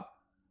drop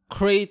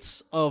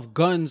crates of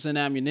guns and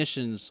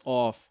ammunitions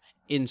off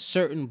in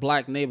certain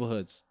black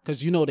neighborhoods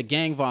because you know the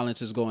gang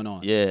violence is going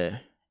on. Yeah.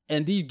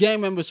 And these gang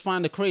members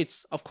find the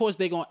crates. Of course,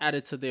 they gonna add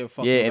it to their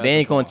fucking. Yeah, and they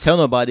ain't gonna tell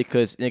nobody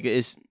because nigga,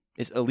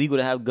 it's illegal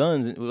to have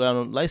guns without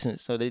a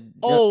license. So they.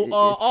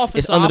 Officer,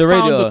 it's under the I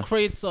found radar. the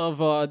crates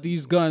of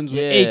these guns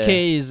with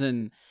AKs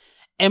and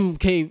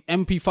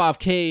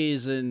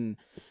MP5Ks, and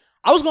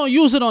I was gonna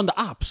use it on the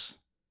ops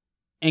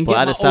and get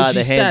my OG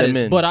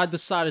status, but I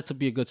decided to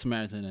be a good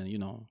Samaritan, and you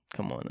know.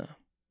 Come on now,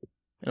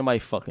 ain't nobody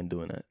fucking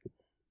doing that.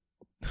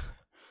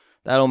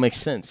 That don't make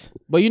sense.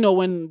 But you know,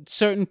 when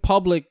certain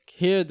public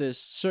hear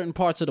this, certain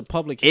parts of the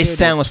public hear this, it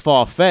sounds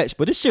far-fetched,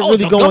 but this shit really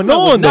the going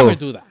on would though. Never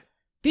do that.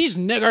 These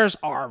niggers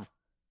are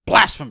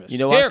blasphemous. You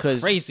know why? They're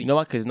crazy. You know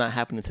why? Because it's not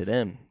happening to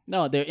them.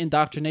 No, they're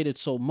indoctrinated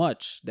so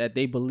much that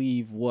they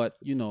believe what,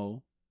 you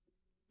know.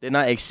 They're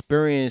not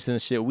experiencing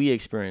shit we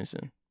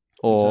experiencing.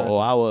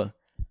 Or our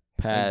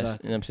past.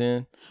 Exactly. You know what I'm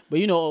saying? But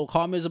you know,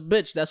 karma is a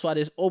bitch. That's why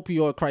this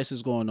opioid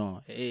crisis going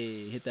on.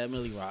 Hey, hit that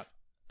Millie Rock.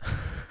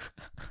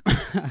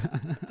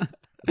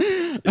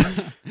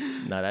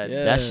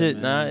 That shit,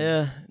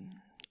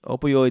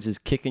 opioids is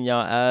kicking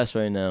y'all ass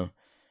right now.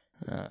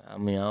 I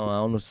mean, I don't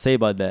know what to say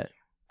about that.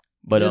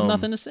 But there's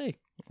nothing to say.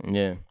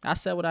 Yeah, I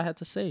said what I had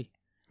to say.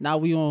 Now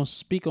we gonna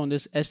speak on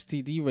this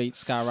STD rate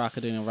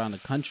skyrocketing around the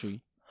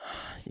country.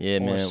 Yeah,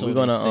 man, we're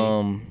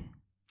gonna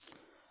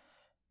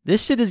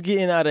this shit is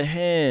getting out of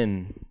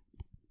hand.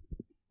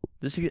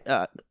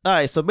 All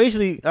right. So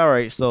basically,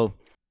 So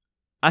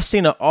I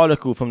seen an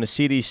article from the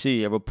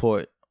CDC, a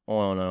report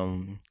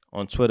on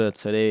Twitter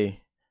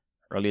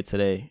earlier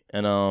today,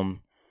 and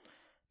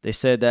they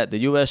said that the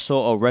U.S.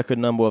 saw a record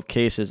number of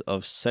cases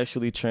of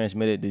sexually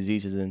transmitted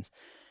diseases in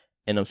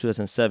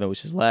 2007,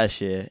 which is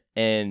last year,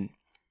 and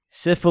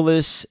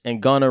syphilis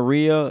and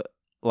gonorrhea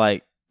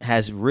like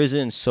has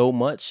risen so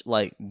much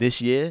like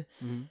this year,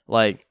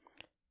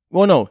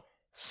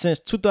 since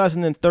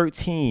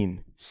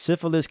 2013,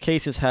 syphilis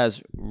cases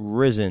has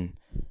risen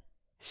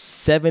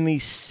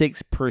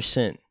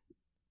 76%.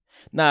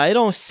 Now, it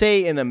don't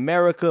say in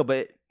America,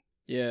 but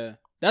yeah,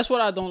 that's what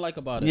I don't like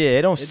about it. Yeah,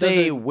 it don't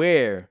say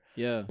where.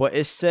 Yeah, but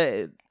it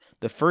said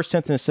the first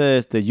sentence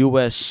says the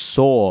U.S.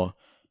 saw.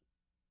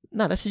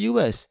 No, that's the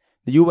U.S.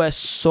 The U.S.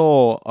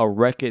 saw a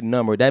record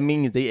number. That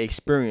means they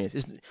experienced.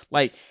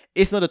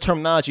 It's not a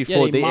terminology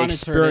for they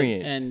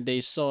experienced and they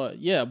saw it.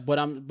 Yeah, but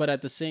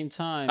at the same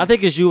time, I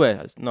think it's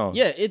U.S. No.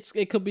 Yeah,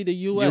 it could be the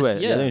U.S.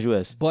 Yeah, I think it's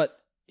U.S. But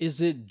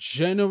is it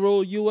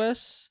general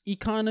U.S.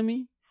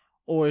 economy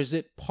or is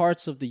it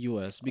parts of the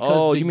U.S.?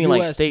 Because you mean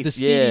like states?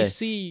 The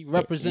CDC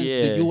represents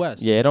the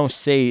U.S. Yeah, it don't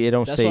say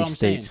states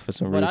saying. For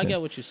some reason. But I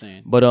get what you're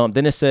saying. But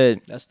then it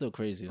said that's still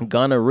crazy.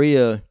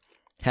 Gonorrhea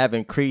have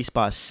increased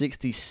by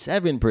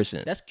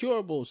 67%. That's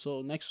curable.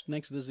 So next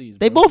disease.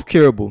 They both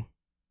curable.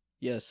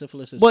 Yeah,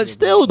 syphilis is. But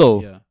still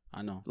though. Yeah,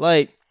 I know.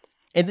 Like,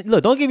 and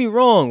look, don't get me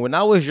wrong. When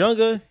I was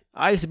younger,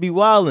 I used to be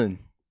wilding.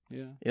 Yeah.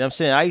 You know what I'm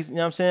saying? You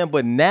know what I'm saying?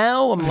 But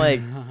now I'm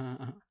like,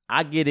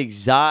 I get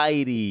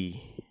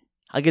anxiety.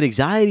 That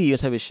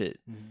type of shit.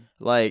 Mm-hmm.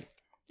 Like,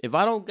 if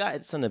I don't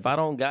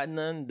got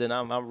none, then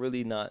I'm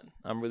really not.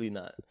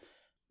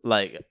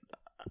 Like,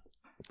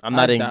 I'm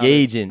not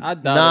engaging. I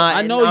doubt it.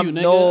 I know you,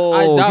 nigga. No,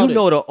 I doubt you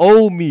know the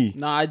old me.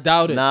 Nah, I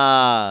doubt it.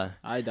 Nah.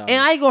 I doubt it.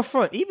 And I ain't gonna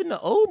front. Even the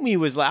old me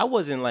was like, I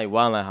wasn't like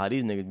wilding like how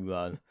these niggas be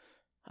wilding.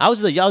 I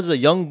was just a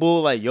young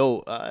bull, like,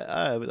 yo,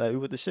 like,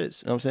 with the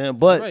shits. You know what I'm saying?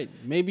 But right.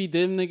 Maybe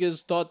them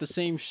niggas thought the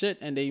same shit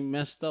and they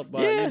messed up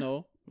by, you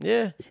know.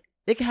 Yeah.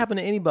 It can happen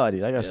to anybody,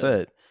 like I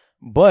said.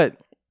 But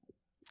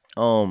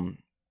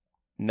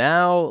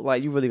now,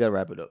 like, you really gotta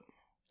wrap it up.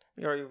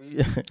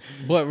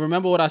 But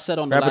remember what I said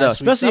on the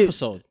last week's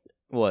episode.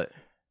 What?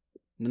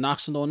 The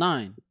Noxinol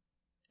 9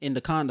 in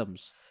the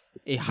condoms.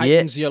 It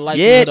heightens your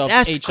likelihood of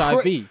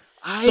HIV.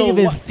 I didn't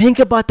even think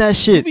about that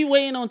shit. You be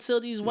waiting until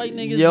these white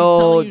niggas be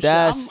telling you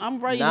shit. I'm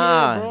right here,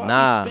 bro.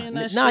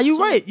 Nah, you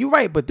right. You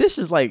right. But this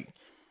is like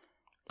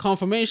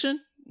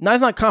confirmation. No,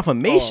 it's not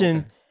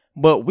confirmation.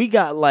 But we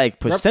got like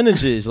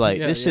percentages. Like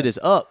this shit is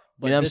up.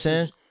 You know what I'm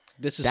saying?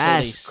 This is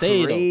that's so they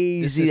say,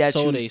 crazy that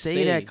you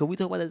say that. Cause we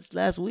talked about this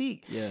last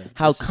week. Yeah.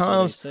 How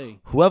condoms,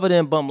 whoever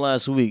didn't bump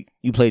last week,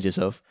 you played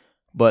yourself.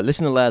 But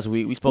listen to last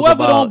week. We spoke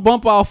Whoever about don't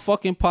bump our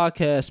fucking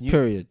podcast,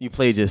 period. you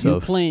played You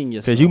yourself playing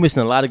yourself. because you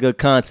missing a lot of good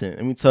content.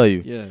 Let me tell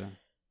you. Yeah.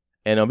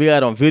 And we got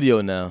it on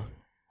video now.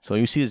 So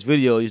you see this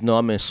video, you know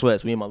I'm in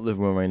sweats. We in my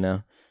living room right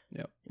now. Yep.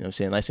 You know what I'm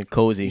saying? Nice and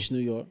cozy. East New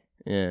York.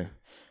 Yeah.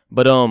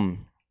 But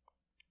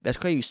that's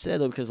crazy you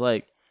said though, because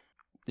like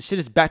the shit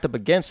is backed up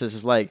against us.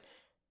 It's like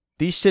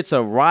these shits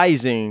are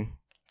rising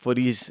for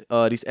these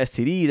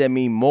STDs. That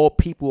mean more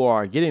people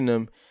are getting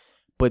them,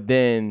 but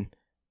then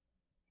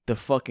the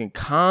fucking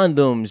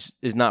condoms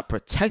is not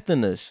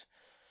protecting us.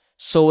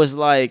 So it's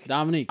like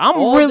Dominique, I'm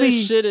all really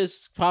this shit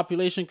is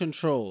population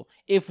control.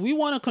 If we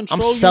want to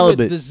control you celibate.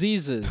 with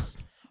diseases,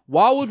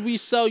 why would we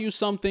sell you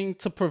something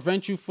to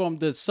prevent you from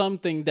the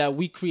something that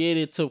we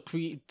created to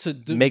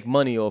do? make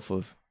money off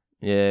of.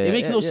 Yeah. It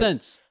makes no yeah.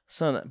 sense.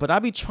 Son, but I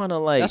be trying to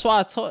like That's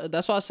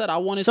why I said I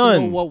wanted son, to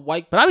know what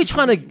white. But I be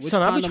trying to which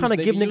son, I be trying to condoms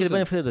they give be niggas the using.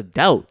 benefit of the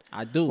doubt.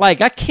 I do.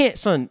 Like I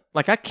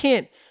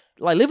can't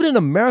living in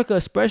America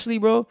especially,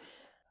 bro.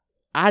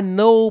 I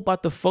know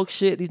about the fuck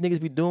shit these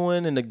niggas be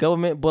doing in the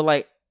government, but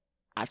like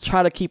I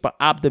try to keep an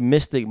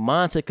optimistic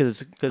mindset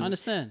because I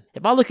understand.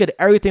 if I look at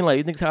everything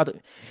like these niggas out to,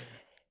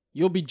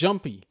 You'll be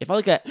jumpy. if I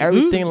look at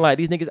everything like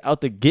these niggas out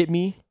to get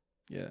me,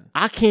 Yeah.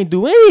 I can't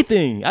do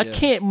anything. I Yeah.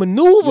 can't You'll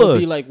maneuver.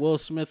 be like Will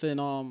Smith in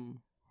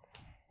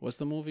what's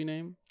the movie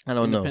name? I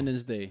don't know.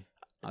 Independence Day,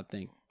 I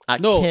think. I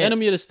No, can't,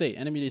 Enemy of the State.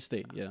 Enemy of the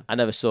State. Yeah. I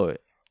never saw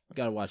it. You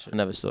gotta watch it. I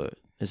never saw it.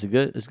 Is it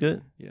good? It's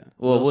good. Yeah.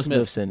 Well, Will Smith.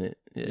 Smith's in it.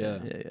 Yeah.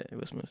 Yeah.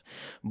 Will Smith.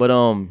 But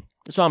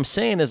that's what I'm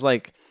saying is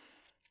like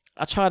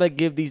I try to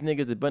give these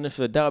niggas the benefit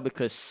of the doubt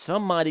because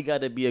somebody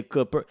got to be a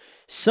good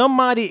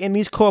somebody in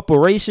these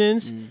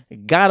corporations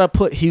gotta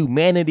put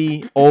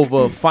humanity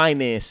over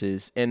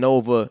finances and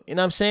over, you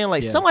know what I'm saying?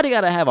 Like somebody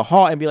gotta have a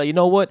heart and be like, you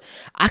know what?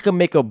 I can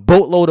make a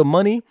boatload of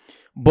money,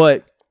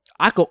 but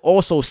I could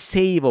also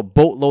save a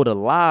boatload of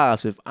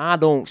lives if I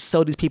don't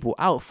sell these people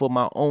out for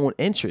my own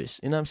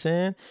interest. You know what I'm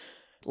saying?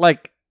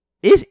 Like,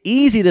 it's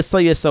easy to sell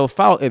yourself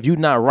out if you're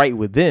not right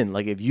within.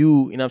 Like, if you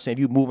know what I'm saying, if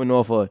you're moving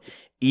off of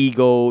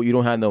ego, you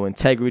don't have no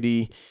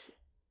integrity.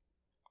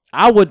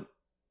 I was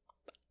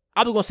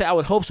gonna say I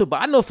would hope so,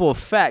 but I know for a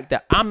fact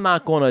that I'm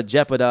not gonna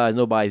jeopardize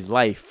nobody's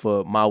life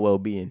for my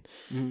well-being.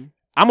 Mm-hmm.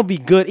 I'm gonna be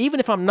good, even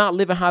if I'm not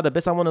living how the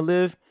best I want to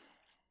live.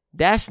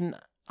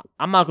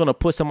 I'm not gonna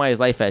put somebody's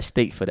life at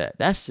stake for that.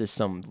 That's just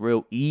some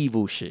real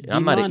evil shit.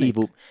 I'm not an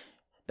evil.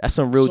 That's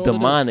some real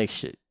demonic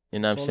shit. You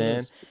know what I'm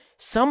saying?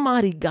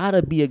 Somebody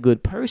gotta be a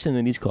good person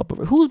in these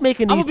corporations. Who's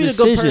making these decisions?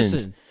 I'm gonna be a good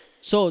person.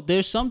 So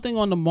there's something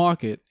on the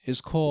market.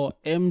 It's called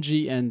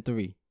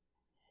MGN3.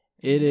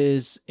 It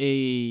is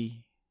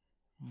a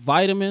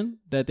vitamin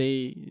that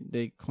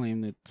they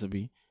claim it to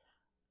be.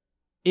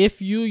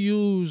 If you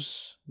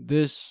use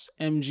this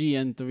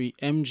MGN3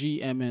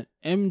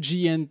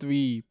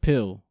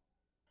 pill,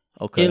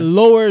 okay, it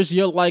lowers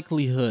your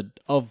likelihood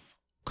of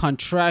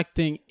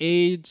contracting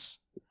AIDS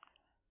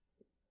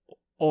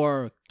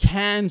or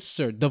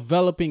cancer,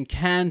 developing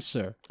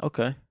cancer.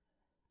 Okay.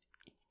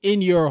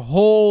 In your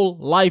whole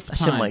lifetime.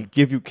 That shit might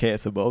give you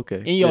cancer, but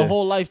okay. In your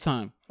whole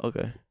lifetime.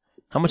 Okay.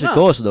 How much it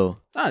costs though?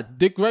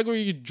 Dick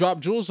Gregory dropped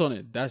jewels on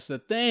it. That's the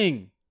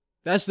thing.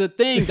 That's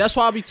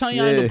why I be telling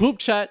y'all in the group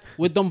chat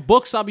with them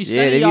books I be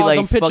sending y'all like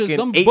them pictures.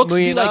 Them books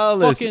be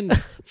like fucking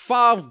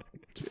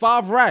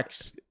five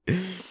racks.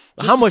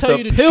 How much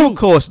the pill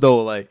cost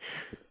though? Like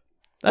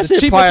that's the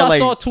cheapest I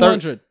saw.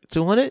 200.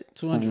 200?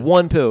 200.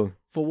 One pill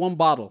for one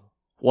bottle.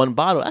 One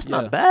bottle. That's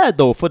not bad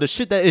though for the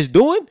shit that it's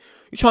doing.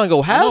 You trying to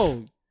go half?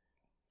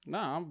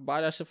 Nah, I'm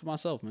buy that shit for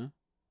myself, man.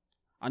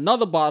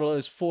 Another bottle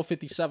is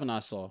 $4.57. I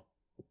saw.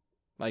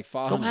 Like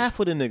 500. Go half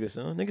for the niggas,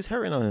 huh? Niggas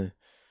hurting on it.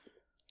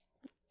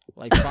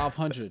 Like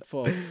 500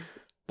 for a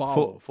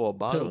bottle. For a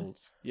bottle.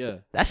 Pills. Yeah.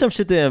 That's some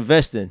shit to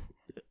invest in.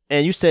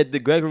 And you said the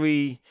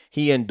Gregory,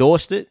 he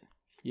endorsed it?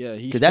 Yeah,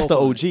 he. Because that's the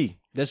OG.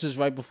 This is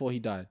right before he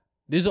died.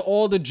 These are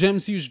all the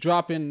gems he was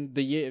dropping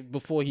the year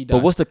before he died.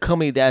 But what's the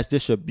company that's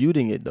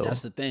distributing it though?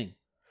 That's the thing.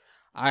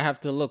 I have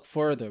to look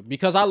further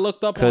because I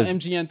looked up on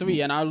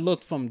MGN3 and I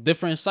looked from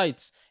different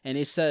sites and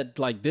it said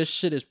like this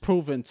shit is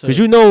proven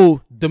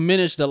to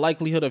diminish the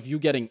likelihood of you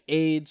getting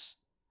AIDS.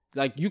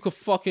 Like you could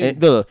fucking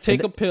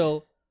take a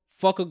pill,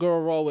 fuck a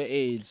girl raw with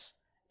AIDS,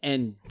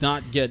 and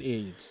not get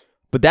AIDS.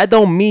 But that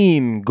don't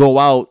mean go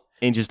out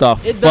and just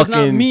start it does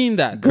not mean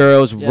that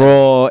girls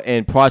raw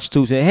and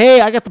prostitutes and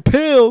hey, I got the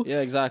pill.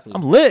 Yeah, exactly.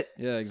 I'm lit.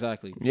 Yeah,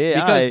 exactly. Yeah,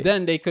 because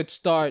then they could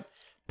start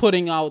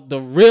putting out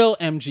the real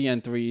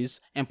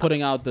MGN3s and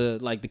putting out the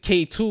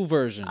K2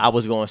 versions. I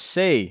was gonna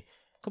say,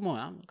 come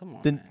on.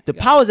 The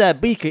powers that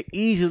be could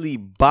easily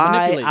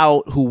buy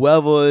out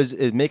whoever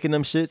is making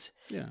them shits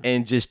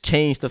and just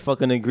change the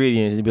fucking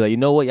ingredients and be like, you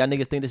know what, y'all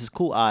niggas think this is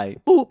cool? Alright,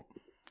 boop.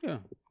 Yeah,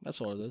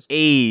 that's all it is.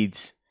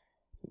 AIDS.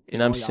 You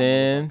know what I'm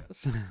saying?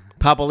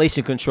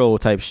 Population control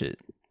type shit.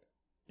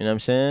 You know what I'm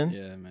saying?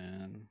 Yeah,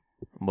 man.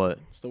 But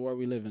it's the world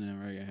we living in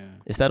right here.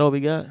 Is that all we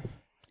got?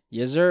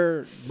 Yes,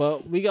 sir.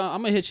 But I'm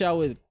gonna hit y'all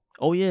with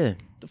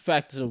the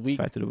fact of the week.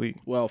 Fact of the week.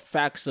 Well,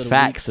 facts of the week.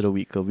 Facts of the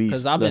week.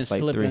 Because I've been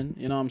slipping.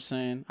 You know what I'm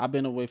saying? I've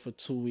been away for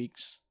 2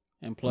 weeks,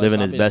 And plus, living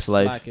I've his been best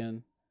life.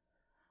 slacking.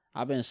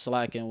 I've been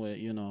slacking with,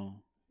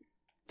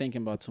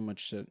 thinking about too much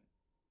shit.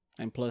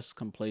 And plus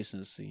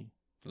complacency,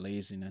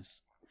 laziness.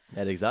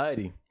 That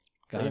anxiety.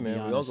 Gotta Hey, be man,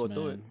 we all honest, go man.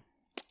 through it.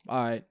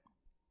 All right.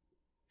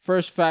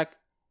 First fact,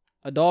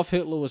 Adolf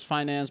Hitler was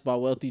financed by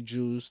wealthy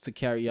Jews to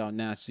carry out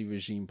Nazi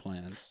regime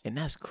plans. And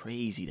that's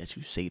crazy that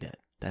you say that.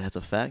 That's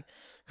a fact.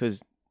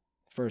 Because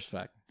First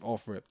fact,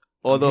 off rip.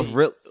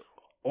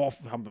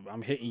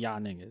 I'm hitting y'all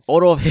niggas.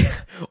 Adolf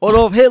Hitler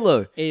Adolf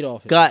Hitler.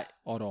 got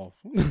Adolf.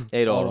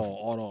 Adolf.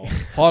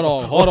 Hold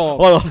on. Hold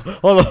on.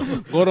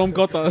 Gorom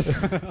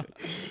Gotas.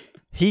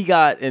 He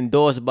got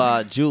endorsed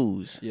by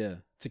Jews. Yeah,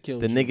 to kill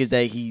The Jews. niggas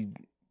that he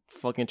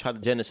fucking tried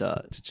to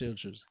genocide. To kill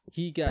Jews.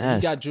 He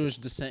got Jewish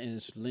descent in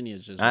his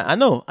lineage as well. I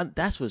know.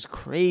 That's what's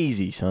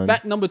crazy, son.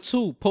 Fact number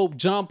 2, Pope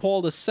John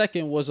Paul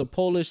II was a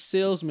Polish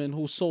salesman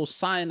who sold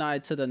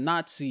cyanide to the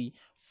Nazi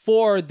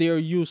for their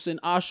use in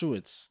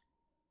Auschwitz.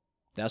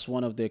 That's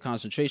one of their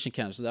concentration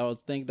camps. So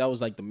that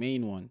was like the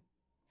main one.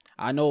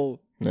 I know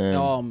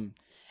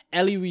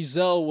Elie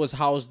Wiesel was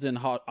housed in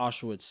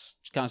Auschwitz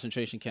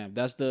concentration camp.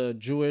 That's the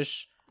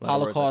Jewish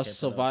Holocaust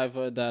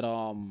survivor that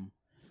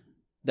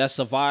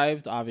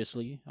survived,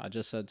 obviously. I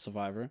just said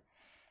survivor.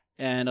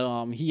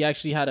 And he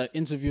actually had an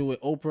interview with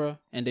Oprah,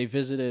 and they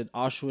visited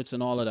Auschwitz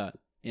and all of that.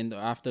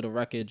 After the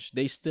wreckage,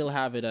 they still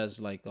have it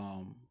as like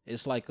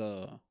it's like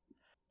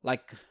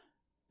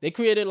they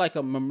created like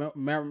a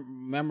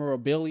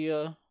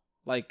memorabilia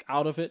like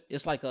out of it.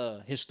 It's like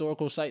a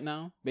historical site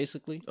now,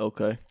 basically.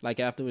 Okay. Like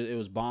after it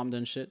was bombed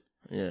and shit.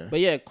 Yeah. But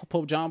yeah,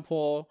 Pope John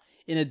Paul,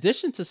 in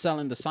addition to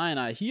selling the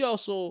cyanide, he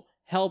also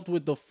helped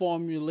with the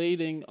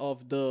formulating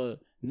of the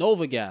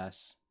Nova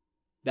gas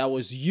that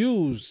was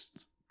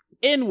used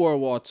in World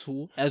War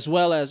II, as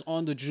well as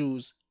on the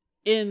Jews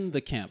in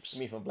the camps. You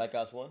mean from Black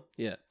Ops 1?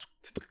 Yeah.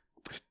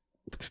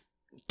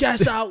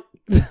 Gas out!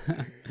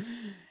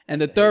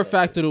 And the third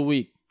fact of the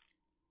week.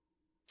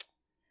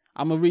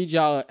 I'm going to read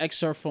y'all an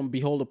excerpt from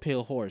Behold a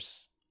Pale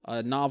Horse,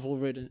 a novel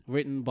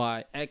written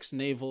by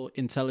ex-naval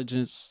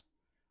intelligence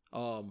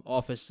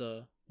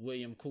officer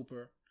William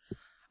Cooper.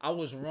 I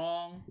was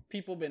wrong.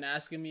 People been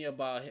asking me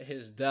about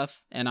his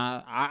death, and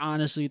I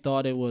honestly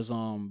thought it was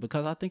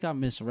because I think I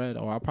misread,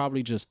 or I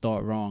probably just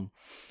thought wrong.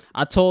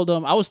 I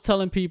was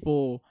telling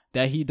people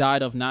that he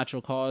died of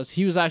natural cause.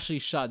 He was actually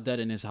shot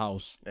dead in his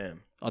house.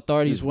 Damn.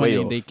 Authorities went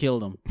in, they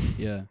killed him.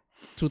 Yeah.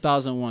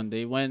 2001,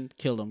 they went,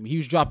 killed him. He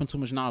was dropping too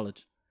much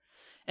knowledge.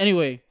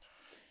 Anyway,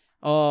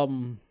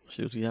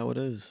 shows you how it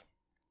is.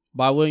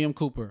 By William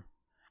Cooper.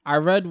 I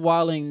read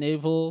while in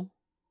naval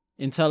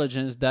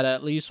intelligence that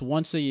at least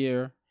once a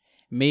year,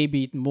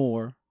 maybe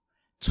more,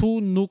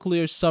 2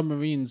 nuclear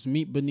submarines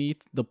meet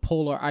beneath the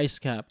polar ice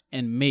cap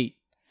and mate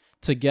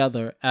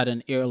together at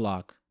an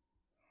airlock.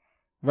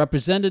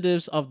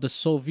 Representatives of the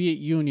Soviet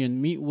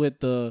Union meet with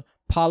the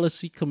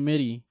policy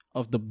committee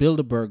of the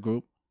Bilderberg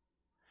Group.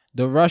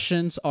 The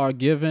Russians are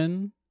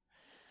given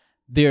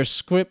their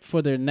script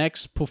for their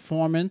next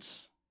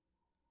performance.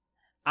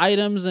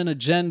 Items and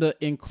agenda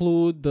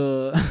include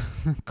the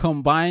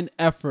combined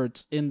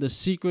efforts in the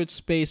secret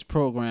space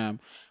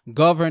program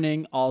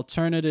governing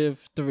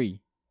Alternative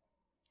 3.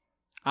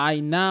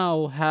 I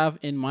now have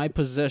in my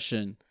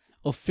possession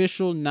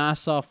official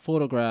NASA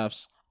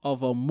photographs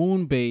of a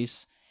moon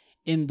base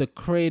in the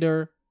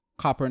crater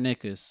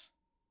Copernicus.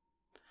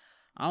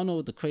 I don't know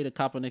what the crater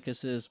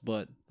Copernicus is,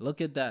 but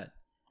look at that.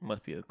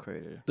 Must be a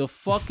crater. The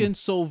fucking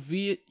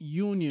Soviet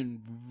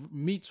Union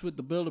meets with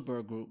the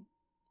Bilderberg Group.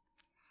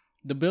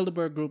 The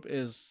Bilderberg Group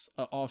is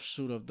an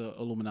offshoot of the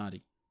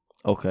Illuminati.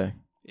 Okay.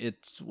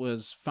 It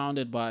was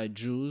founded by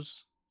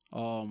Jews,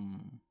 the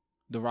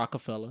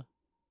Rockefeller.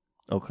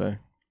 Okay.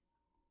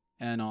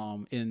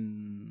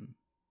 And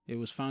it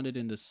was founded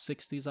in the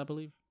 60s, I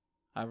believe.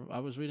 I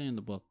was reading in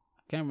the book.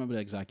 I can't remember the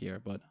exact year,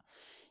 but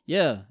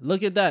yeah,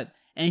 look at that.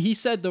 And he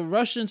said the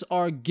Russians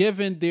are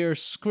given their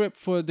script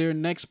for their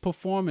next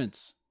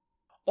performance.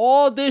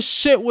 All this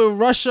shit with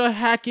Russia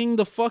hacking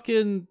the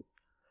fucking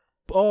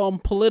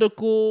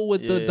political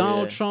with the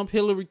Donald Trump,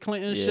 Hillary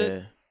Clinton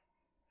shit.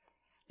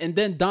 And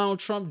then Donald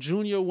Trump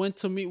Jr. went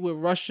to meet with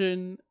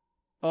Russian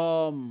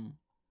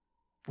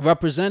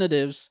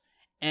representatives,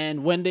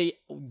 and when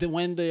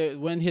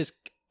his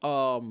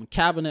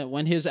cabinet,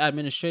 when his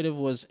administrative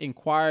was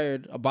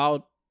inquired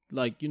about,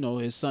 like, you know,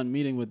 his son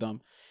meeting with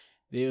them,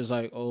 they was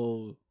like,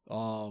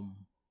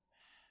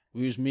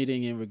 we was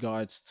meeting in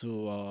regards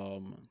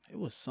to it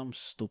was some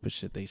stupid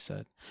shit they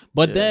said.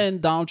 But then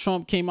Donald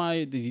Trump came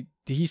out,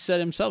 he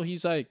said himself,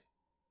 he's like,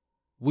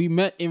 we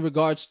met in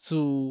regards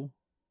to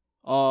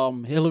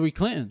Hillary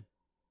Clinton.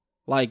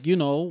 Like, you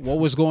know, what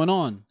was going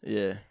on.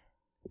 Yeah.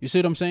 You see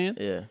what I'm saying?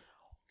 Yeah.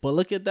 But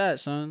look at that,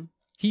 son.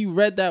 He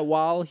read that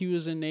while he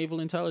was in naval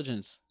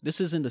intelligence.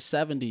 This is in the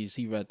 70s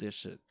he read this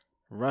shit.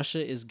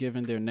 Russia is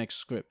given their next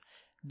script.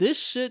 This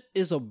shit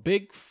is a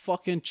big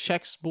fucking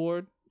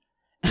chessboard.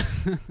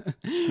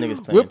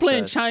 We're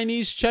playing chess.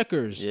 Chinese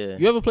checkers. Yeah.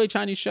 You ever play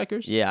Chinese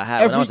checkers? Yeah, I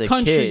have. When I was a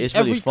kid, it's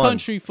really fun. Every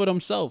country for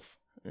themselves.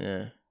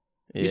 Yeah.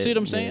 You see what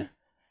I'm saying?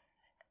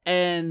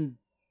 And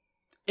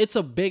it's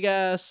a big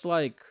ass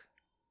like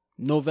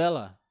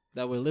novella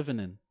that we're living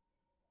in,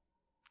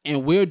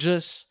 and we're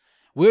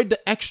the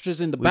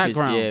extras in the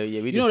background.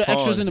 We you know, the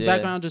extras in the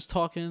background just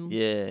talking.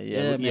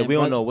 Yeah, man, we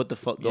don't know what the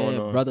fuck going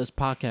on. Brothers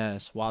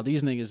podcast, while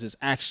these niggas is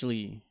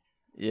actually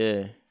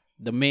the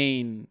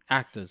main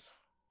actors.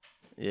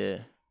 Yeah.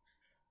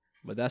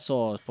 But that's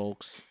all,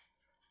 folks.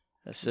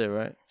 That's it,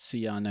 right? See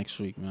y'all next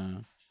week,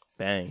 man.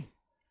 Bang.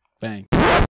 Bang.